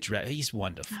 Dr. Drebin. He's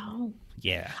wonderful. Oh.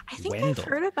 Yeah. I think Wendell. I've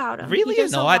heard about him. Really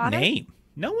an odd name.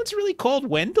 No one's really called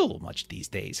Wendell much these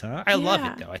days, huh? I love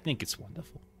it, though. I think it's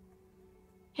wonderful.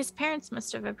 His parents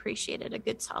must have appreciated a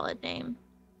good solid name.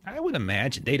 I would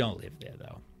imagine. They don't live there,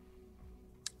 though.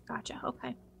 Gotcha.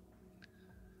 Okay.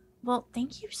 Well,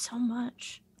 thank you so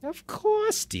much. Of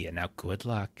course, dear. Now, good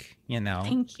luck,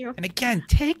 Thank you. And again,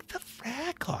 take the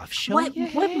frack off. Show What your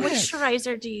head.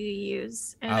 moisturizer do you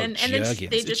use? And Jergens. then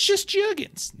they It's just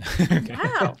Jergens.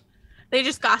 Wow. They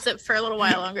just gossip for a little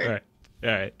while longer. All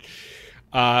right.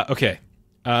 Okay.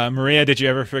 Maria, did you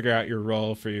ever figure out your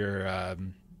role for your...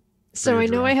 So your I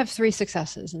know drone? I have 3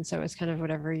 successes, and so it's kind of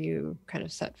whatever you kind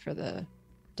of set for the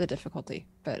difficulty.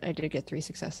 But I did get 3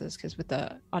 successes because with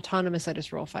the autonomous, I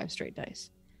just roll 5 straight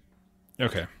dice.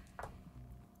 Okay.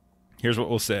 Here's what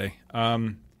we'll say.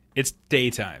 It's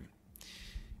daytime.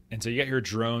 And so you got your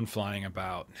drone flying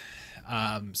about.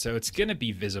 So it's going to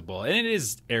be visible. And it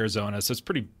is Arizona, so it's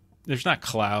pretty... There's not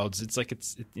clouds. It's like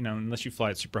unless you fly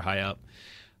it super high up.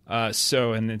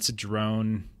 And it's a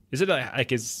drone. Is it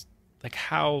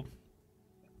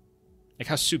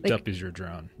how souped up is your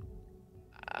drone?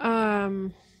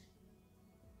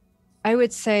 I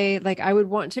would say like I would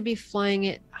want to be flying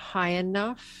it high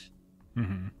enough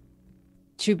Mm-hmm.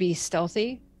 to be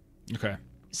stealthy. Okay.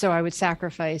 So I would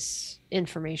sacrifice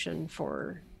information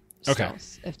for Okay.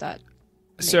 stealth, if that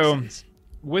makes So sense.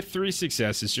 with 3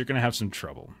 successes, you're going to have some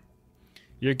trouble.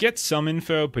 You get some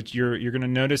info, but you're going to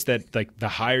notice that like the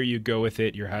higher you go with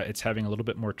it, it's having a little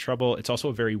bit more trouble. It's also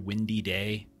a very windy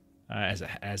day,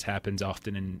 as happens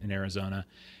often in Arizona,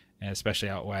 and especially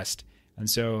out west. And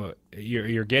so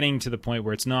you're getting to the point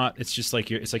where it's just like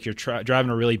you're driving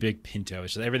a really big Pinto.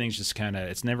 It's just, everything's just kind of,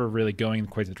 it's never really going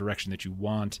quite the direction that you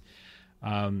want.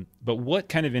 But what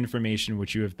kind of information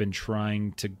would you have been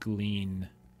trying to glean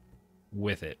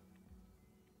with it?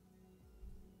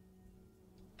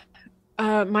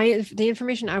 The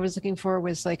information I was looking for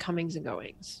was like comings and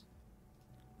goings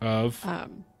Of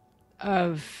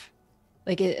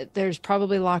like there's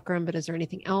probably locker room, but is there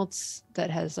anything else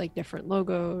that has like different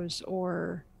logos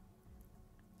or?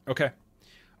 Okay.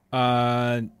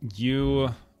 You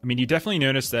definitely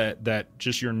notice that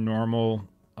just your normal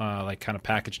like kind of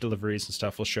package deliveries and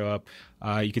stuff will show up.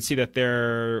 You can see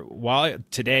that while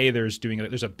today there's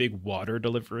a big water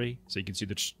delivery, so you can see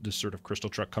this sort of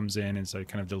crystal truck comes in and so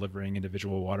kind of delivering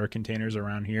individual water containers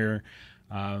around here.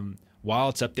 While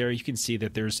it's up there, you can see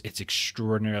that it's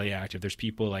extraordinarily active. There's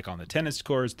people like on the tennis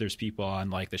courts. There's people on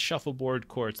like the shuffleboard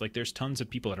courts. Like there's tons of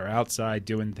people that are outside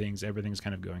doing things. Everything's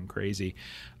kind of going crazy.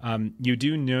 You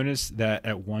do notice that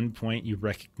at one point you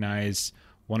recognize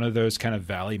one of those kind of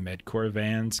Valley Medcorp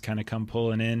vans kind of come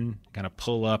pulling in, kind of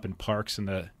pull up and parks in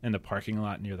the parking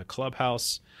lot near the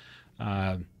clubhouse.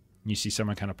 You see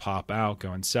someone kind of pop out,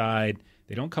 go inside.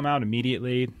 They don't come out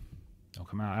immediately. They'll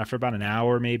come out after about an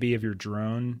hour maybe of your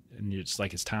drone, and it's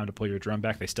like it's time to pull your drone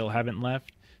back. They still haven't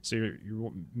left, so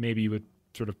maybe you would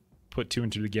sort of put 2 and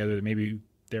 2 together that maybe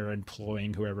they're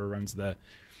employing whoever runs that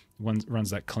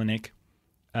clinic.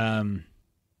 You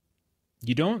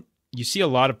see a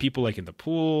lot of people like in the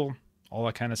pool, all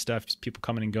that kind of stuff. People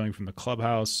coming and going from the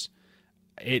clubhouse.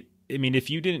 If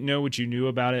you didn't know what you knew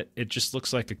about it, it just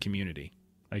looks like a community.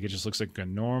 Like it just looks like a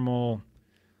normal,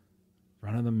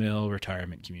 run-of-the-mill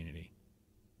retirement community.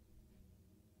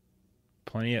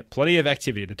 Plenty of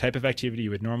activity, the type of activity you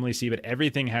would normally see, but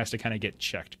everything has to kind of get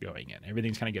checked going in.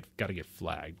 Everything's kind of got to get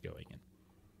flagged going in.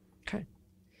 Okay.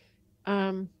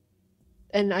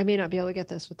 And I may not be able to get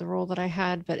this with the role that I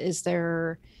had, but is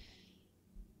there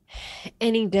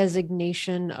any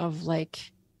designation of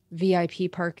like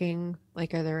VIP parking?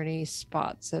 Like, are there any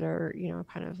spots that are,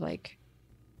 kind of like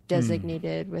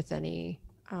designated with any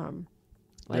like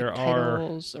There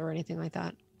titles or anything like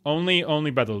that?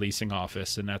 Only by the leasing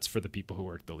office, and that's for the people who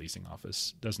work the leasing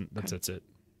office. That's it.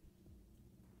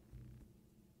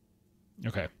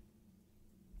 Okay.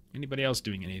 Anybody else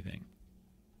doing anything?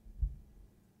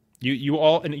 You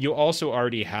also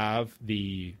already have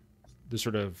the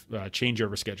sort of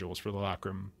changeover schedules for the locker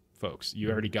room folks.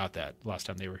 You already got that last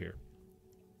time they were here.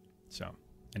 So,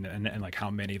 and like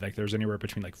how many? Like there's anywhere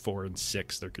between like 4 and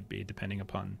 6 there could be, depending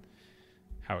upon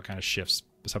how it kind of shifts,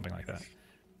 something like that.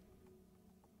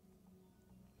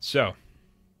 So,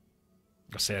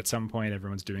 I'll say at some point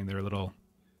everyone's doing their little,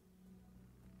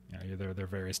 their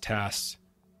various tasks.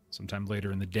 Sometime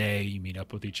later in the day, you meet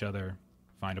up with each other,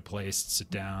 find a place,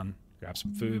 sit down, grab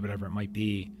some food, whatever it might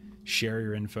be, share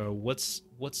your info. What's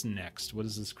next? What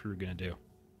is this crew gonna do?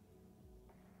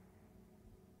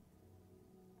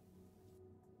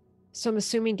 So I'm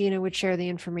assuming Dina would share the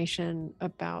information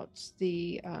about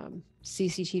the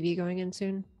CCTV going in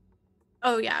soon.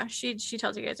 Oh yeah, she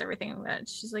tells you guys everything. That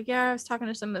she's like, yeah, I was talking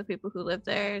to some of the people who live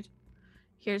there.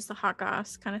 Here's the hot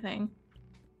goss kind of thing.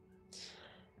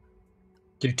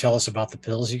 Did you tell us about the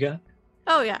pills you got?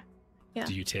 Oh yeah.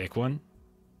 Do you take one?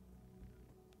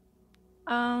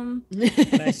 Can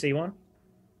I see one?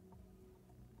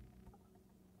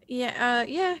 Yeah.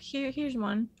 Here's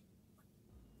one.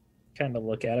 Kind of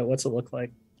look at it. What's it look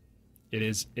like?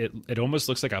 It almost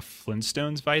looks like a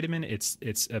Flintstones vitamin. It's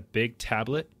a big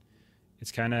tablet.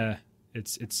 It's kind of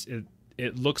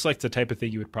it looks like the type of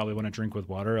thing you would probably want to drink with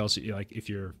water. Else, like if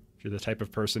you're the type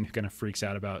of person who kind of freaks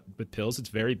out with pills, it's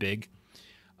very big.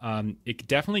 It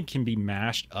definitely can be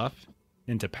mashed up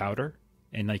into powder,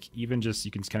 and like even just you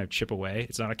can kind of chip away.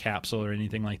 It's not a capsule or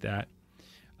anything like that.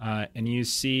 And you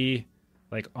see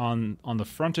like on the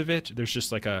front of it, there's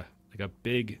just like a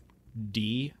big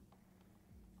D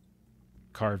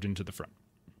carved into the front.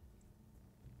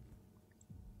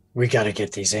 We got to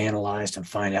get these analyzed and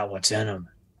find out what's in them.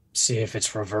 See if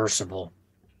it's reversible.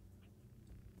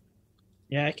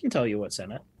 Yeah, I can tell you what's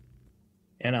in it.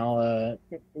 And I'll,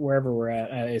 wherever we're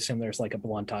at, I assume there's like a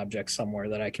blunt object somewhere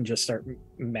that I can just start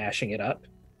mashing it up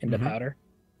into powder.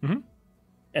 Mm-hmm.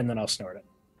 and then I'll snort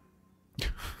it.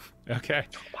 Okay.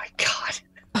 Oh my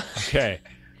god. Okay.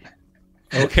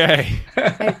 Okay.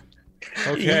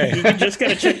 Okay. You just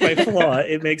gotta check my flaw.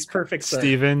 It makes perfect sense.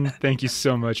 Steven, thank you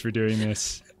so much for doing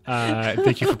this.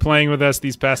 Thank you for playing with us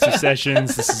these past 2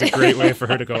 sessions. This is a great way for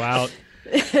her to go out.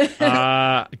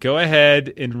 Go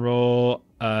ahead and roll.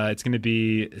 It's going to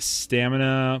be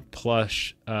stamina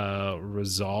plus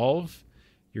resolve.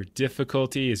 Your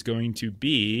difficulty is going to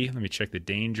be, let me check the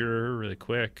danger really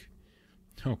quick.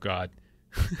 Oh, God.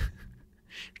 Your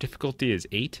difficulty is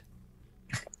 8.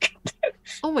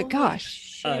 Oh my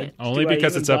gosh. Only Do I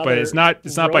because even it's up by, it's not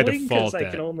by rolling? 'Cause default. I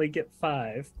can only get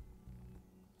 5.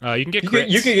 You can get You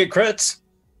crits. can get crits.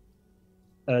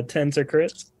 10s are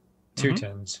crits. 2 Mhm.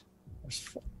 10s. There's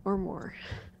 4. Or more.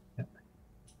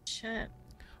 Shit.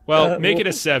 Well, make well- it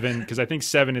a 7 because I think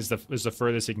 7 is the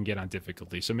furthest you can get on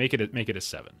difficulty. So make it a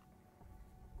 7.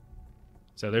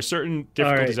 So there's certain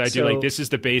difficulties right, I do like so- this is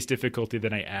the base difficulty,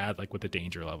 then I add like what the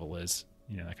danger level is,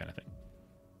 that kind of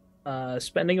thing.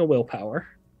 Spending a willpower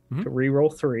Mhm. to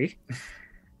reroll 3.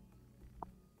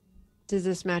 Does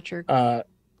this match your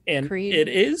And Creed? it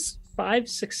is 5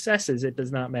 successes. It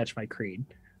does not match my creed,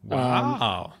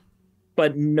 Wow.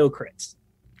 but no crits.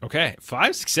 Okay,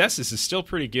 5 successes is still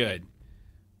pretty good.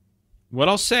 What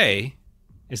I'll say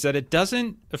is that it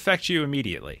doesn't affect you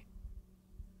immediately.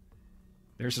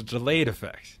 There's a delayed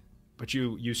effect, but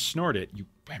you snort it. You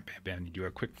bam bam bam. You do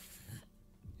a quick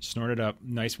snort it up.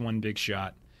 Nice one big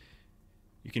shot.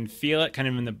 You can feel it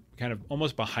kind of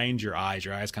almost behind your eyes.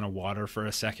 Your eyes kind of water for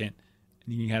a second,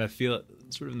 and you can kind of feel it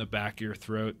sort of in the back of your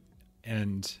throat,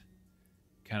 and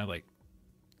kind of like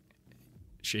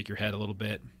shake your head a little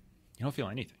bit. You don't feel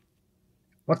anything.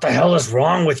 What the hell is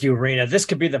wrong with you, Rena? This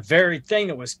could be the very thing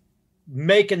that was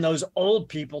making those old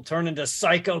people turn into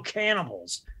psycho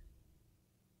cannibals.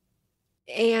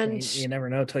 and You never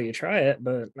know till you try it,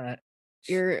 but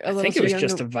you're a I little think too it was young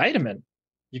just to- a vitamin.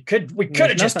 We could There's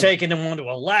have just nothing. taken them onto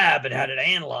a lab and had it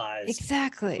analyzed.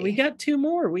 Exactly. We got 2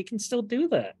 more. We can still do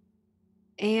that.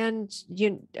 and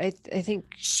I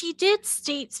think She did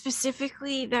state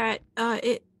specifically that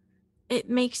it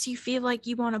makes you feel like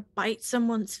you want to bite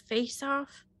someone's face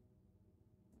off.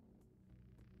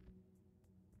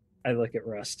 I look at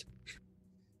Rust.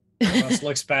 Russ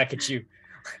looks back at you.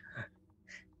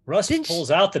 Russ Didn't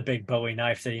pulls out the big Bowie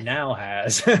knife that he now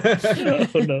has.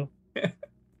 Oh no.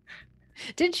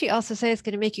 didn't she also say it's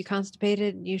going to make you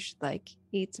constipated and you should like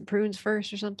eat some prunes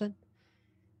first or something?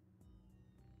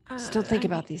 Just don't think I-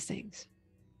 about these things.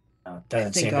 No, I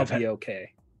doesn't think seem I'll to be have,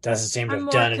 okay. doesn't seem to I'm have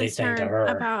more done anything to concerned her.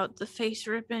 about the face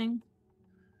ripping.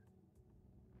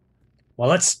 Well,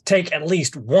 let's take at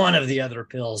least one of the other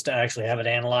pills to actually have it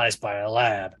analyzed by a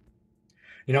lab.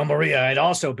 Maria, I'd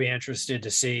also be interested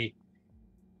to see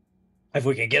if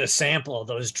we can get a sample of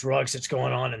those drugs that's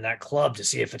going on in that club to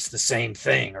see if it's the same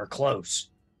thing or close.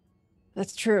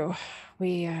 That's true.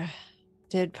 We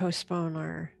did postpone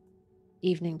our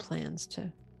evening plans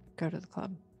to go to the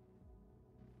club.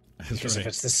 Because if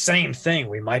it's the same thing,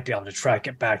 we might be able to track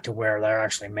it back to where they're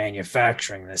actually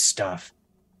manufacturing this stuff.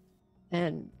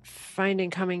 And finding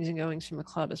comings and goings from a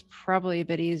club is probably a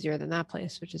bit easier than that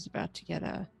place, which is about to get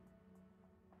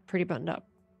pretty buttoned up.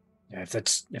 Yeah, if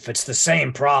it's the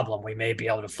same problem, we may be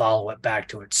able to follow it back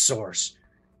to its source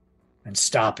and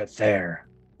stop it there.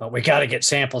 But we got to get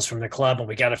samples from the club, and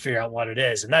we got to figure out what it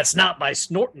is. And that's not by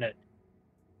snorting it.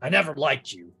 I never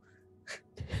liked you.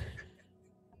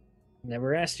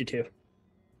 Never asked you to.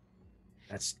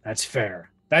 That's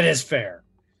fair. That is fair.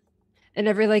 And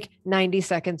every like 90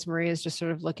 seconds, Maria's just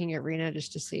sort of looking at Rena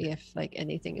just to see if like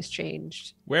anything has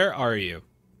changed. Where are you?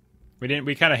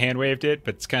 We kind of hand waved it,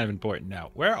 but it's kind of important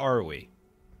now. Where are we?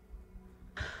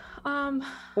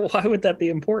 Why would that be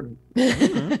important?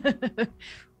 I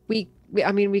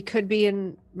mean, we could be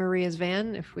in Maria's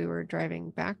van if we were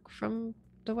driving back from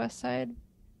the west side.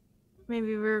 Maybe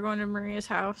we were going to Maria's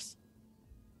house.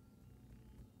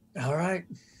 All right.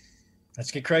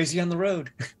 Let's get crazy on the road.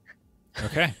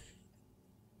 Okay.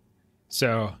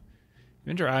 So, you've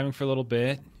been driving for a little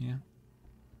bit, yeah.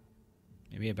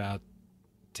 Maybe about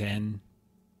 10,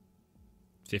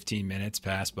 15 minutes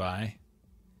pass by.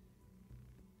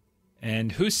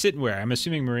 And who's sitting where? I'm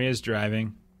assuming Maria's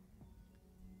driving.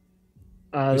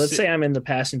 Let's say I'm in the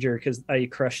passenger because I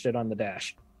crushed it on the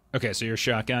dash. Okay, so you're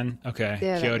shotgun. Okay.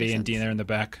 Yeah, that Coyote makes and sense. Dina in the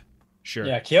back. Sure.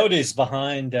 Yeah, Coyote's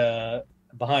behind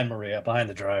Maria, behind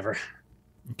the driver.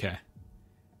 Okay.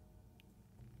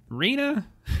 Rena,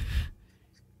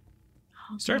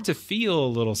 start to feel a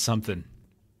little something.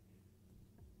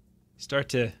 Start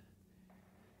to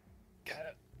kind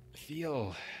of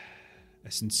feel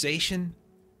a sensation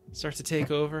start to take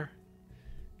over.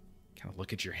 kind of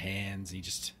look at your hands. And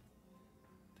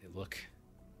they look.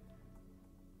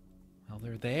 Well,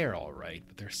 they're there, all right,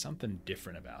 but there's something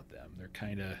different about them. They're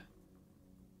kind of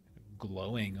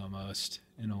glowing almost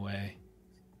in a way.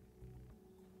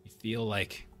 You feel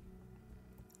like,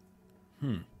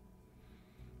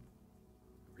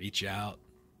 reach out,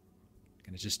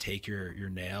 gonna just take your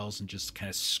nails and just kind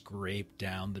of scrape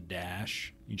down the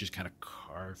dash. You just kind of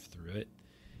carve through it.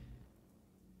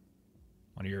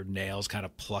 One of your nails kind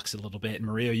of plucks a little bit. And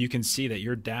Maria, you can see that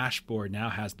your dashboard now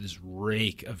has this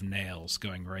rake of nails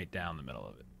going right down the middle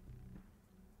of it.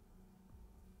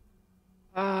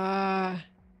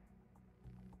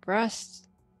 Rust,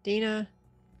 Dina.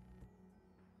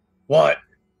 What?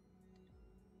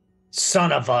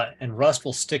 Son of a... And Rust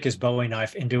will stick his Bowie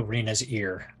knife into Rena's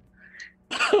ear.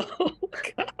 Oh,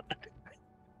 God.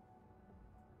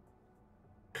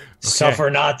 Suffer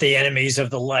not the enemies of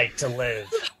the light to live.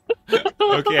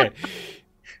 Okay.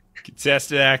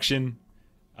 Contested action.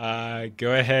 Go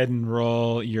ahead and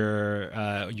roll your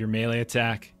melee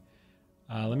attack.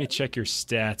 Let me check your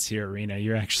stats here, Rena.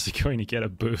 You're actually going to get a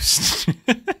boost.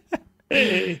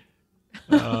 Hey.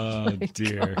 Oh, my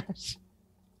dear. gosh.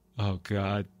 Oh,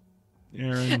 God.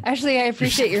 Aaron. Actually, I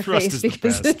appreciate your Rust face is the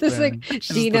because best, this is like man. She's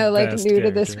the Dina, like best new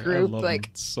to this character. I group. love Like,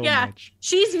 him so Yeah. much.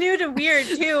 She's new to weird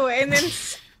too, and then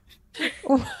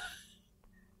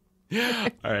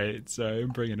All right, sorry, I'm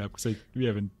bringing it up because we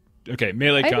haven't. Okay,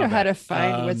 melee I combat. know how to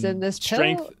find what's in this pill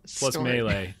Strength plus store.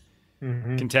 melee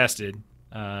Mhm. contested.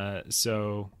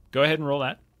 So go ahead and roll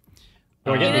that.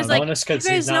 Do I get It a is like, bonus you because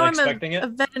guys he's know not I'm expecting a it?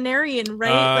 veterinarian,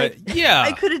 right? Yeah.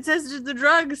 I could have tested the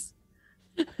drugs.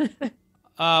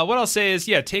 What I'll say is,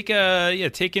 take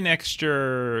an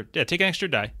extra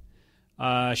die.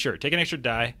 Sure, take an extra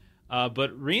die.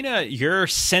 But Rena, your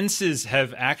senses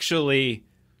have actually,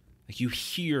 like, you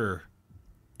hear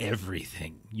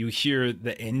everything. You hear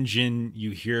the engine. You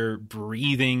hear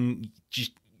breathing.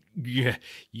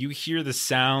 You hear the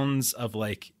sounds of,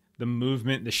 like, the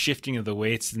movement, the shifting of the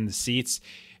weights in the seats,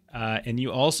 and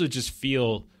you also just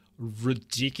feel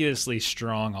ridiculously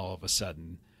strong all of a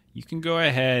sudden. You can go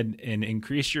ahead and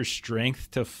increase your strength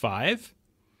to 5.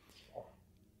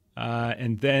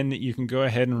 And then you can go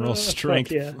ahead and roll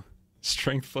strength. yeah.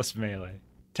 Strength plus melee.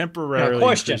 Temporarily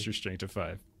question. increase your strength to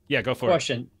 5. Yeah, go for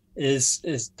Question. Is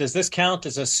does this count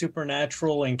as a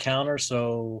supernatural encounter?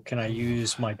 So can I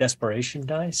use my desperation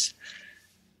dice?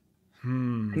 it. I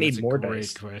need that's a more great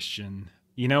dice. question.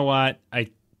 You know what?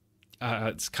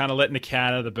 It's kind of letting the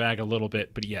cat out of the bag a little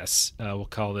bit, but yes, we'll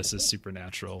call this as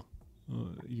supernatural.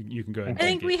 You can go ahead. I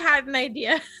think we had an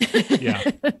idea. Yeah.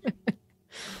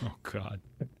 Oh God.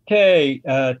 Okay,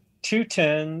 2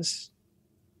 10s,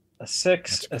 a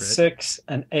 6, That's a crit. 6,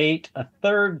 an 8, a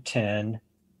third 10,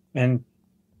 and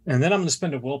then I'm going to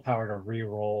spend a willpower to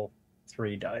re-roll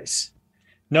 3 dice.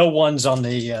 No ones on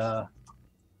the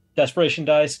desperation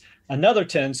dice. Another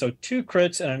 10, so 2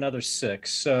 crits and another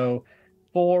 6. So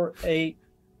 4, 8,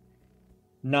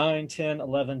 9, 10,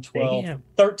 11, 12, Damn.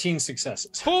 13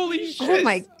 successes. Holy shit. oh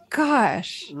my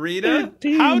gosh. Rita,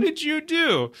 13. how did you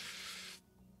do?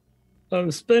 I'm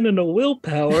spending a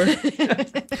willpower.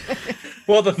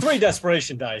 Well, the 3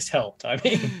 desperation dice helped. I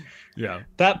mean, Yeah.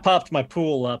 that popped my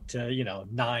pool up to,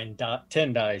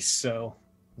 10 dice. So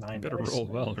 9 Better dice. roll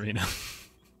well, Rena.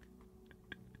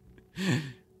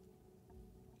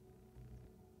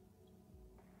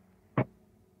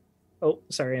 Oh,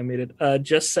 sorry, I muted.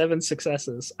 Just 7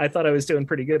 successes. I thought I was doing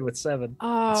pretty good with 7.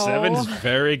 Oh. 7 is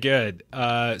very good.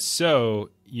 So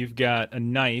you've got a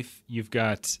knife. You've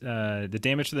got the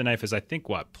damage to the knife is, I think,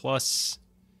 what? Plus,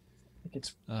 I think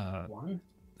it's 1.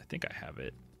 I think I have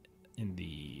it in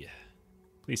the.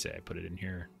 Please say I put it in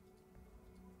here.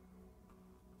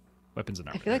 Weapons and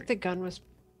I armor. feel like the gun was.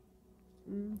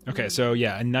 Okay, so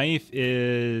yeah, a knife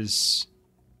is.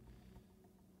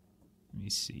 Let me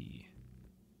see.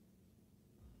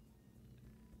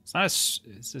 It's not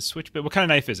it's a switchblade. What kind of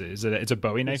knife is it? It's a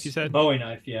Bowie knife, you said? Bowie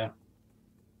knife, yeah.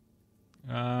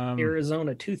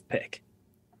 Arizona toothpick.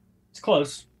 It's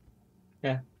close.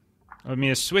 I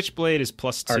mean, a switchblade is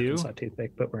plus 2. Arkansas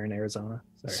toothpick, but we're in Arizona.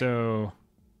 Sorry. So,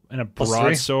 and a Plus 3?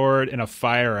 broadsword and a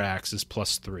fire axe is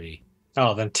plus 3.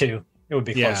 Oh, then 2. It would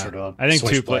be Yeah, closer to a I think 2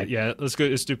 plus. switchblade. Yeah,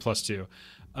 let's do plus 2.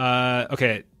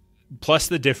 Okay, plus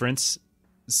the difference.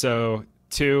 So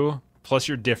 2 plus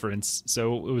your difference.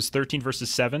 So it was 13 versus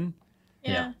 7.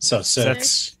 Yeah. So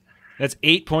That's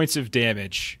 8 points of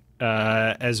damage.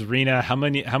 As Rena, how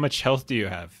much health do you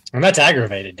have? And that's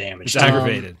aggravated damage. It's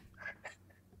aggravated.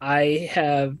 I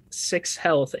have 6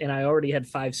 health, and I already had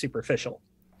 5 superficial.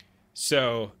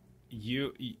 So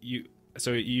you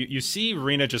see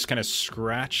Rena just kind of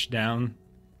scratch down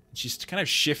She's kind of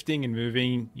shifting and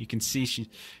moving. You can see she's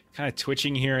kind of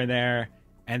twitching here and there.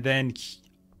 And then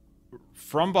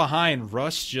from behind,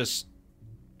 Russ just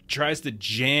tries to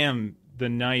jam the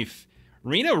knife.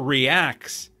 Rena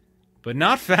reacts, but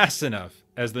not fast enough,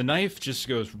 as the knife just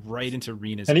goes right into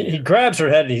Rena's And ear. he grabs her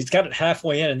head and he's got it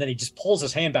halfway in, and then he just pulls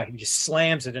his hand back and he just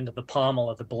slams it into the pommel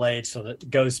of the blade so that it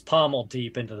goes pommel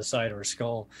deep into the side of her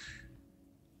skull.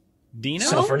 Dina?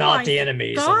 Suffer not the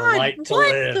enemies of the light to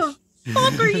live. What the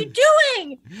fuck are you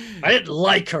doing? I didn't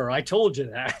like her. I told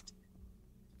you that.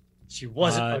 She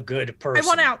wasn't a good person. I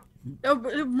want out.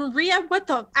 Maria, what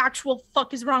the actual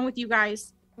fuck is wrong with you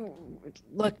guys?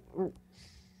 Look,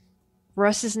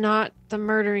 Russ is not the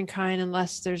murdering kind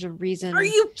unless there's a reason. Are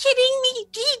you kidding me?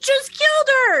 He just killed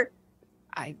her.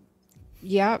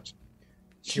 Yeah.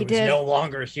 She He was did. no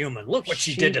longer human. Look what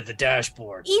she did to the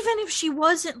dashboard. Even if she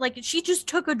wasn't, like, she just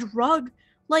took a drug.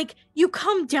 Like, you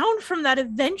come down from that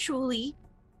eventually.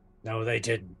 No, they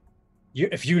didn't.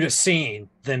 If you'd have seen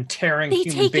them tearing They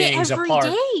human take beings it every apart,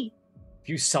 day. if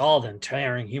you saw them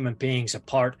tearing human beings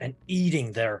apart and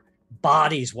eating their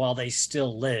bodies while they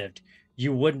still lived,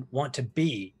 you wouldn't want to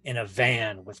be in a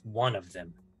van with one of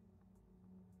them.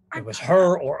 It was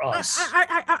her or us.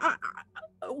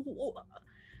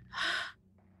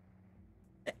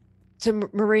 So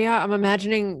Maria, I'm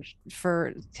imagining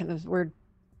for kind of we're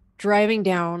driving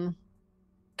down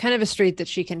kind of a street that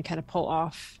she can kind of pull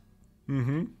off.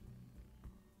 Mm-hmm.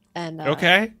 And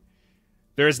Okay.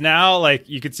 There's now, like,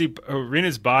 you can see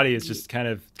Rena's body is just kind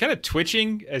of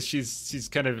twitching as she's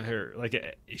kind of her,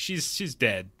 like, she's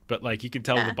dead, but like you can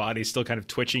tell the body's still kind of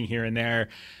twitching here and there.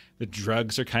 The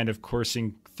drugs are kind of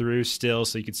coursing through still,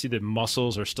 so you can see the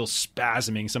muscles are still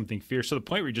spasming something fierce, to the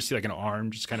point where you just see like an arm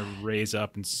just kind of raise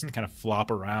up and kind of flop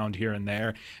around here and there,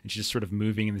 and she's just sort of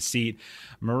moving in the seat.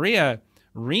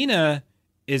 Rena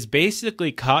is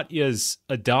basically Katya's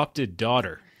adopted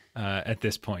daughter at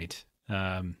this point.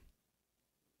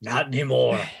 Not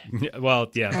anymore. Well,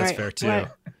 yeah, that's right, fair too.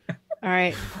 All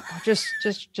right.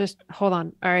 Just hold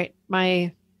on. All right.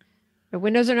 My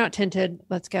windows are not tinted.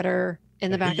 Let's get her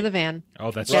in the back of the van.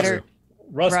 Oh, that's Get true. her.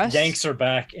 Russ yanks her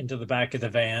back into the back of the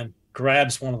van,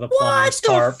 grabs one of the plumber's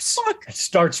tarps, and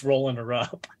starts rolling her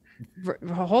up.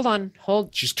 Hold on.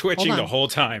 She's twitching hold the on. whole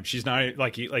time. She's not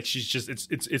like she's just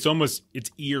it's almost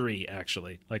eerie,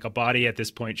 actually. Like a body at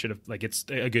this point should have, like, it's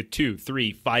a good 2,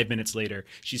 3, 5 minutes later,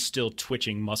 she's still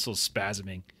twitching, muscles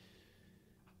spasming.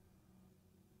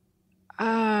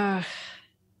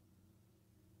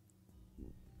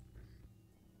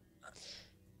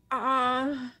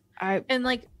 And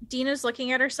like Dina's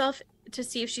looking at herself to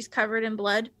see if she's covered in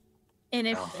blood, and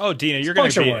if Oh, Dina, you're gonna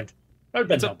Puncture be wound. There's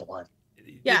been no blood.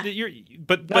 Yeah.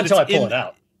 But Not until I it's pull it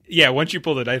out. Yeah, once you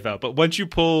pull the knife out. But once you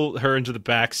pull her into the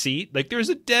back seat, like, there's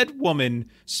a dead woman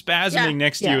spasming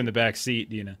next to you in the back seat,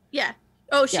 Dina. yeah,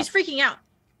 oh, she's freaking out.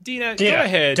 Dina, go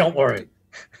ahead. Don't worry.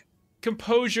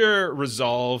 Composure,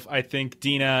 resolve, I think,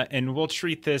 Dina, and we'll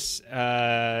treat this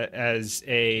as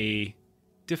a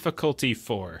difficulty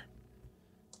 4.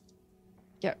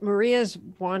 Yeah, Maria's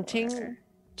wanting to.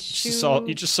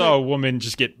 You just saw a woman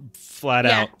just get flat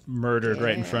out murdered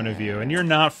right in front of you, and you're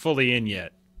not fully in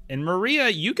yet. And Maria,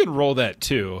 you can roll that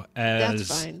too.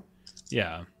 That's fine.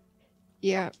 Yeah.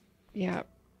 Yeah.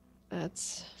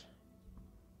 That's.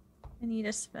 I need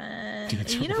to spend.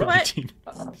 You know what?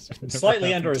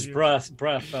 Slightly under his breath,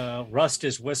 Rust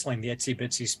is whistling the Itsy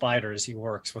Bitsy Spider as he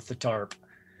works with the tarp.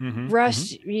 Mm-hmm.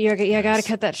 Russ, you gotta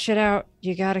cut that shit out.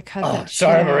 You gotta cut that shit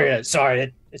sorry, out. Maria.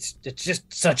 Sorry. It's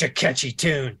just such a catchy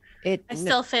tune. I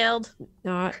still failed.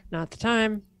 Not the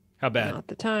time. How bad? Not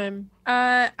the time.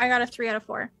 I got a 3 out of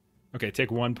 4. Okay,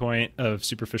 take 1 point of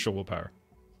superficial willpower.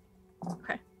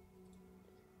 Okay.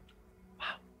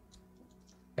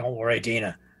 Don't worry,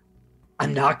 Dina.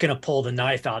 I'm not going to pull the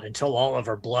knife out until all of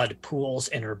her blood pools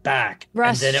in her back.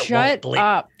 Russ, and then it shut won't bleed.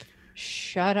 up.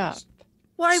 Shut up.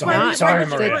 Why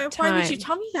would you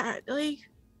tell me that? Like,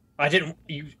 I didn't.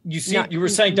 You were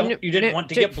saying you didn't want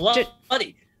to get bloody.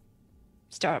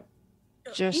 Stop.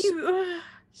 Just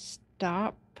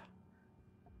stop.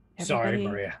 Sorry, Everybody,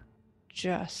 Maria.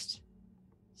 Just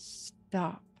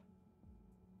stop.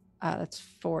 That's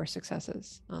 4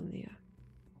 successes on the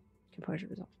composure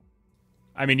result.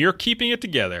 I mean, you're keeping it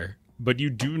together, but you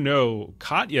do know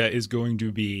Katya is going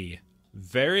to be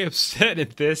very upset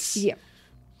at this. Yeah.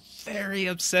 Very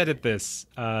upset at this.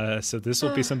 So this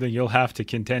will be something you'll have to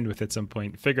contend with at some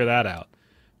point. Figure that out.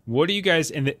 What do you guys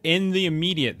in the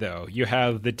immediate though? You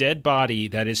have the dead body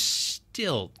that is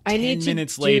still 10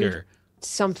 minutes later.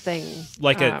 Something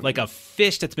Like a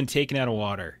fish that's been taken out of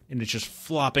water and it's just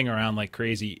flopping around like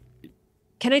crazy.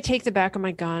 Can I take the back of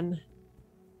my gun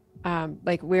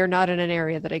Like we're not in an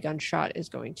area that a gunshot is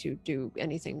going to do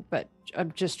anything, but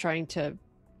I'm just trying to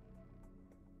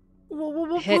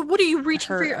hit What are you reaching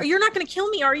for? her- You're not going to kill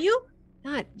me, are you?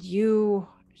 not you.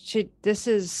 This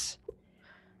is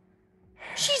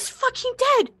She's fucking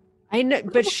dead. I know,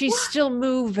 but she's still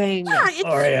moving. Yeah, it's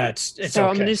Oh yeah, it's So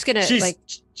okay. I'm just gonna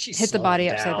She's hit the body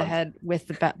slowing upside the down. head with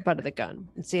the butt of the gun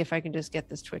and see if I can just get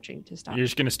this twitching to stop. You're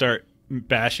just gonna start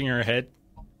bashing her head.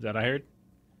 Is that what I heard?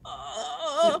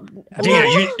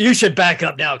 Dina, you should back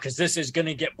up now because this is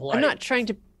gonna get bloody. I'm not trying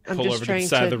to. I'm Pull just over to trying the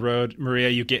side to. of the road. Maria,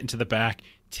 you get into the back,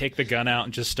 take the gun out,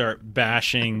 and just start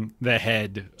bashing the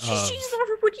head of... Jeez,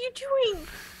 Robert, what are you doing?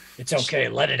 It's okay.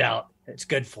 Let it out. It's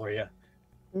good for you.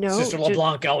 No, Sister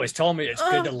LeBlanc always told me it's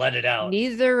good to let it out.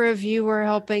 neither of you are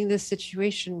helping this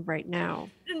situation right now.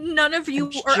 None of you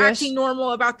I'm are just- acting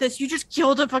normal about this. You just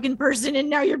killed a fucking person and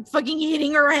now you're fucking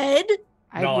hitting her head.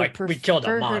 I No, would we killed a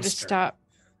prefer her to monster. stop.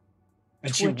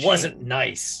 And she twitching. wasn't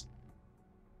nice.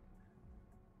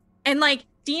 And like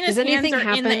Dina's Does anything hands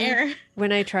are in the happen? air.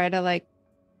 When I try to like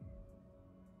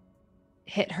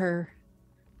hit her.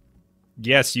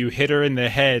 Yes, you hit her in the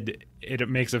head. It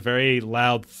makes a very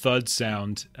loud thud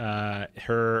sound.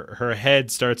 Her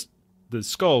head starts... The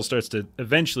skull starts to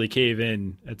eventually cave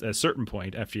in at a certain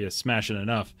point after you smash it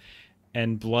enough.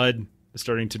 And blood is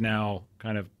starting to now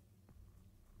kind of...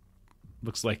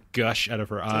 looks like gush out of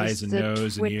her eyes and the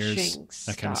nose and ears. twitching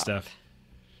That kind of stop? stuff.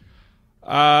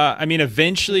 I mean,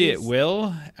 eventually it Please.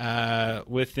 will.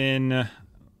 Within...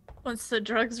 Once the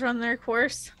drugs run their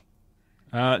course.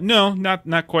 no,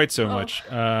 not quite so Oh. much.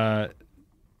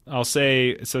 I'll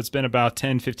say, so it's been about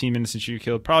 10, 15 minutes since you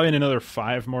killed. Probably in another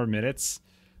 5 more minutes.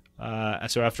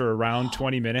 So after around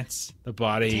 20 minutes, the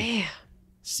body Damn.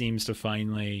 seems to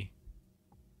finally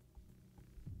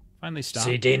stop.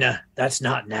 See, Dina, that's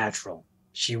not natural.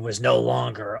 She was no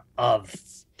longer of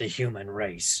It's, the human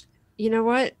race. you know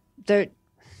what? The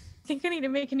I think I need to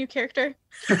make a new character.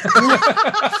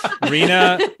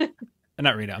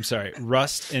 I'm sorry.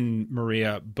 Rust and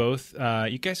Maria both,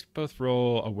 you guys both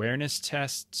roll awareness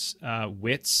tests,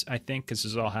 wits, I think, because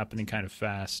this is all happening kind of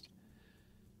fast.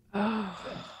 oh.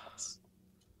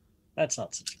 That's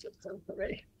not such a good thing for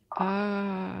me.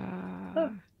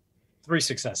 3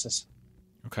 successes.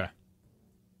 Okay. How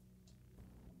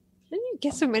do you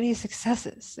get so many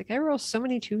successes? Like I roll so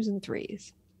many 2s and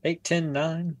 3s. 8, 10,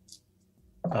 9,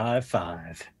 5,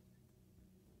 5.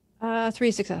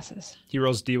 3 successes. He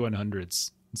rolls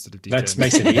D100s instead of D10s. That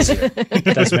makes it easier.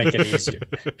 It does make it easier.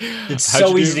 It's How'd so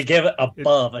you easy do? to give it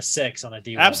above a 6 on a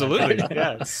D1. Absolutely.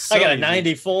 Yeah, it's I so got a easy.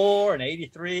 94, an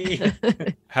 83.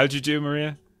 How'd you do,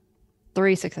 Maria?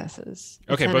 3 successes.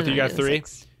 A Okay, 10, both a of you 9, got and a 3?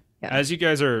 6. Yeah. As you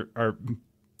guys are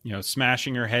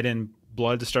smashing her head in,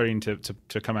 blood is starting to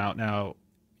come out now.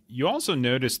 You also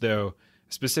notice, though,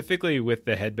 specifically with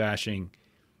the head bashing,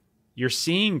 you're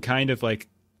seeing kind of like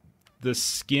the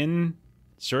skin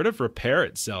sort of repair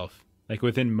itself, like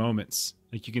within moments.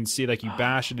 Like you can see, like you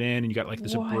bash it in and you got like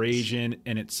this What? abrasion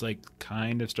and it's like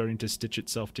kind of starting to stitch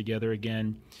itself together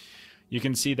again. You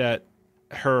can see that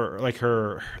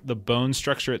the bone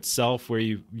structure itself, where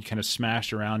you kind of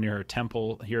smashed around near her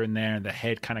temple here and there, and the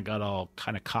head kind of got all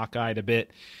kind of cockeyed a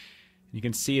bit. You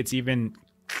can see it's even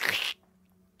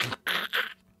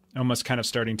almost kind of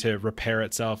starting to repair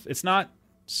itself. It's not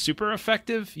super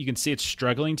effective. You can see it's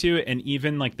struggling to, and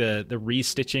even like the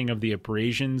restitching of the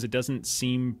abrasions, it doesn't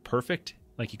seem perfect.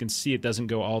 Like you can see it doesn't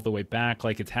go all the way back,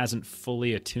 like it hasn't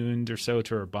fully attuned or so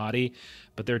to her body,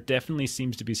 but there definitely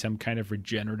seems to be some kind of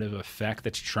regenerative effect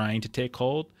that's trying to take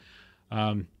hold.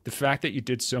 The fact that you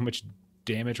did so much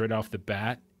damage right off the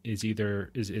bat is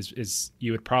either is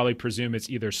you would probably presume it's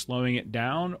either slowing it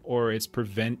down or it's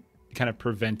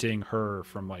preventing her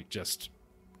from like just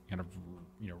kind of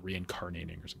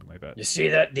reincarnating or something like that. You see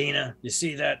that, Dina? You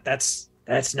see that?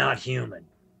 That's not human.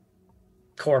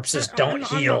 Corpses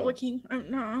don't I'm heal. not looking.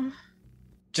 No.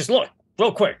 Just look,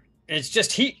 real quick. It's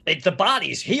just the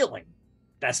body's healing.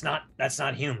 That's not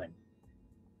human.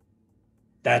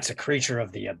 That's a creature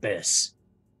of the abyss.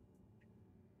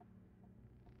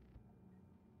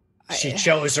 She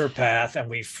chose her path, and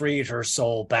we freed her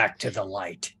soul back to the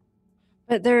light.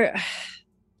 But And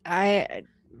I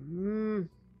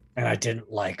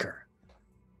didn't like her.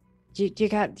 you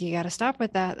got to stop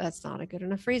with that. That's not a good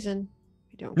enough reason.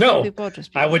 You don't No, kill people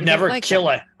just I because would you don't never like kill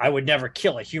them. I would never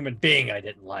kill a human being I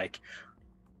didn't like.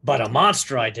 But a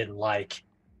monster I didn't like,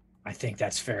 I think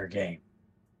that's fair game.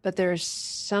 But there's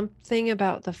something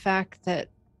about the fact that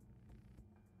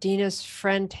Dina's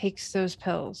friend takes those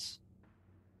pills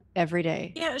every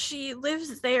day. Yeah, she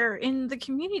lives there in the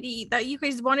community that you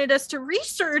guys wanted us to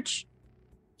research.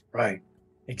 Right.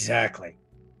 Exactly.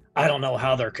 I don't know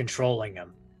how they're controlling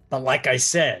them. But like I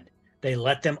said, they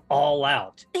let them all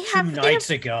out They two have- they nights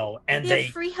have- ago, and they have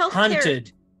they free healthcare.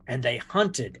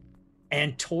 hunted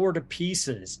and tore to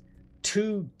pieces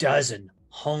 24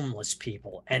 homeless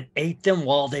people and ate them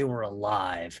while they were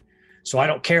alive. So I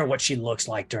don't care what she looks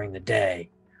like during the day.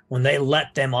 When they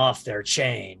let them off their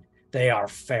chain, they are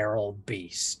feral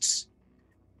beasts.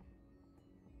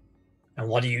 And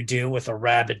what do you do with a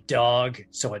rabid dog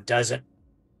so it doesn't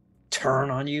turn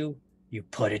on you? You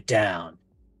put it down.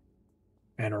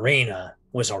 And Arena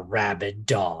was a rabid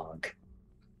dog.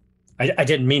 I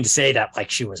didn't mean to say that like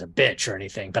she was a bitch or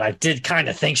anything, but I did kind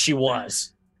of think she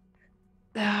was.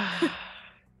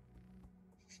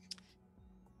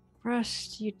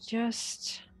 Rust, you're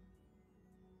This-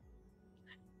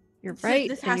 right,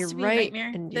 this and has you're to be right,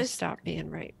 Nightmare. and you stop being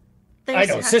right. I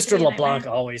know Has to Sister be a LeBlanc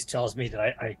nightmare. always tells me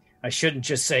that I shouldn't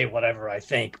just say whatever I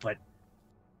think, but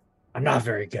I'm not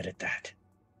very good at that.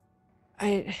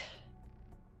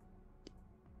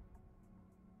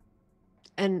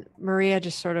 And Maria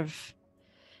just sort of,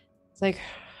 it's like,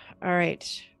 all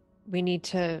right, we need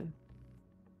to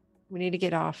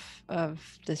get off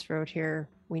of this road here.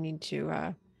 We need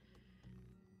to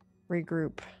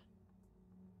regroup.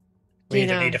 We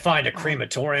either Dina, need to find a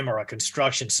crematorium or a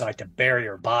construction site to bury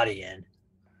her body in.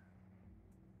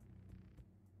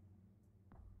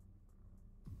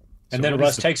 So And then what is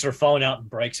Russ the- takes her phone out and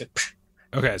breaks it.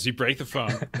 Okay, so you break the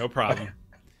phone. No problem.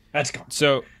 That's gone.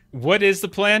 So what is the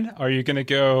plan? Are you going to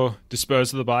go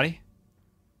dispose of the body?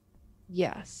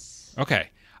 Yes. Okay.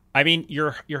 I mean,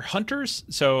 you're hunters,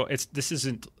 so this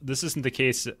isn't the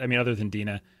case. I mean, other than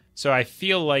Dina. So I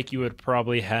feel like you would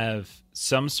probably have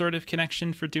some sort of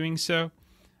connection for doing so,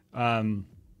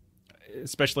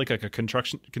 especially like a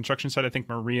construction site. I think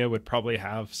Maria would probably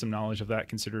have some knowledge of that,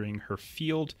 considering her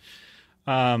field.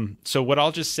 So what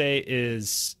I'll just say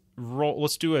is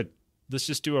let's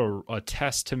just do a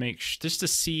test to just to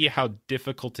see how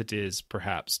difficult it is,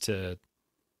 perhaps, to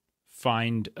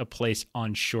find a place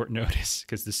on short notice,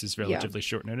 because this is relatively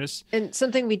short notice. And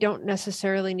something we don't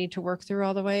necessarily need to work through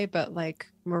all the way, but like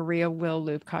Maria will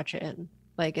loop Katya in.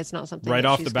 Like it's not something Right that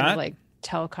off she's the gonna, bat? like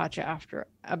tell Katya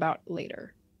about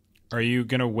later. Are you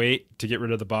going to wait to get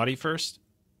rid of the body first?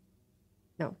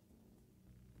 No.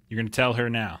 You're going to tell her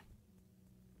now?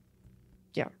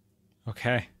 Yeah.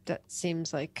 Okay. That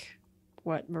seems like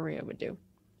what Maria would do.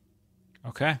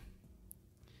 Okay.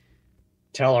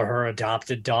 Tell her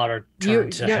adopted daughter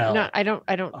turned to hell. No, I don't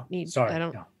Oh, need. sorry, I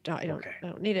don't. no. No, I don't. Okay. I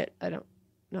don't need it. I don't.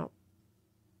 No.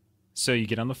 So you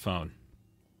get on the phone.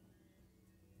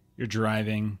 You're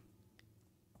driving.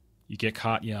 You get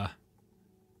Katya.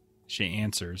 She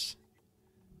answers.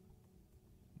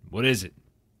 What is it?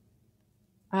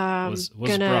 What's the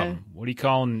problem? What are you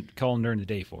calling during the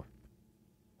day for?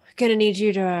 Gonna need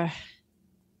you to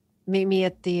meet me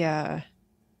at the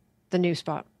new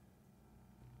spot.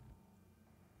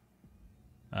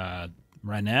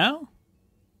 Right now?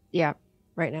 Yeah,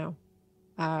 right now.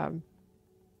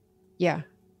 Yeah.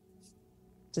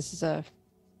 This is a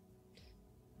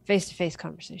face-to-face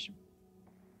conversation.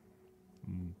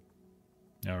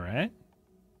 All right.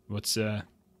 What's It's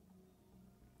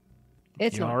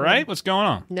you not all right? good. What's going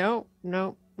on? No,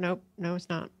 it's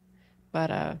not.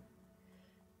 But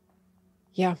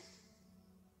yeah.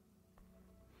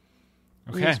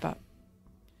 New Okay. spot.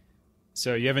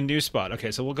 So you have a new spot.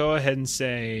 Okay, so we'll go ahead and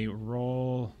say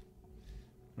roll.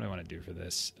 What do I want to do for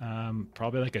this?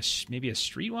 Probably like maybe a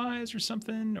streetwise or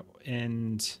something,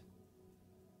 and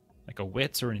like a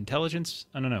wits or an intelligence.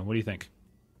 I don't know. What do you think?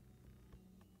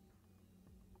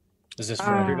 Is this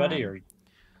for everybody or?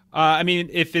 I mean,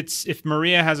 if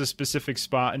Maria has a specific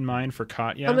spot in mind for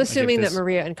Katya, I'm like if assuming this- that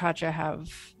Maria and Katya have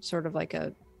sort of like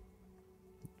a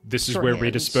this is where we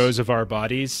shorthand. dispose of our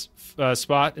bodies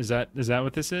spot. Is that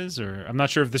what this is? Or I'm not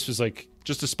sure if this was like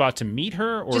just a spot to meet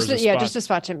her, or just is a yeah, spot... just a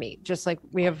spot to meet. Just like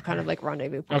we have kind of like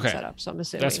rendezvous point Okay. set up. So I'm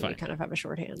assuming That's we fine. kind of have a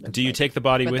shorthand. of, Do you like, take the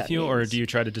body what with that you, or means. do you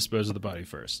try to dispose of the body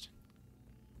first?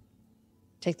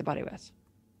 Take the body with?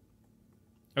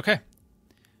 Okay.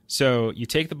 So you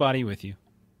take the body with you.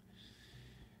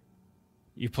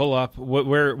 You pull up.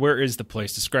 Where is the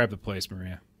place? Describe the place,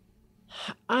 Maria.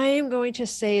 I am going to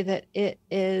say that it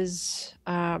is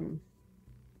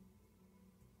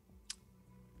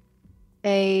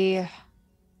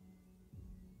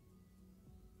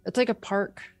it's like a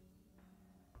park.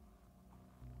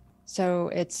 So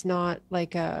it's not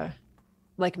like a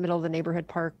middle of the neighborhood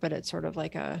park, but it's sort of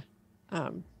like a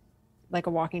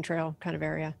walking trail kind of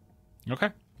area. Okay.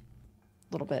 A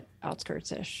little bit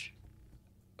outskirts-ish.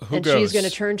 Who And goes? she's going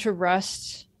to turn to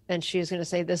Rust and she's going to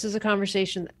say, "This is a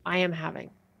conversation that I am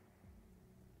having."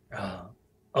 Okay.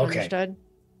 Understood?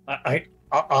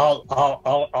 I'll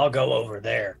go over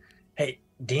there. Hey,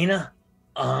 Dina,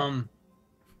 I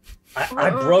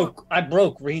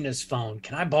broke Rena's phone.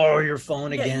 Can I borrow your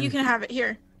phone Yeah, again? you can have it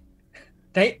here.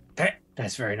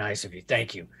 That's very nice of you.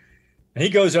 Thank you. And he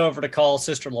goes over to call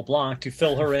Sister LeBlanc to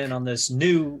fill her in on this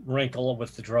new wrinkle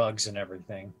with the drugs and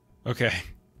everything. Okay.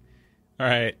 All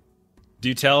right. Do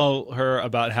you tell her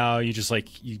about how you just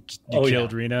you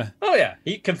killed Rena? Oh yeah,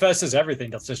 he confesses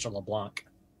everything to Sister LeBlanc.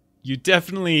 You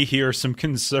definitely hear some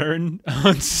concern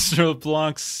on Sister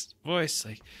LeBlanc's voice.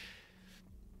 Like,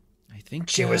 I think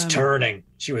she was turning.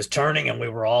 She was turning, and we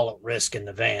were all at risk in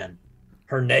the van.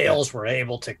 Her nails were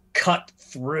able to cut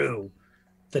through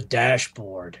the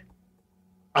dashboard.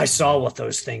 I saw what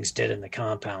those things did in the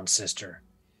compound, sister.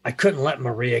 I couldn't let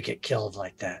Maria get killed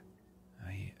like that.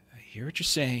 I hear what you're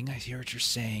saying. I hear what you're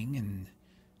saying, and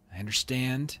I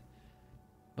understand.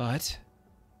 But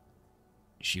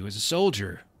she was a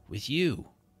soldier with you.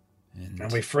 And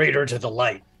we freed her to the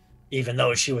light, even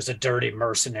though she was a dirty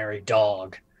mercenary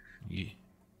dog.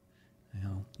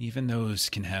 Well, even those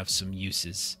can have some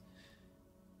uses.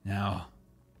 Now,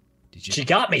 She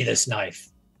got me this knife.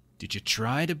 Did you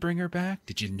try to bring her back?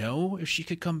 Did you know if she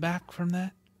could come back from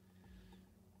that?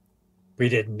 We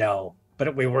didn't know,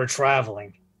 but we were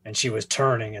traveling, and she was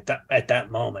turning at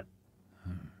that moment.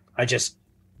 I just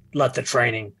let the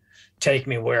training take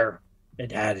me where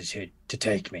it had to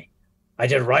take me. I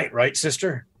did right,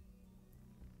 sister?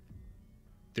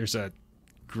 There's a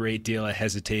great deal of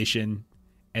hesitation,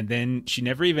 and then she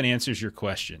never even answers your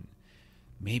question.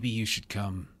 Maybe you should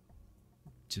come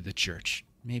to the church.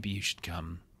 Maybe you should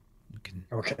come. We can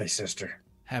okay, sister.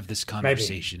 Have this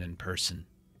conversation in person.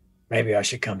 Maybe I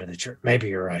should come to the church. Maybe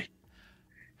you're right.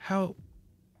 How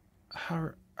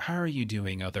are you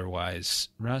doing otherwise,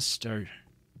 Rust? Are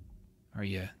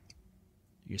you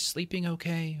sleeping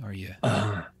okay? Are you?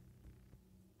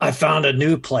 I found a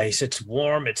new place. It's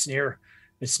warm. It's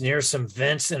near some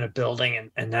vents in a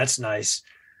building, and that's nice.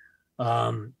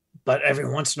 But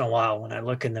every once in a while, when I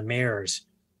look in the mirrors,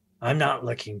 I'm not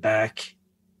looking back.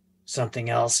 Something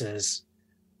else is.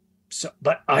 So,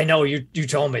 but I know you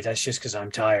told me that's just because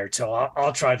I'm tired. So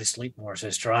I'll try to sleep more,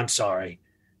 sister. I'm sorry.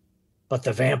 But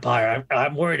the vampire,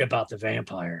 I'm worried about the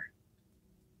vampire.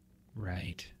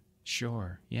 Right.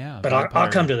 Sure. Yeah. But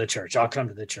I'll come to the church. I'll come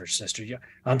to the church, sister. Yeah,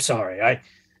 I'm sorry. I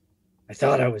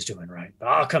thought I was doing right, but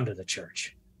I'll come to the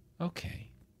church.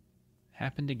 Okay.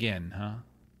 Happened again, huh?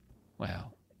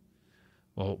 Well,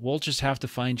 we'll just have to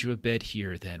find you a bed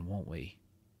here then, won't we?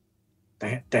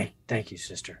 Thank you,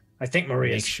 sister. I think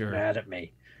Maria's mad at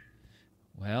me.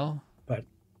 Well, but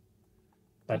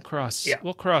we'll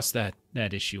cross that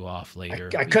issue off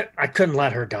later. I couldn't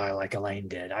let her die like Elaine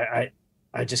did. I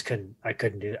just couldn't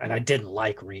do it, and I didn't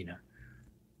like Rena.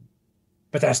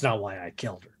 But that's not why I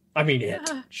killed her. I mean it.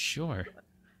 Sure.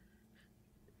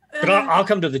 But I'll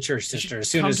come to the church, sister, as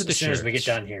soon as we get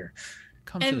done here.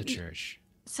 Come to the church.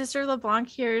 Sister LeBlanc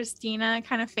hears Dina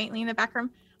kind of faintly in the background.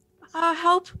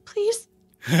 Help, please.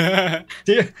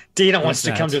 Dina wants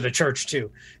to come to the church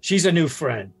too. She's a new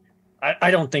friend.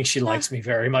 I don't think she likes me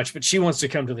very much, but she wants to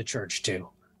come to the church too.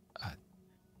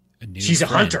 She's a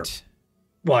hunter.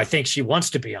 Well, I think she wants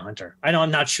to be a hunter.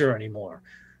 I'm not sure anymore.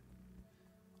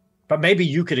 But maybe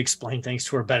you could explain things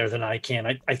to her better than I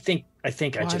can. I think I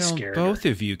just scared her. Both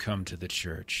of you come to the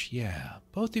church? Yeah,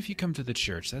 both of you come to the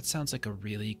church. That sounds like a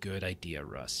really good idea,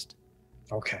 Rust.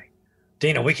 Okay.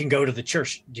 Dina, we can go to the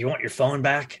church. Do you want your phone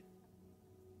back?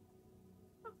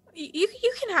 You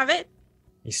can have it.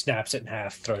 He snaps it in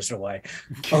half, throws it away.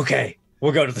 Okay,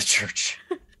 we'll go to the church.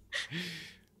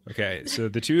 Okay, so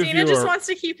the two of Dina you just wants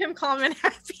to keep him calm and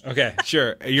happy. Okay,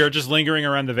 sure. You're just lingering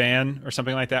around the van or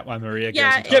something like that while Maria goes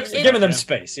and giving them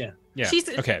space, yeah. She's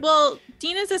okay. Well,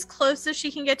 Dina's as close as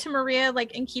she can get to Maria,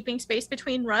 like in keeping space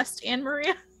between Rust and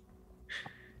Maria.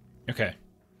 Okay.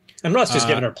 And Rust is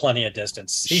giving her plenty of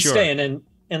distance. He's staying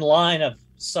in line of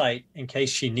sight in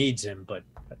case she needs him, but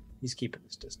he's keeping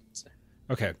his distance.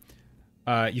 Okay.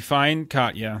 You find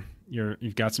Katya.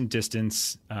 You've got some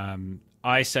distance.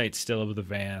 Eyesight still of the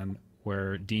van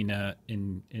where Dina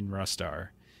and Rust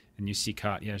are. And you see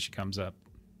Katya. She comes up.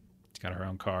 She's got her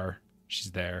own car. She's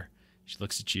there. She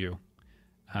looks at you.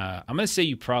 I'm going to say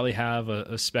you probably have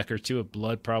a speck or two of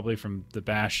blood probably from the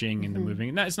bashing and the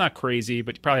moving. It's not crazy,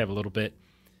 but you probably have a little bit.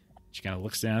 She kind of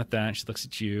looks down at that. And she looks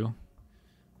at you.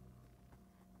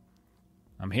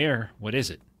 I'm here. What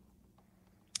is it?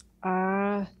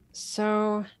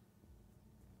 So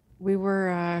we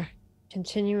were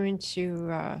continuing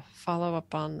to follow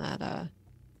up on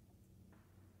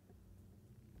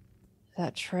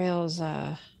that trails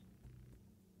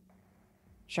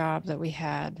job that we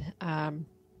had.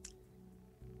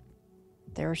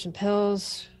 There were some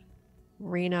pills.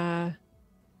 Rena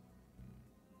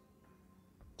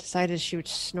decided she would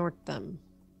snort them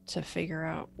to figure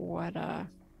out what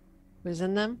was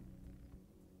in them.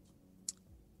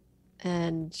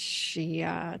 And she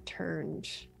turned.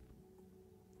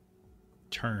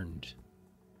 Turned.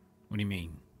 What do you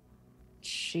mean?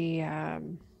 She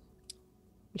had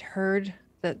heard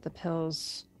that the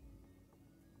pills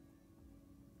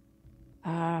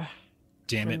Damn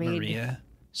it, made Maria.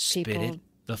 Spit it people-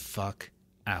 the fuck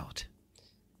out.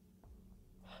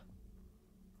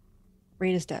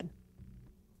 Rena's dead.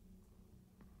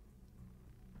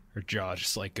 Her jaw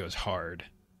just like goes hard.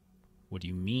 What do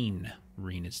you mean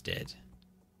Rena's dead?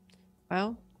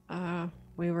 Well,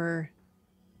 the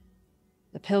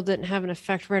pill didn't have an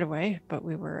effect right away, but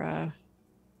we were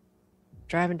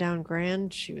driving down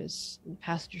Grand. She was in the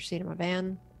passenger seat of my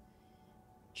van.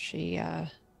 She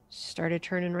started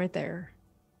turning right there.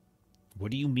 What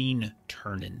do you mean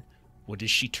turning? What is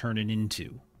she turning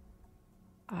into?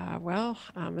 Well,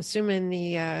 I'm assuming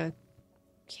the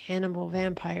cannibal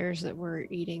vampires that were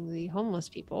eating the homeless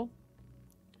people.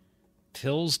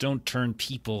 Pills don't turn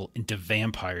people into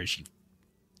vampires.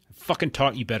 I fucking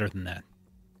taught you better than that.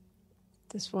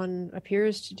 This one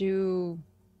appears to do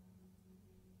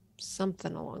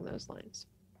something along those lines.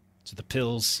 So the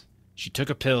pills, she took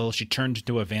a pill, she turned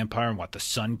into a vampire, and what, the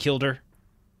sun killed her?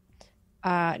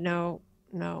 No.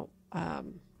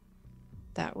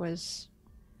 That was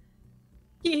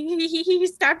He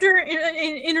stabbed her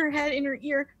in her head, in her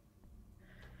ear.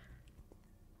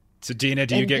 So Dina,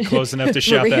 do you and get close enough to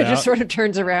shout Maria that out? just sort of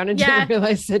turns around and Yeah. didn't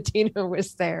realize that Dina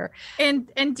was there. And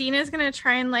Dina's gonna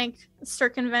try and like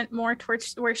circumvent more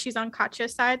towards where she's on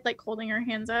Katya's side, like holding her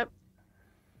hands up.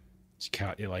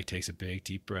 Katya like takes a big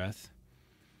deep breath.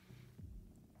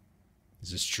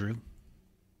 Is this true?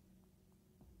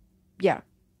 Yeah.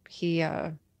 He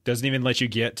Doesn't even let you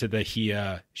get to the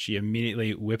she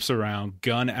immediately whips around,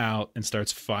 gun out, and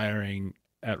starts firing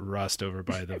at Rust over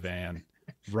by the van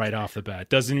right off the bat.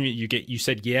 Doesn't even you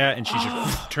said yeah, and she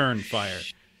just turn fire.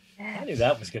 I knew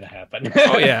that was going to happen.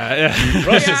 Oh yeah.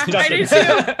 Russ Yeah, is I do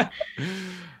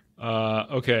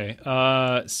ducking. Okay.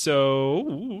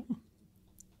 So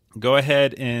go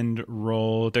ahead and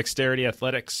roll dexterity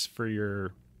athletics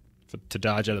to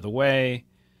dodge out of the way.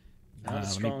 Not a let me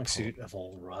strong pull- suit of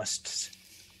old Rust.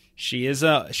 She is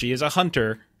a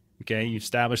hunter. Okay, you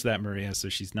established that, Maria, so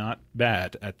she's not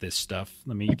bad at this stuff.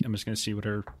 I'm just gonna see what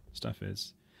her stuff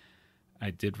is. I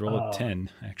did roll a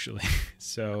 10, actually.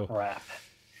 So Crap.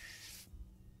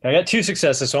 I got 2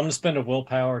 successes, so I'm going to spend a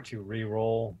willpower to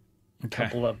re-roll a okay.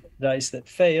 couple of dice that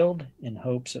failed in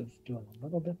hopes of doing a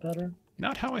little bit better.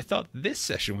 Not how I thought this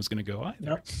session was gonna go either.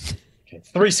 Nope. Okay,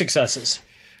 3 successes.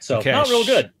 So Okay, not real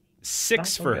good. 6 Not for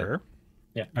so good. her.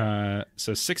 Yeah.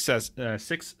 So six. So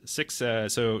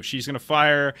she's gonna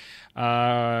fire.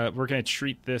 We're gonna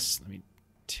treat this. Let me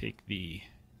take a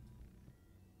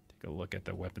look at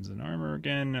the weapons and armor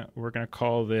again. We're gonna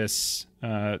call this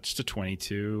just a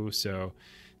 22. So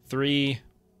 3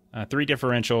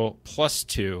 differential plus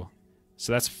 2.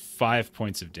 So that's 5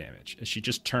 points of damage. As she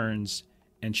just turns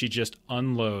and she just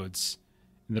unloads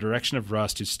in the direction of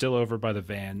Rust, who's still over by the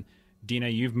van. Dina,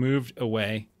 you've moved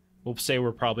away. We'll say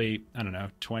we're probably,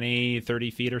 20, 30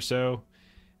 feet or so.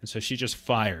 And so she just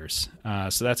fires.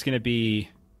 So that's going to be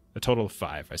a total of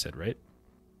 5, I said, right?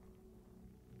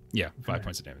 Yeah, 5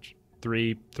 points of damage.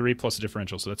 3 plus a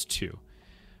differential, so that's 2.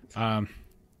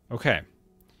 Okay.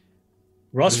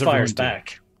 Russ What does everyone fires do?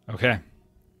 back. Okay.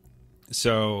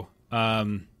 So,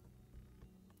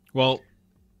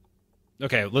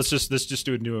 okay, let's just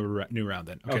do a new round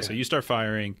then. Okay, so you start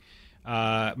firing.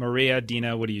 Maria,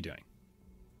 Dina, what are you doing?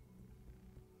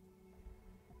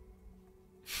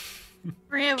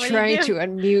 Maria, what do trying you to do?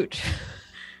 unmute.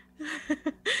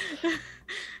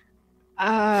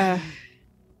 I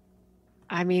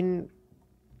mean,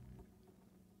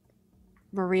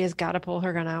 Maria's got to pull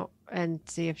her gun out and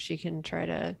see if she can try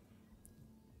to.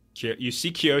 You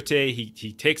see Quixote,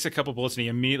 he takes a couple bullets and he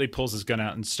immediately pulls his gun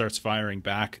out and starts firing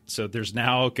back. So there's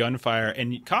now gunfire.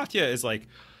 And Katya is like,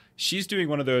 she's doing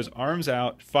one of those arms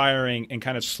out, firing, and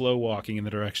kind of slow walking in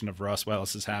the direction of Russ while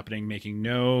this is happening, making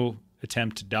no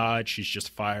attempt to dodge. She's just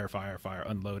fire,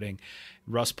 unloading.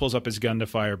 Russ pulls up his gun to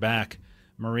fire back.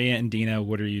 Maria and Dina,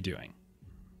 what are you doing?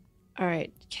 All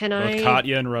right, can Both I?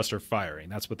 Katya and Russ are firing.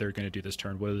 That's what they're going to do this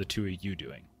turn. What are the two of you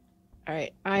doing? All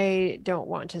right, I don't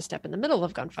want to step in the middle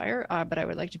of gunfire, but I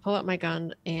would like to pull out my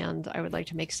gun and I would like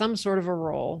to make some sort of a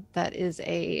roll that is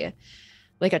a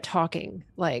talking,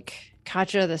 like,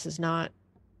 Katya, this is not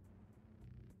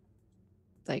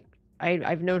like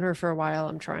I've known her for a while.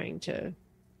 I'm trying to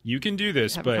You can do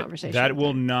this, Have a but conversation that with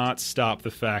will her. not stop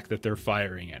the fact that they're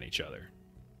firing at each other.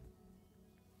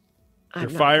 I'm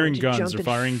They're not firing going to guns, jump they're in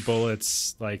firing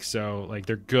bullets, like so, like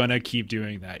they're gonna keep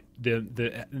doing that.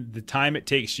 The time it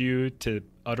takes you to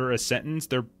utter a sentence,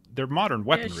 they're modern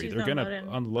weaponry. she's They're gonna unloading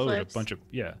unload clips. a bunch of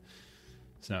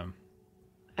So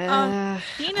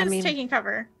Dina's taking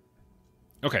cover.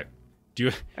 okay, do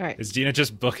you? All right. Is Dina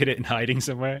just booking it and hiding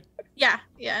somewhere? Yeah.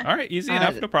 All right, easy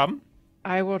enough, no problem.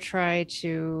 I will try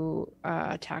to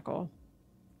tackle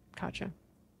Katja.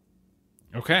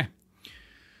 Okay,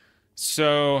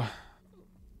 so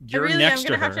you're I'm next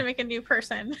gonna to her. have to make a new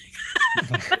person.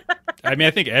 I mean,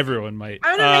 I think everyone might.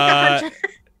 I'm gonna make a hunter.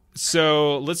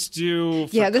 So let's do.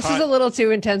 Yeah, this is a little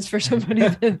too intense for somebody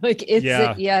that like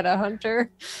isn't yet a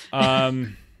hunter.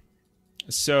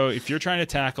 So if you're trying to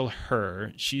tackle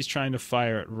her, she's trying to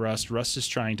fire at Rust. Rust is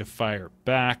trying to fire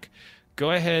back.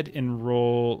 Go ahead and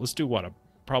roll. Let's do what?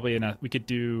 We could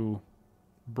do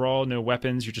brawl, no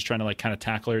weapons. You're just trying to like kind of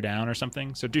tackle her down or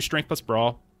something. So do strength plus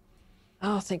brawl.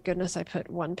 Oh, thank goodness I put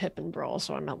 1 pip in brawl,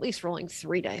 so I'm at least rolling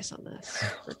 3 dice on this.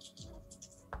 For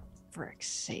frick's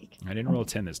sake. I didn't roll a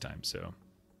 10 this time, so.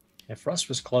 If Russ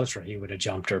was closer, he would have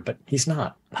jumped her, but he's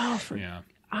not. Oh, Yeah.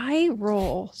 I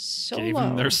roll so Gave low.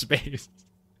 them their space.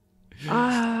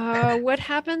 What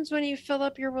happens when you fill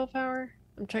up your willpower?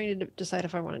 I'm trying to decide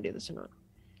if I want to do this or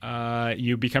not.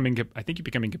 You become I think you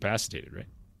become incapacitated, right?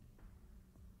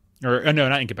 Or no,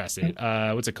 not incapacitated.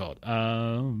 What's it called?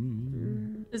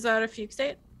 Is that a fugue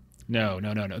state? No.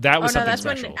 That was something that's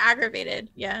special. when aggravated.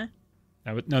 Yeah.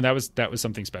 That was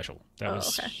something special. That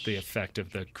was okay. the effect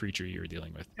of the creature you were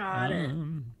dealing with. Got it.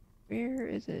 Where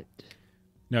is it?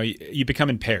 No, you become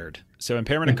impaired. So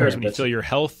impairment occurs when you feel your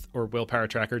health or willpower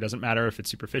tracker. Doesn't matter if it's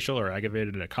superficial or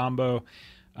aggravated in a combo.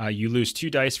 You lose 2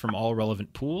 dice from all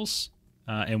relevant pools.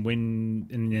 And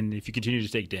then if you continue to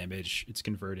take damage, it's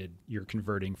converted. You're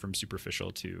converting from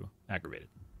superficial to aggravated.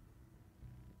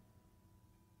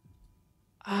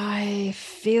 I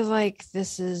feel like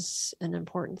this is an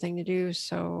important thing to do.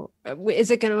 So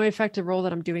is it going to affect the roll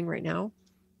that I'm doing right now?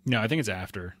 No, I think it's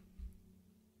after.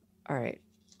 All right.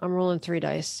 I'm rolling 3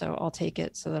 dice, so I'll take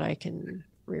it so that I can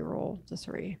re-roll the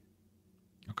 3.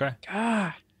 Okay.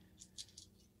 I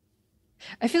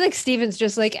feel like Steven's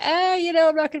just like, I'm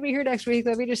not going to be here next week.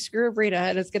 Let me just screw Rita,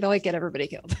 and it's going to like get everybody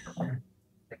killed.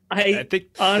 I think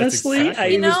honestly,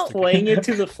 exactly I was playing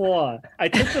into the flaw. I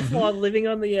took the flaw living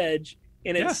on the edge,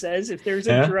 and it says if there's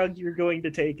a drug, you're going to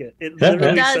take it. It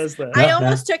literally says that. I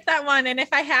almost took that one, and if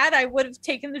I had, I would have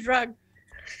taken the drug.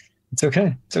 It's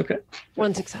okay. It's okay.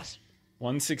 1 success.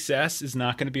 1 success is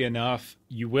not going to be enough.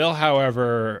 You will,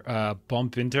 however,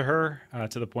 bump into her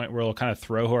to the point where it'll kind of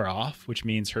throw her off, which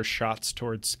means her shots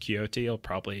towards Quixote will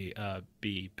probably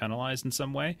be penalized in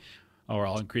some way, or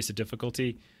I'll increase the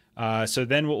difficulty. So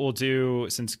then what we'll do,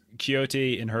 since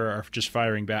Quixote and her are just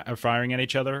firing at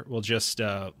each other, we'll just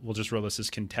roll this as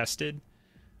contested.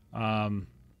 And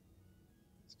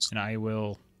I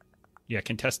will,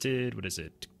 contested. What is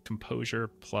it? Composure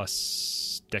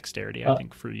plus dexterity, I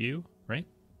think, for you, right?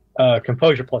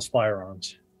 Composure plus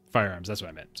firearms. Firearms, that's what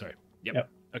I meant. Sorry. Yep.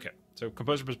 Okay. So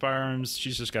composure plus firearms.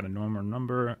 She's just got a normal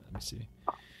number. Let me see.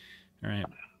 All right.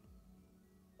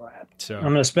 So I'm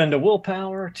going to spend a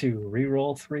willpower to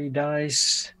re-roll 3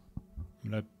 dice.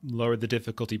 I'm going to lower the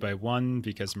difficulty by 1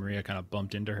 because Maria kind of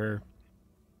bumped into her.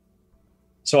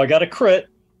 So I got a crit.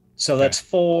 So that's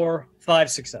 5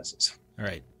 successes. All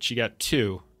right. She got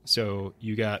 2. So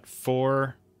you got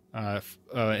 4.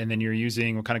 And then you're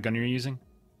using, what kind of gun are you using?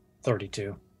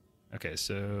 32. Okay.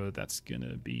 So that's going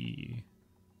to be,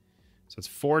 so it's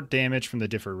 4 damage from the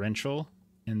differential.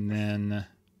 And then,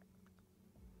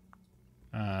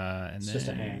 it's just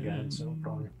a handgun, so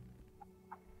probably.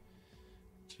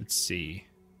 Let's see.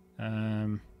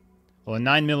 Well, a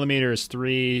 9mm is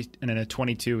 3, and then a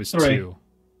 22 is 3. 2.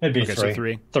 It'd be okay, 3. So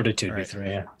 3. 32 would be right. 3,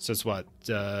 yeah. So it's what?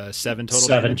 7 total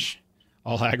 7. damage?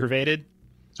 All aggravated?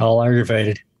 All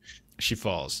aggravated. She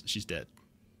falls. She's dead.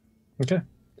 Okay.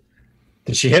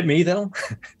 Did she hit me though?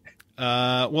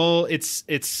 Well, I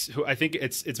think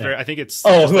it's very. I think it's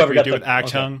whoever like we got do the with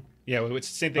Actung. Yeah, it's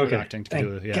the same thing with Actung.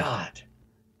 Thank God.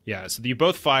 Yeah, so you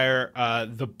both fire.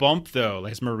 The bump though,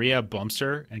 like as Maria bumps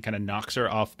her and kind of knocks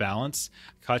her off balance,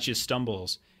 Katya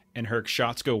stumbles and her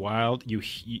shots go wild.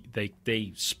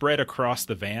 They spread across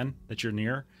the van that you're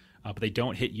near, but they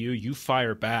don't hit you. You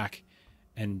fire back,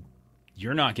 and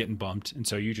you're not getting bumped, and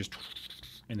so you just.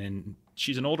 And then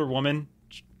she's an older woman.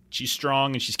 She's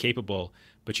strong and she's capable,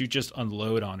 but you just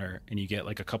unload on her and you get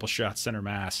like a couple shots center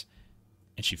mass,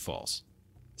 and she falls.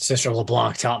 Sister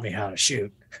LeBlanc taught me how to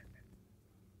shoot.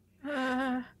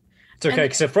 It's okay,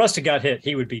 because if Rusty got hit,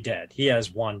 he would be dead. He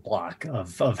has 1 block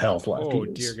of health left. Oh,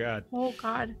 dear God. Oh,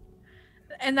 God.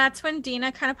 And that's when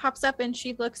Dina kind of pops up and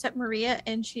she looks at Maria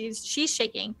and she's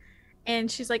shaking. And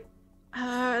she's like,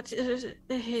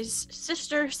 his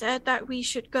sister said that we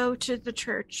should go to the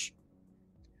church.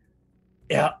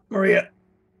 Yeah, Maria,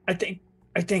 I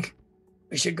think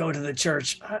we should go to the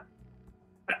church.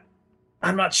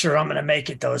 I'm not sure I'm going to make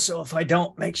it, though, so if I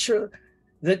don't, make sure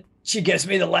that she gives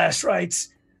me the last rites.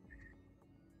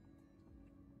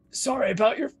 Sorry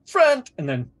about your friend. And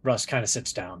then Russ kind of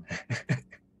sits down.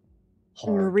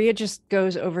 Maria just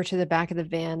goes over to the back of the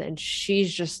van and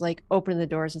she's just like opening the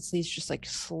doors and she's just like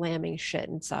slamming shit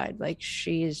inside. Like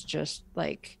she's just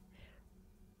like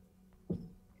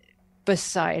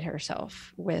beside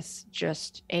herself with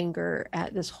just anger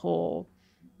at this whole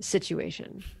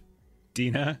situation.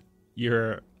 Dina,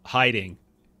 you're hiding.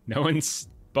 No one's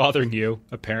bothering you,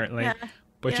 apparently. Yeah.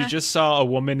 But Yeah. you just saw a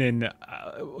woman in,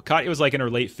 Katya was like in her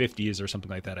late 50s or something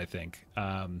like that, I think.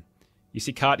 You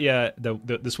see Katya,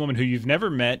 this woman who you've never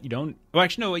met. You don't, well,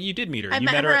 actually, no, you did meet her. I You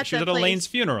met her at she was the at place. Elaine's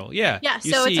funeral. Yeah. Yeah,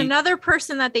 You so see, it's another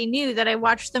person that they knew that I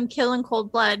watched them kill in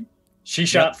cold blood. She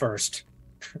shot first.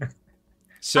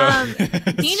 So,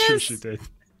 Dina's- she did.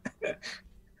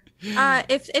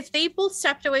 If they both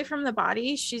stepped away from the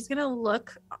body, she's gonna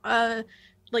look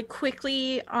like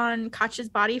quickly on Katya's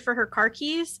body for her car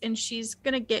keys, and she's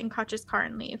gonna get in Katya's car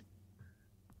and leave.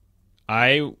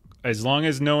 As long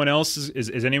as no one else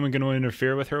is anyone going to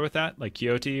interfere with her with that? Like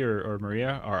Quixote or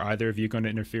Maria? Are either of you going to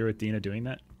interfere with Dina doing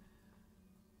that?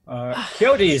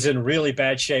 Quixote is in really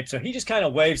bad shape, so he just kind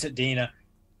of waves at Dina.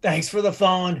 Thanks for the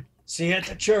phone. See you at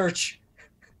the church.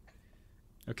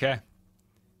 Okay.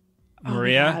 Oh my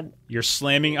Maria, God. you're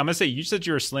slamming. I'm going to say, you said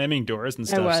you were slamming doors and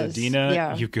stuff. So was, Dina,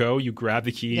 yeah. you grab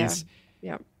the keys.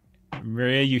 Yeah.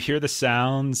 Maria, you hear the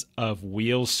sounds of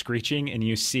wheels screeching and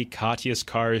you see Katya's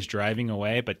car is driving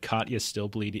away, but Katya's still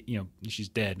bleeding. You know, she's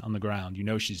dead on the ground. You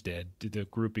know she's dead. The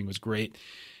grouping was great.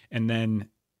 And then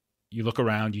you look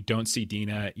around, you don't see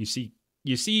Dina. You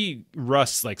see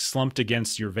Russ like slumped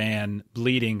against your van,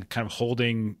 bleeding, kind of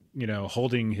holding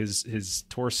his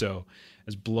torso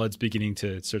as blood's beginning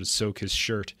to sort of soak his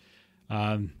shirt.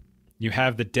 You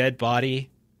have the dead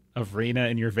body of Rena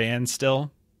in your van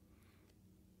still.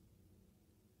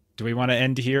 Do we want to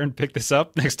end here and pick this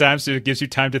up next time so it gives you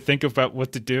time to think about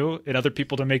what to do and other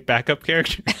people to make backup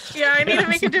characters? Yeah, I need to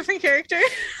make a different character.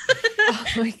 Oh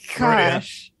my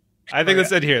gosh. I think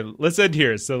let's end here. Let's end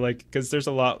here. So like, because there's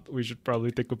a lot we should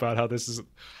probably think about how this is.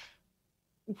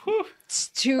 Whew. It's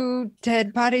 2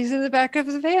 dead bodies in the back of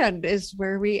the van is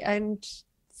where we end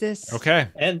this. Okay.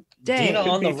 And Dang. Dina Could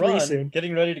on be the 3 run, soon.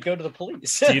 getting ready to go to the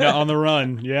police. Dina on the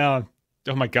run. Yeah.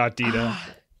 Oh my God, Dina.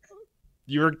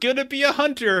 You were going to be a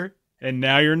hunter and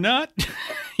now you're not.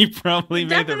 You probably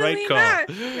made the right Definitely call. not.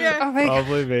 Yeah. Oh my God.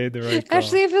 Probably made the right call.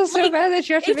 Actually, I feel so Like, bad that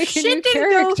you have to If make a new shit didn't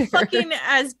go character. fucking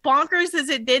as bonkers as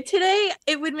it did today,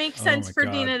 it would make Oh sense my for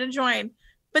God. Dina to join.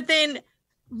 But then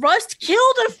Rust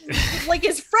killed like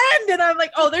his friend, and I'm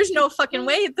like, oh, there's no fucking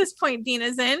way at this point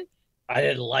Dina's in. I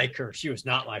didn't like her. She was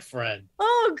not my friend.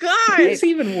 Oh God. Who's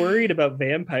even worried about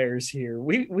vampires here?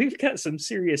 We've got some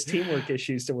serious teamwork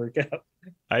issues to work out.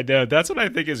 I know. That's what I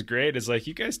think is great. Is like,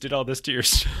 you guys did all this to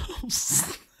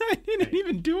yourselves. I didn't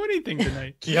even do anything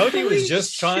tonight. Quixote was Holy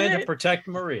just trying to shit. protect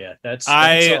Maria. That's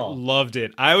I all. loved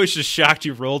it. I was just shocked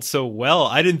you rolled so well.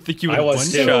 I didn't think you would I one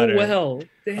was shot too. her. Well,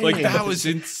 Like dang. that was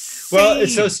insane. Well,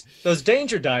 it's those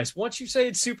danger dice. Once you say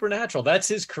it's supernatural, that's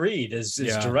his creed. Is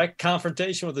Yeah. direct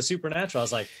confrontation with the supernatural. I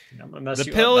was like, I'm gonna mess The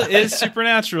you pill up. is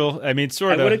supernatural. I mean,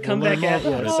 sort I of. would have come back at you,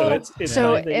 so Oh. it's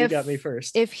So fine that you if- got me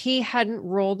first. If he hadn't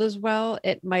rolled as well,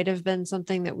 it might have been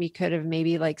something that we could have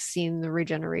maybe like seen the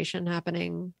regeneration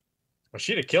happening. Well,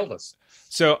 she'd have killed us.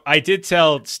 So I did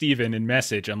tell Steven in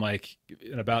message, I'm like,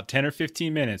 in about 10 or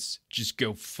 15 minutes, just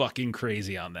go fucking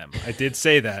crazy on them. I did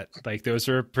say that. Like, those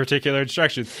were particular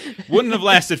instructions. Wouldn't have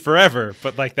lasted forever,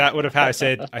 but like that would have how I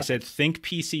said, think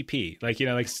PCP. Like,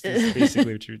 like it's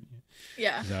basically what you're.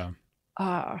 Yeah. So.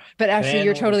 But actually, Man,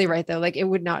 you're or- totally right though. Like it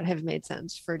would not have made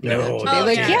sense for Dina No, to be no,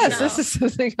 like, yeah, yes, no. this is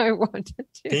something I want to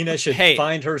do. Dina should Hey.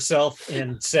 find herself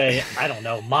in, say, I don't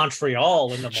know,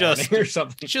 Montreal in the Just- morning or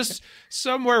something. Just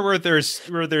somewhere where there's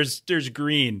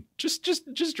green.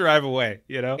 Just drive away,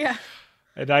 Yeah.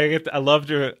 And I loved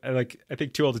her. I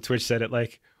think Two Old to Twitch said it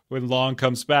like when Long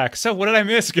comes back. So what did I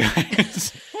miss,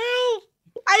 guys? Well,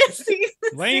 I see.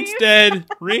 Lane's dead.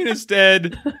 Rena's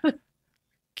dead. Patch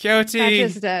Quixote,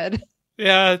 is dead.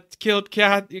 yeah, killed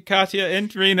Katya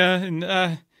and Rena. And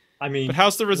I mean, but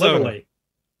how's the risotto? literally,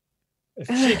 if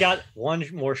she got one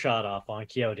more shot off on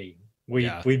Quixote,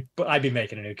 I'd be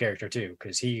making a new character too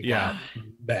because he got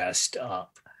messed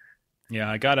up.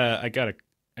 Yeah,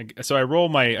 so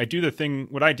I do the thing.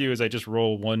 What I do is I just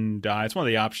roll one die. It's one of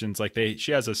the options. Like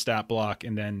she has a stat block,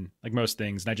 and then like most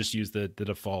things, and I just use the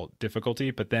default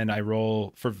difficulty. But then I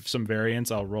roll for some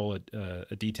variance. I'll roll a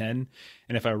d10,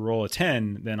 and if I roll a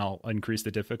 10, then I'll increase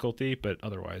the difficulty. But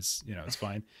otherwise, it's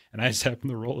fine. And I just happen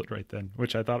to roll it right then,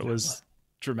 which I thought was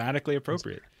dramatically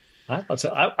appropriate.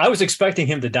 I was expecting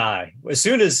him to die as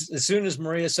soon as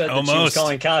Maria said that she was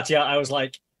calling Katya. I was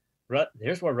like,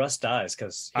 here's where Russ dies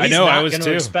because I was going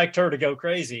to expect her to go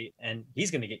crazy and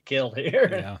he's going to get killed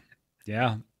here.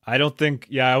 Yeah. I don't think.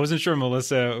 Yeah, I wasn't sure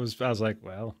Melissa was. I was like,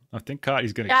 well, I think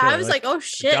Katya's going to kill. I was like, oh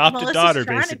shit, adopted Melissa's daughter,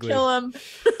 trying basically. to kill him.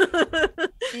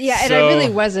 Yeah, and I really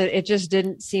wasn't. It just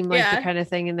didn't seem like the kind of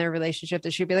thing in their relationship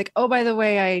that she'd be like, oh, by the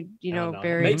way, I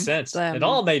buried. Makes sense. It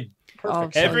all made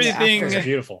perfect sense. Everything was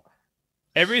beautiful.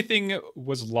 Everything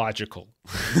was logical.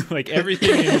 Like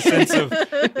everything in the sense of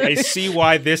I see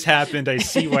why this happened, I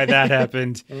see why that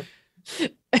happened.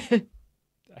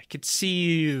 I could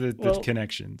see the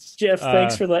connections. Jeff,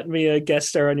 thanks for letting me guest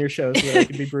star on your show so that I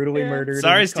could be brutally murdered.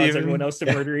 Sorry, and Steven. cause everyone else to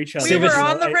murder each other. We were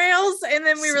on the rails, and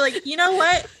then we were like, you know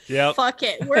what? Yep. Fuck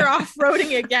it. We're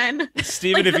off-roading again.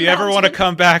 Steven, if you ever want to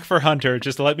come back for Hunter,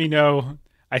 just let me know.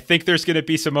 I think there's going to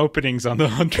be some openings on the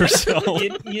Hunter cell.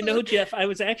 Jeff, I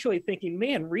was actually thinking,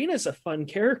 man, Rena's a fun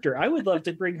character. I would love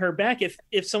to bring her back.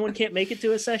 If someone can't make it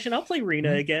to a session, I'll play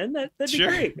Rena again. That'd be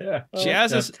great. Yeah.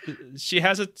 She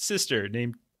has a sister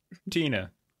named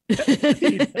Tina. There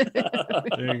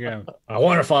you go. I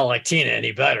wonder if I like Tina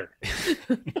any better.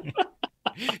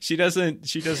 She doesn't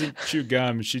chew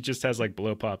gum. She just has like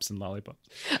blow pops and lollipops.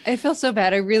 I feel so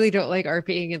bad. I really don't like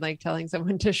RPing and like telling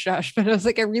someone to shush, but I was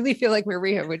like, I really feel like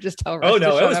Maria would just tell Russ. Oh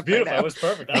no, to it was up beautiful. Right It was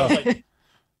perfect. I was like,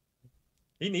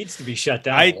 he needs to be shut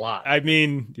down a lot. I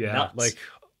mean, yeah, Nuts. like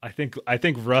I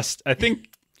think Rust. I think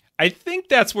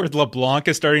that's where LeBlanc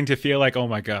is starting to feel like, oh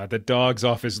my god, the dog's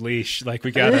off his leash. Like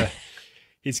we gotta.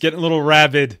 He's getting a little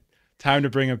rabid. Time to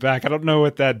bring him back. I don't know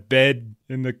what that bed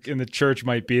in the church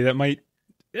might be.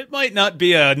 It might not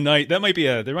be a night. There might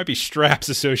be straps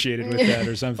associated with that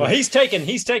or something. Well, he's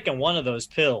taken one of those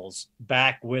pills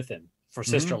back with him for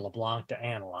Sister LeBlanc to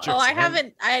analyze. Oh,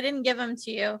 I didn't give them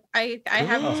to you. I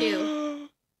have two.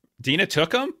 Dina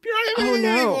took them? Oh no.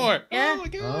 Anymore. Yeah. Oh my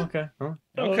god. Oh, okay. Oh,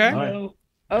 Okay. no.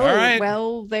 Oh, All right.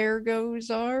 well, there goes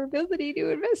our ability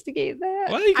to investigate that.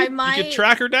 Well, you could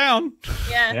track her down.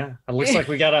 Yeah. It looks like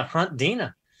we gotta hunt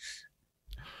Dina.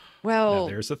 Well, Now,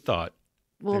 there's a thought.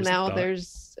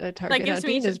 There's a target. That gives on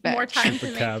me Dina's back. more time to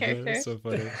make Chupacabra, characters. so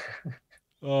funny.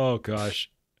 Oh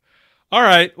gosh. All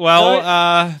right.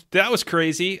 Well, that was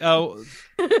crazy.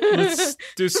 Let's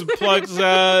do some plugs.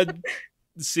 Let's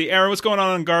see, Aaron, what's going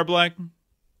on Garblag?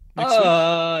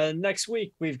 Next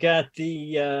week we've got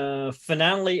the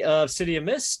finale of City of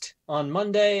Mist on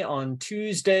Monday. On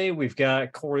Tuesday we've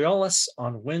got Coriolis.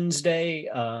 On Wednesday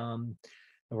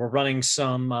we're running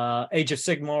some Age of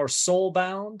Sigmar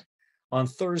Soulbound. On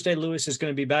Thursday Lewis is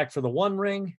going to be back for the One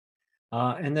Ring,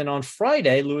 and then on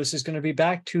Friday Lewis is going to be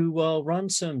back to run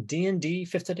some D&D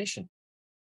 5th edition.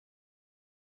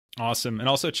 Awesome. And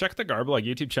also check the Garblag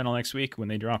YouTube channel next week when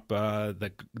they drop our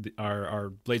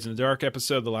Blades in the Dark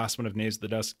episode. The last one of Knaves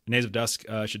of Dusk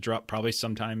should drop probably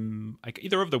sometime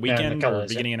either over the weekend or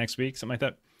beginning of next week, something like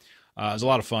that. It was a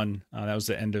lot of fun. That was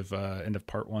the end of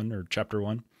part 1 or chapter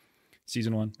 1,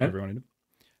 season 1, whatever you want to do.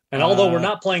 And although we're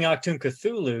not playing Octoon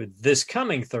Cthulhu this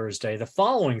coming Thursday, the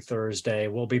following Thursday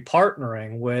we'll be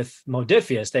partnering with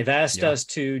Modifius. They've asked us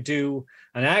to do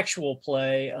an actual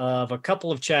play of a couple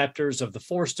of chapters of the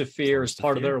Forest of Fear as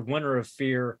part of their Winter of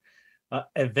Fear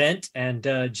event, and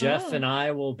Jeff and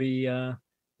I will be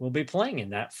playing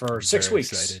in that for 6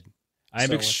 weeks. Excited.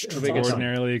 I'm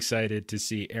extraordinarily excited to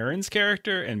see Aaron's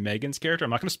character and Megan's character.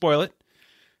 I'm not going to spoil it.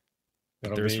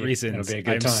 There's reasons. It'll be a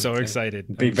good I'm time. so excited.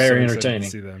 It'll be very entertaining. To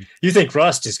see them. You think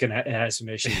Rust is going to have some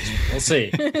issues? We'll see.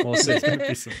 We'll see. There's going to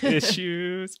be some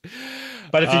issues.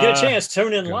 But if you get a chance,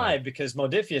 tune in live because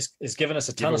Modifius is giving us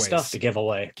a ton of stuff to give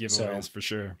away. Giveaways for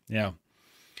sure. Yeah.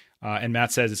 And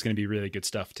Matt says it's going to be really good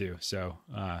stuff too. So,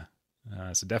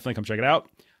 so definitely come check it out.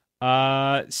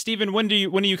 Steven, when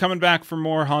are you coming back for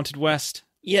more Haunted West?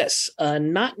 Yes,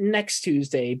 not next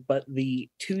Tuesday, but the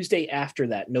Tuesday after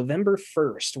that, November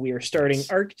 1st. We are starting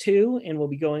Arc 2, and we'll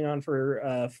be going on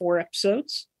for 4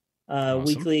 episodes, awesome.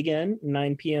 Weekly again,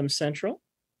 9 p.m. Central.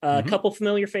 A couple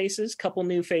familiar faces, couple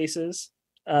new faces.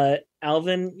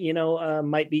 Alvin,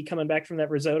 might be coming back from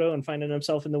that risotto and finding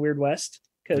himself in the Weird West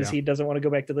because he doesn't want to go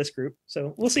back to this group.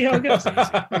 So we'll see how it goes.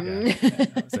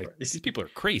 It's like, these people are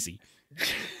crazy.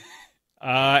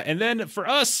 And then for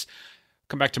us,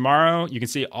 come back tomorrow. You can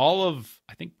see all of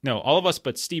us,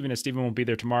 but Steven, as Steven won't be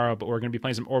there tomorrow, but we're going to be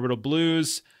playing some Orbital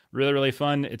Blues. Really, really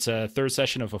fun. It's a third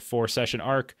session of a 4-session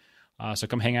arc. So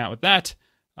come hang out with that.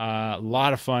 A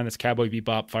lot of fun. It's Cowboy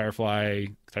Bebop, Firefly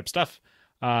type stuff.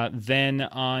 Then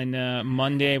on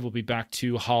Monday, we'll be back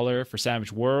to Holler for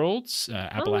Savage Worlds,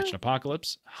 Appalachian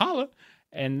Apocalypse. Holla.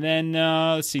 And then,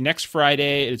 let's see, next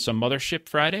Friday, it's a Mothership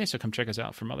Friday. So come check us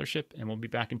out for Mothership. And we'll be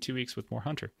back in 2 weeks with more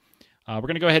Hunter. We're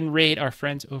going to go ahead and raid our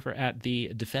friends over at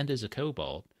the Defenders of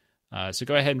Cobalt. So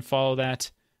go ahead and follow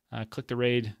that. Click the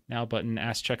raid now button,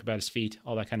 ask Chuck about his feet,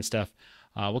 all that kind of stuff.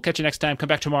 We'll catch you next time. Come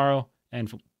back tomorrow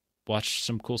and watch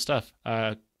some cool stuff.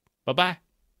 Bye-bye.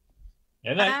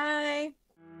 Good night. Bye.